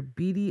their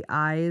beady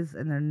eyes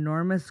and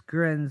enormous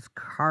grins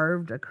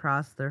carved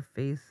across their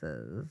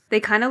faces. They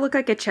kind of look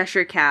like a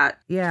Cheshire cat.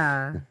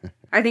 Yeah.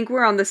 I think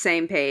we're on the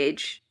same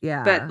page.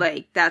 Yeah.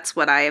 But, that's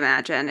what I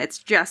imagine. It's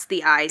just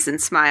the eyes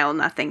and smile,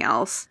 nothing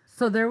else.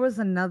 So there was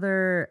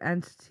another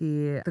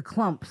entity, the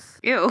clumps.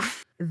 Ew.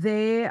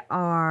 They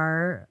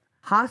are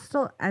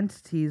hostile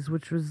entities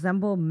which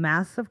resemble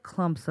massive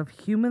clumps of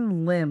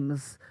human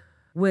limbs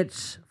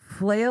which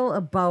flail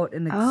about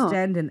and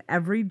extend in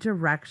every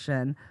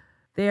direction.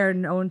 They are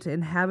known to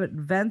inhabit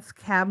vents,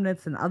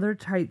 cabinets, and other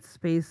tight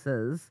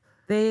spaces.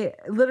 They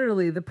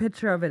literally, the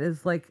picture of it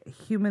is like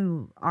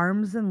human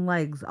arms and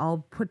legs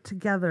all put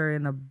together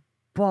in a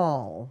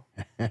ball.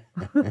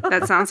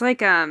 That sounds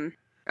like a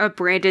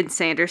Brandon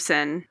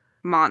Sanderson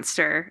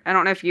monster. I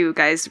don't know if you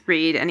guys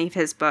read any of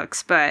his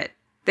books, but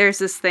there's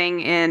this thing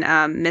in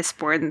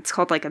Mistborn that's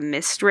called like a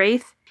mist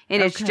wraith.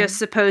 And it's just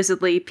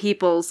supposedly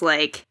people's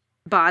like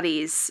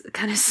bodies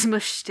kind of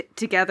smushed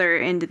together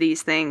into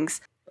these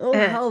things. Oh,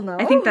 hell no.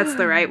 I think that's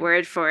the right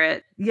word for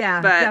it.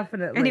 Yeah, but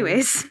definitely.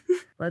 Anyways.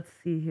 Let's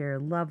see here.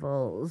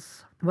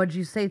 Levels. What'd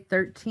you say?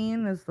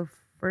 13 is the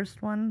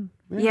first one?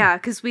 Yeah,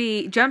 because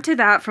we jumped to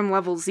that from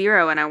level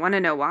 0, and I want to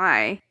know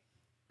why.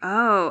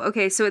 Oh,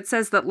 okay, so it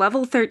says that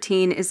level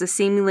 13 is a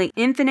seemingly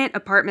infinite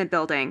apartment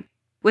building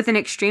with an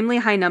extremely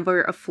high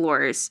number of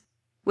floors.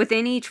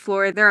 Within each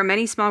floor, there are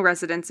many small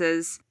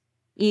residences,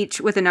 each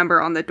with a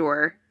number on the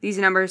door. These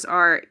numbers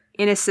are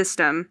in a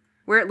system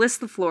where it lists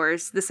the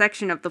floors, the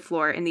section of the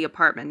floor, and the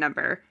apartment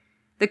number.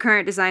 The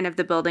current design of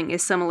the building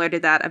is similar to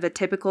that of a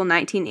typical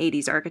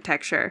 1980s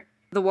architecture.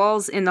 The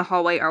walls in the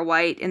hallway are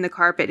white, and the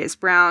carpet is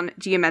brown,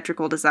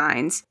 geometrical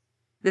designs.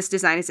 This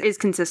design is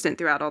consistent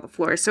throughout all the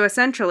floors. So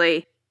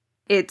essentially,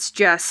 it's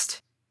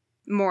just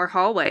more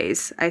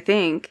hallways, I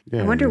think.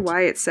 Yeah, I wonder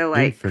why it's so,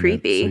 like, infinite,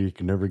 creepy. So you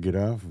can never get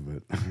off of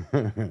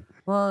it.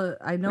 Well,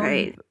 I know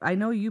Right. I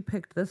know you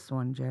picked this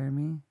one,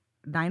 Jeremy.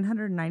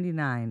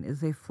 999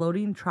 is a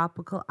floating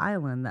tropical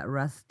island that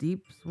rests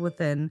deep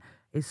within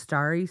a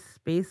starry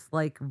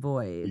space-like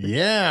void.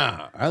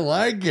 Yeah, I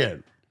like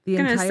it. The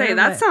I'm going to entire say,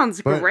 that la-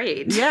 sounds But-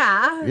 great.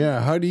 Yeah.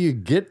 Yeah, how do you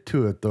get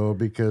to it, though?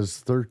 Because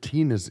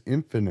 13 is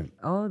infinite.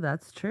 Oh,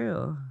 that's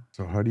true.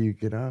 So how do you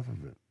get off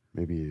of it?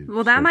 Maybe you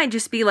Well, that might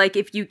just be like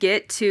if you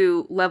get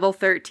to level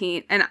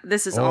 13, and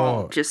this is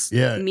all Oh, just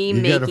yeah, me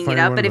you gotta making it find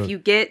up, one but of if the- you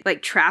get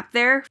like trapped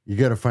there, You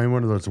got to find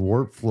one of those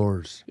warp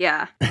floors.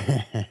 yeah.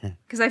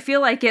 Because I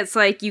feel like it's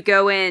like you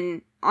go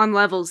in on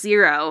level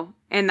 0,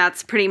 and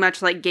that's pretty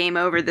much like game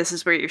over, this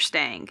is where you're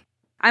staying.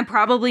 I'm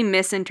probably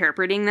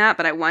misinterpreting that,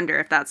 but I wonder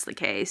if that's the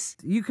case.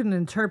 You can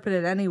interpret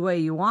it any way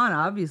you want,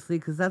 obviously,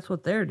 because that's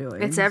what they're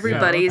doing. It's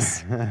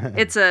everybody's.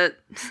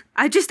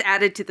 I just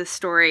added to the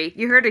story.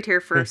 You heard it here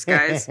first,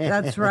 guys.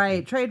 That's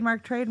right.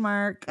 Trademark.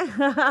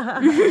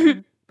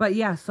 But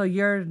yeah, so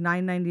your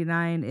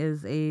 999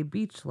 is a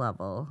beach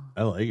level.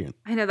 I like it.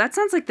 I know, that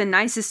sounds like the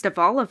nicest of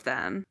all of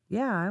them.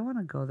 Yeah, I want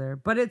to go there.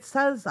 But it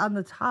says on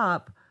the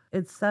top,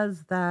 it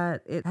says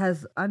that it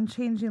has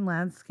unchanging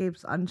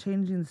landscapes,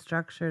 unchanging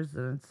structures,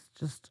 and it's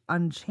just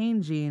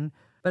unchanging.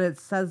 But it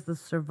says the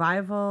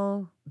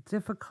survival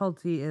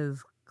difficulty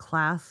is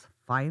class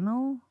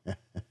final.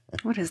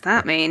 What does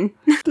that mean?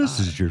 This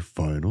is your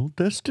final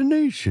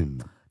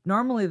destination.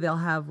 Normally they'll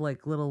have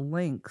like little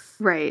links.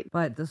 Right.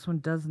 But this one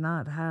does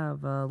not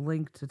have a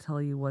link to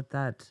tell you what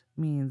that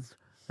means.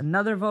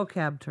 Another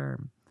vocab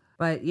term.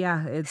 But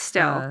yeah,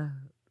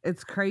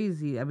 it's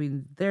crazy. I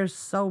mean, there's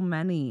so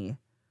many.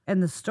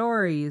 And the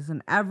stories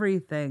and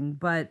everything.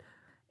 But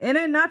in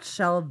a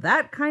nutshell,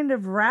 that kind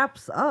of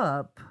wraps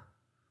up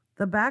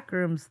the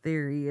Backrooms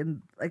theory.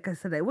 And like I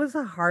said, it was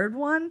a hard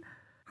one.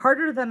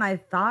 Harder than I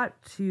thought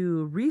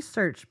to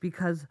research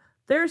because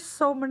there's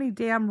so many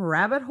damn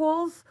rabbit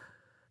holes.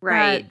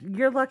 Right. that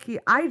you're lucky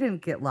I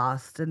didn't get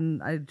lost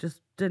and I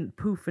just didn't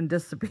poof and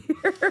disappear.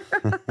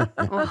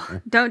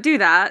 Well, don't do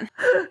that.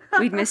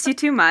 We'd miss you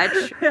too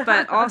much.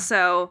 But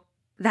also,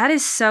 that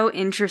is so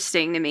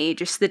interesting to me,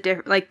 just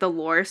the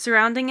lore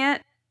surrounding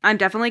it. I'm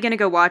definitely going to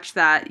go watch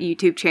that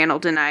YouTube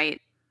channel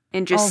tonight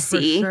and just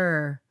see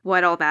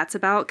what all that's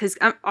about. Because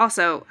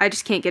I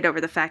just can't get over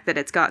the fact that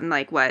it's gotten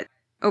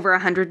over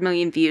 100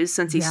 million views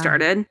since he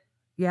started.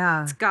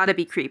 Yeah. It's got to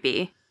be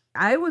creepy.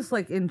 I was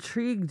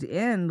intrigued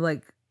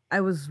in I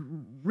was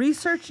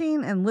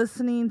researching and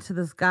listening to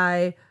this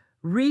guy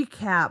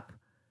recap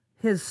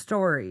his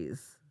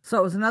stories. So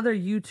it was another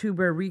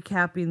YouTuber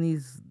recapping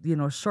these,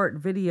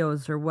 short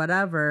videos or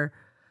whatever.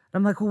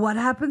 I'm like, well, what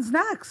happens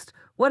next?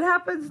 What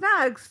happens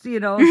next? So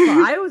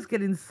I was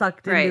getting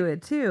sucked into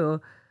it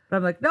too. But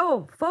I'm like,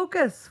 no,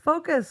 focus,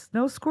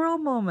 no squirrel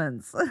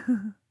moments.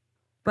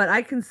 But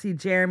I can see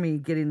Jeremy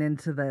getting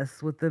into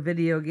this with the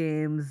video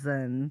games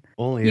and...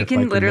 Only you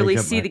can literally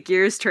see the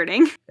gears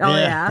turning. Oh,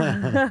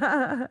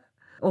 yeah.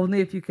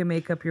 Only if you can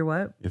make up your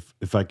what?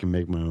 If I can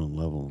make my own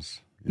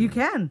levels. You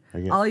can.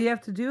 All you have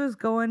to do is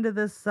go into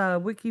this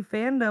wiki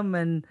fandom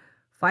and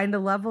find a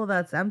level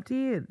that's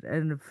empty.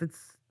 And if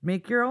it's...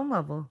 make your own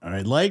level.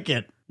 I like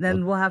it.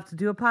 Then we'll have to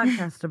do a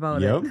podcast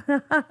about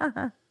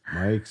it.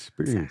 My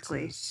experiences.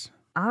 Exactly.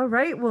 All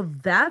right. Well,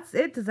 that's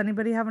it. Does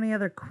anybody have any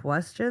other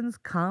questions,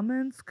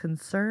 comments,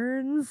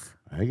 concerns?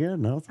 I got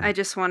nothing. I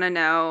just want to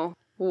know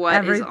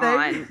what is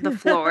on the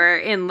floor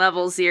in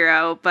level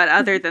 0. But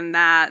other than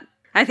that,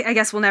 I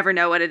guess we'll never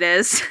know what it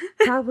is.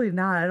 Probably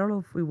not. I don't know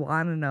if we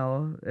want to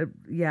know.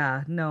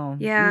 No.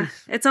 Yeah,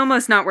 it's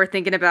almost not worth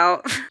thinking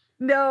about.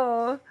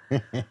 No.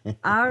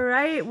 All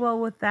right. Well,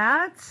 with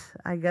that,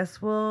 I guess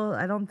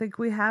I don't think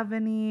we have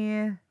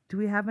any... Do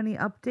we have any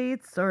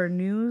updates or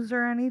news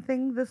or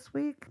anything this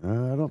week?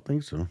 I don't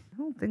think so. I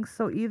don't think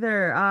so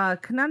either.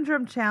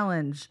 Conundrum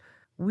challenge.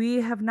 We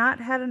have not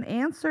had an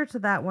answer to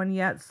that one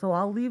yet, so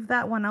I'll leave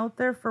that one out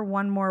there for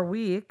one more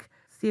week.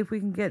 See if we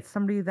can get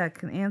somebody that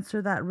can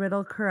answer that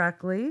riddle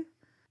correctly.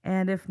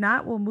 And if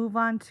not, we'll move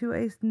on to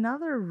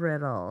another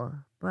riddle.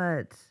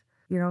 But,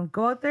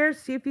 go out there,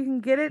 see if you can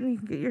get it, and you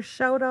can get your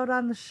shout out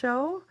on the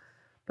show.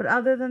 But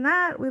other than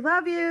that, we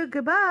love you.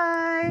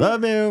 Goodbye.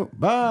 Love you.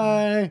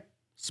 Bye.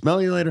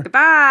 Smell you later.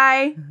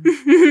 Goodbye.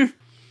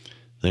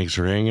 Thanks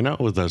for hanging out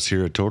with us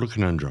here at Total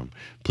Conundrum.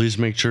 Please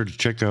make sure to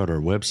check out our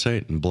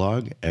website and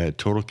blog at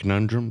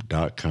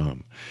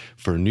totalconundrum.com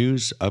for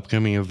news,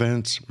 upcoming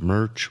events,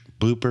 merch,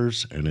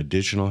 bloopers, and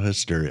additional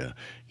hysteria.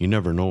 You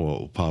never know what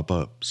will pop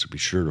up, so be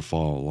sure to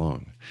follow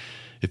along.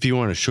 If you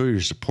want to show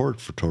your support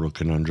for Total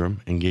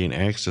Conundrum and gain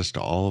access to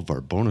all of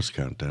our bonus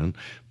content,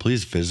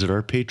 please visit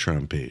our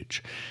Patreon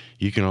page.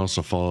 You can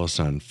also follow us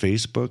on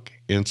Facebook,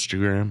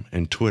 Instagram,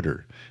 and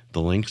Twitter.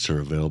 The links are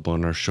available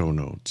in our show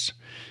notes.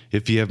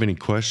 If you have any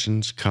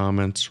questions,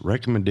 comments,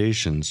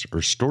 recommendations,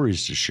 or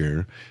stories to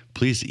share,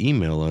 please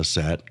email us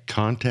at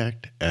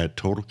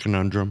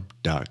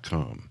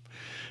contact@totalconundrum.com.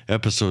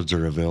 Episodes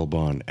are available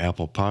on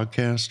Apple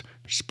Podcasts,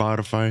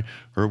 Spotify,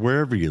 or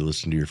wherever you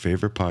listen to your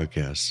favorite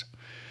podcasts.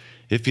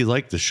 If you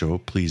like the show,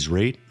 please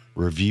rate,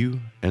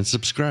 review, and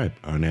subscribe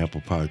on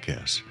Apple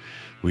Podcasts.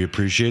 We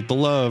appreciate the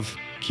love.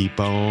 Keep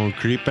on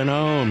creeping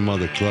on,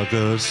 mother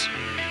cluckers.